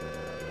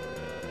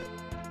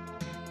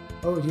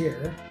 Oh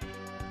dear.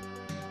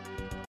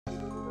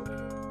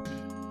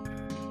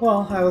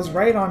 Well, I was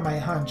right on my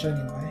hunch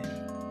anyway.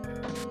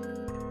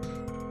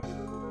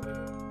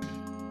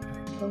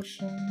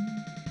 Potion.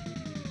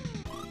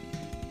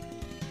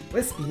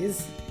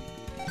 Wispies.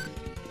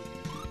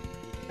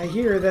 I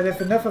hear that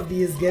if enough of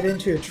these get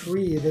into a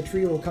tree, the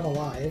tree will come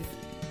alive.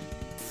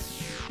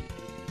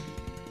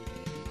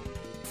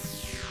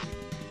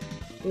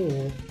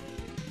 Ooh.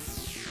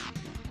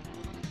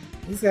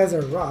 These guys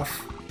are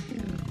rough.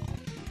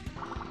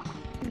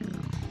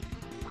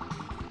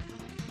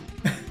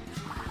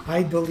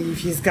 I believe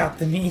he's got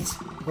the meat.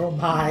 Oh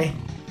my.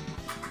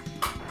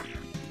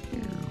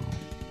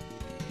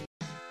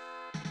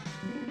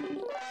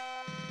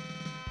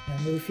 And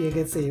Lufia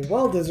gets a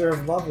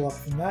well-deserved level up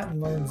from that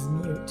and learns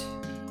Mute.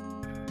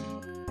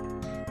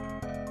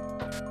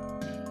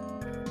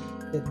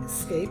 Didn't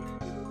escape.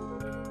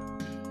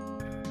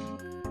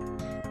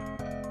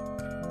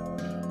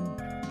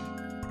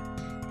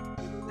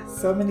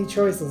 So many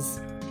choices.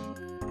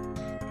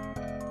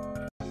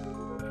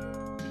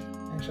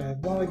 Actually, I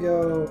want to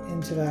go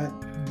into that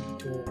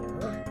door.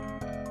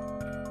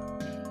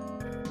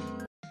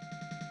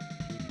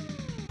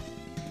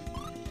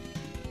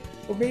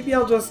 Or maybe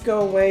I'll just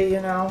go away,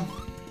 you know.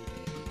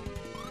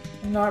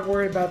 I'm not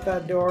worried about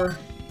that door.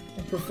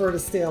 I prefer to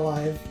stay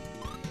alive.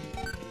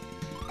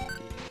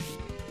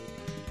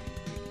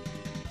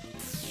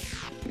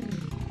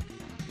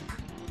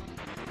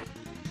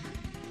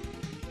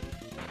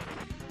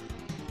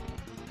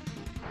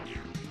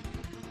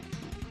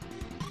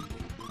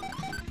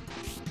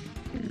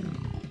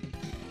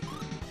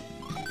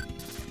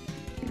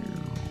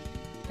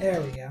 There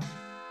we go.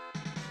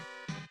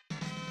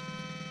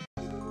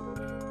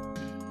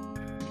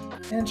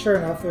 And sure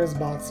enough, there's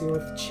Boxy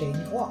with chain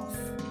cloth,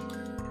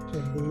 which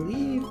I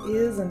believe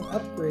is an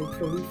upgrade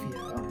for Lufia.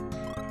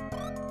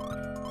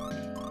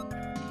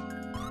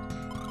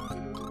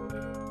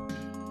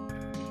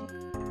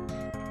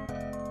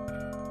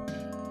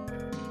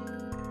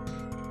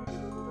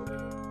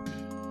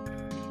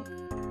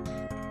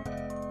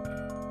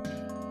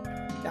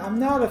 I'm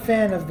not a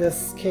fan of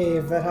this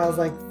cave that has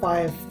like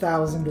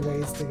 5,000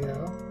 ways to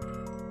go.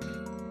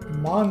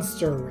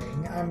 Monster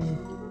Ring.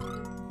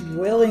 I'm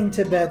willing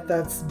to bet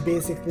that's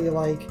basically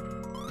like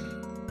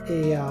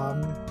a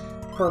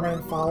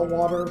permanent foul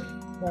water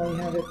while you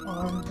have it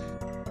on.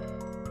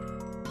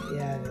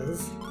 Yeah, it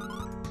is.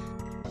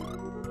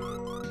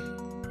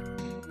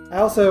 I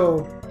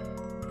also...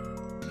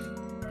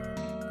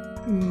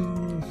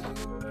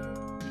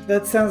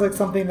 that sounds like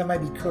something that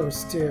might be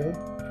cursed too.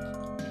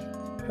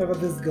 What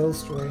about this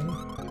ghost ring?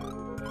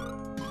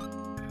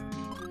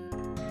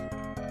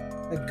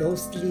 A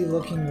ghostly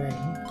looking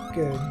ring.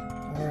 Good.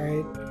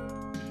 Alright.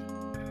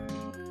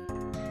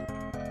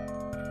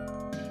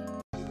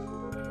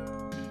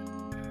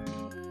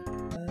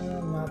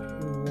 I'm not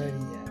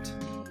ready yet.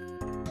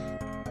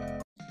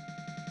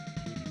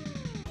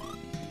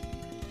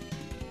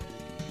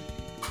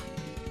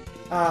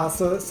 Ah,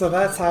 so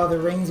that's how the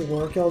rings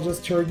work. It'll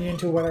just turn you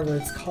into whatever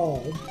it's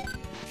called.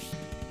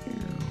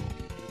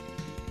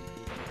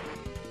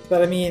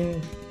 But I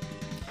mean,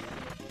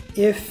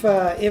 if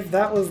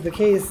that was the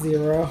case,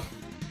 Zero.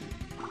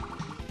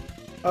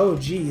 Oh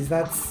geez,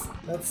 that's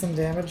some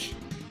damage.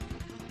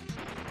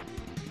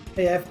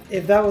 Hey,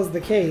 if that was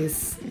the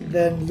case,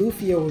 then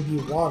Lufia would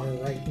be water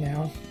right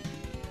now.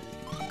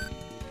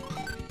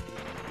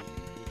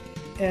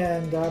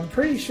 And I'm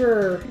pretty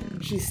sure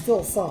she's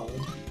still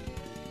solid.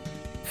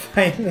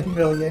 Find the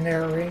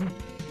millionaire ring.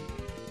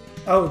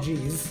 Oh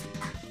geez.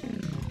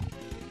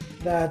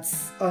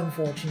 That's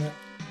unfortunate.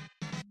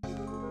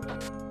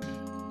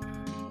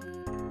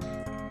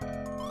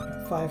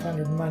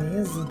 500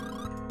 monies.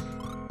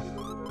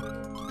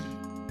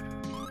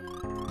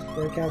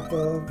 Break out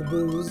the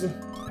booze.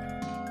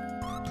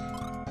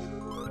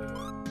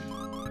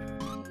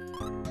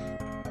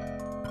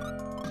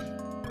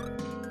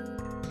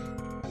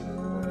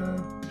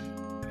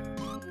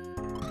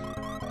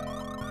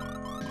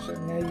 So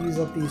I'm gonna use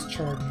up these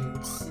charred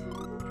meats.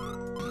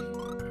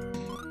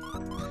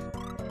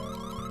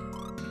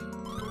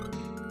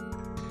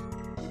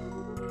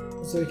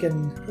 So we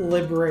can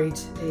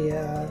liberate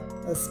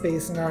a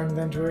space in our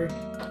inventory.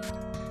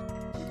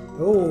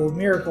 Oh,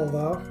 miracle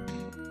though.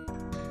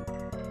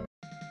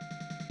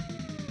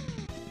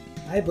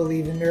 I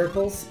believe in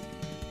miracles.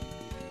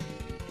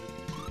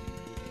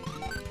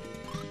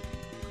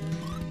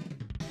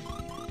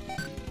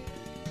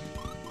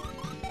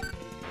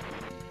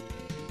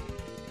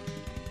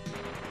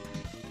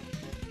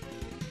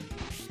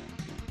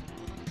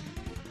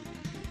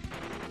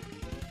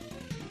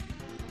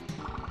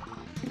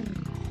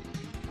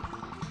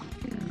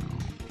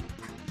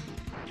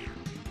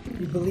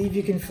 You believe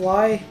you can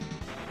fly?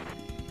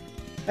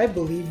 I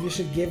believe you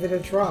should give it a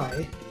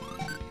try.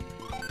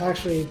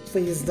 Actually,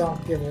 please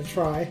don't give it a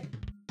try.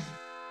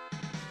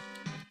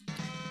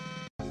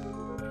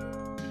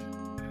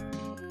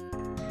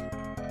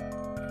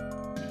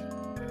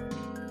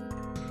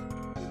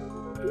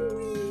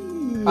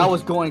 Whee! I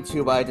was going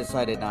to, but I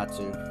decided not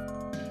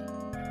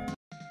to.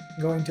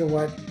 Going to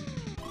what?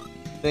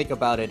 Think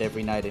about it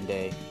every night and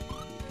day.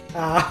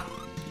 Ah,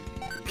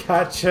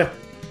 gotcha.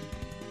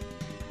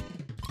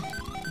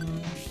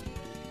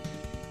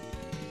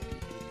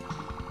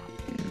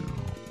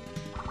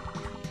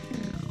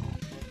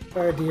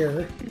 Oh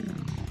dear.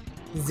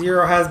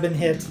 Zero has been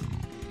hit.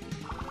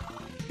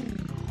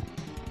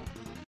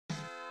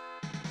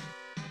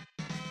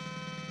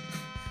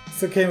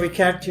 So can we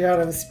catch you out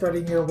of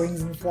spreading your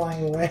wings and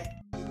flying away?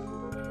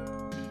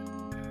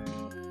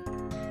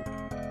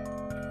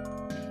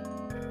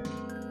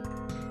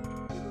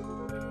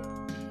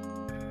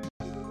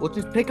 We'll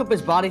just pick up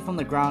his body from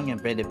the ground and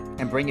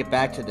bring it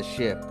back to the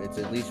ship. It's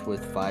at least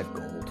worth 5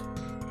 gold.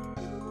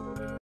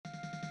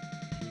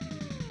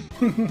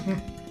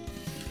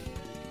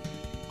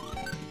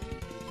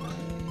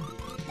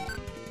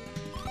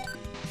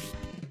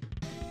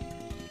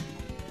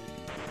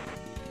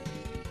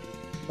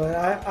 But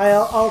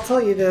I'll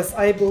tell you this,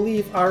 I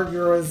believe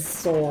Argura's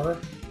sore.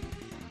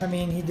 I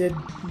mean, he did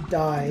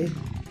die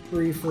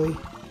briefly.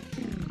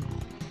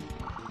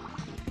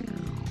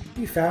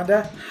 You found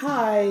a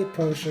high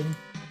potion.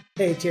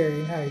 Hey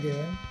Tyrion, how you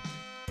doing?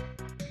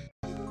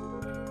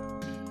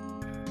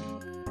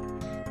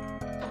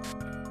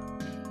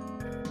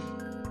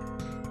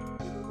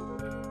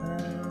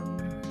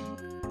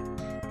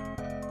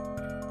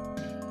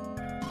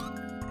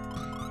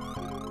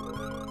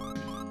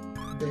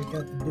 Break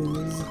out the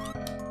booze.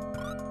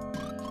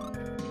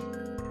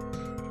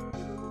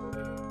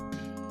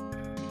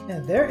 Yeah,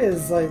 there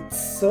is like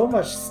so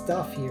much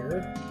stuff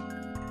here.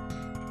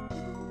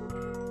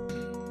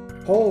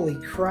 Holy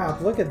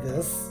crap, look at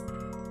this.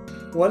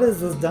 What is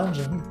this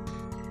dungeon?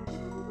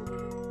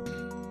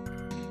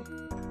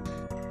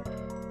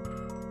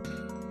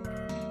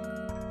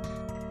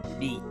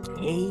 The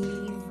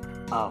Cave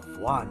of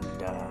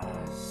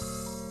Wonders.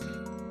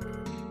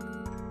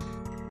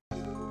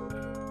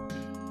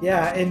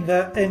 Yeah, in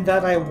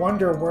that I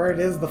wonder where it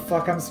is the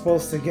fuck I'm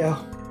supposed to go.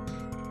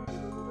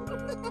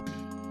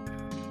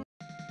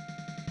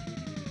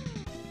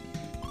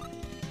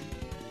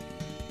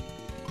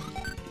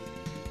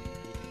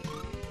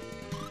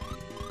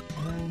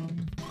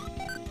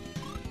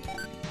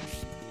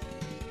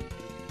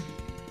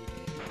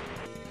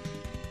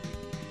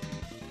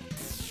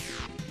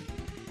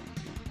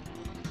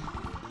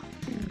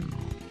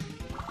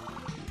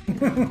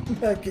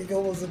 That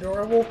giggle was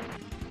adorable.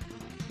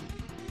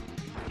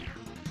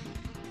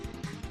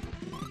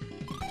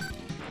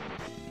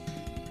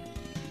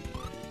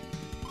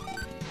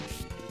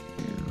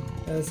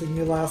 As in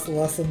your last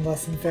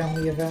lesson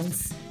family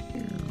events.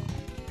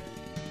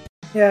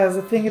 Yeah, there's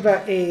a thing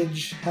about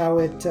age, how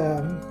it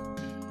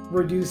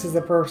reduces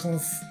a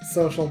person's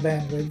social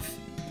bandwidth.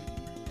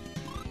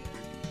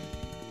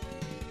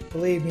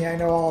 Believe me, I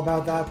know all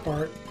about that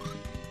part.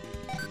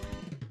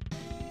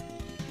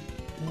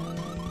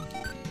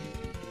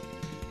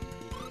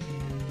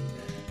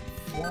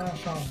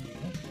 Flash on you.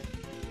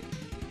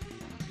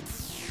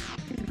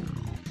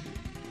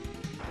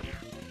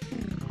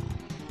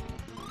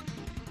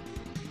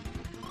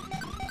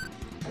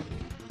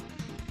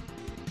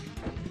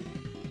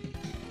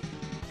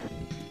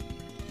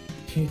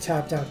 You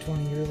tapped out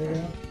 20 years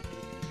ago?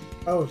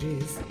 Oh,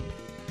 jeez.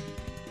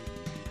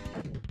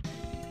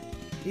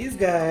 These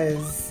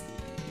guys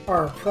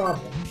are a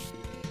problem.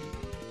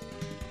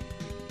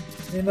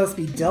 They must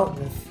be dealt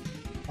with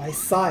by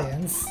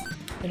science,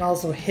 and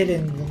also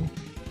hidden them.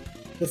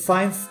 The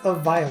science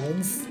of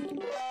violence.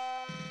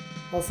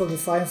 Also the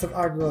science of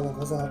Agro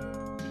levels up.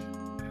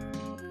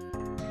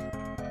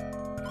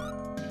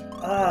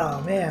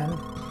 Ah, man.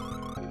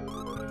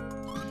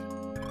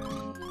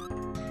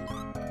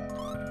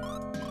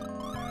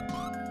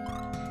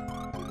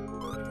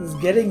 Is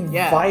getting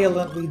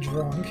violently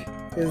drunk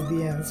is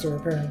the answer,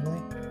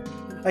 apparently.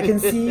 I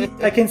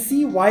can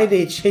see why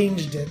they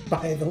changed it,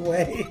 by the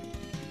way.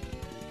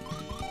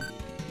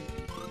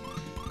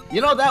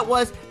 You know, that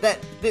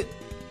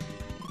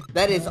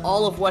is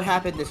all of what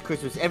happened this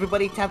Christmas.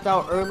 Everybody tapped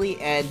out early,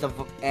 and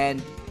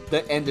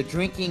the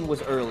drinking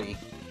was early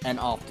and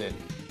often.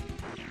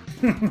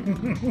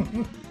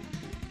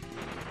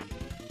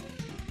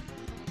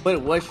 But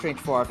it was strange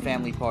for our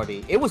family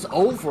party. It was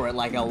over at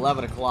like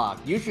 11 o'clock.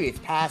 Usually it's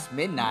past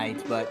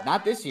midnight, but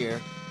not this year.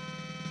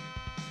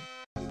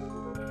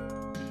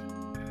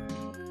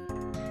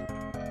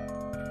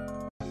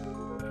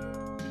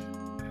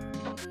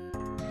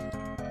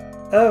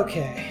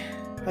 Okay.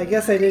 I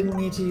guess I didn't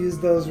need to use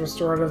those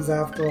restoratives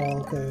after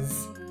all,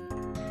 because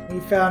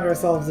we found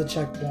ourselves a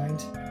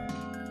checkpoint.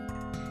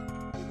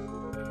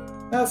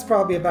 That's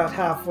probably about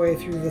halfway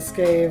through this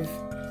cave.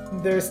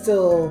 There's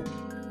still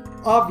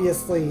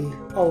obviously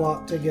a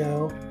lot to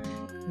go,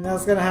 and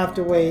that's gonna have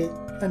to wait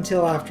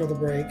until after the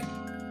break.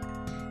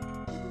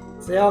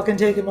 So y'all can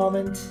take a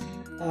moment,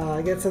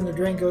 get something to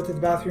drink, go to the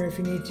bathroom if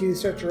you need to,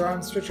 stretch your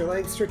arms, stretch your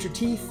legs, stretch your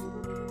teeth,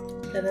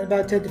 and in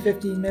about 10 to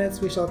 15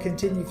 minutes we shall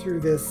continue through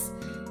this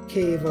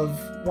cave of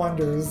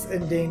wonders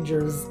and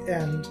dangers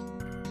and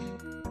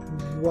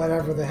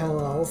whatever the hell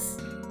else.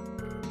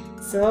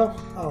 So,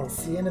 I'll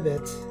see you in a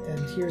bit,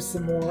 and here's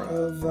some more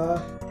of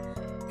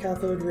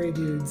Cathode Ray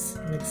Dude's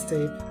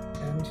mixtape.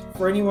 And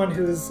for anyone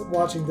who's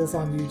watching this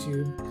on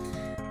YouTube,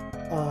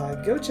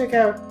 go check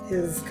out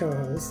his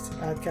co-host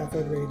at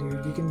Cathode Ray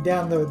Dude. You can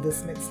download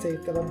this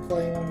mixtape that I'm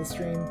playing on the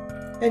stream.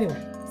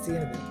 Anyway, see you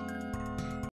in a bit.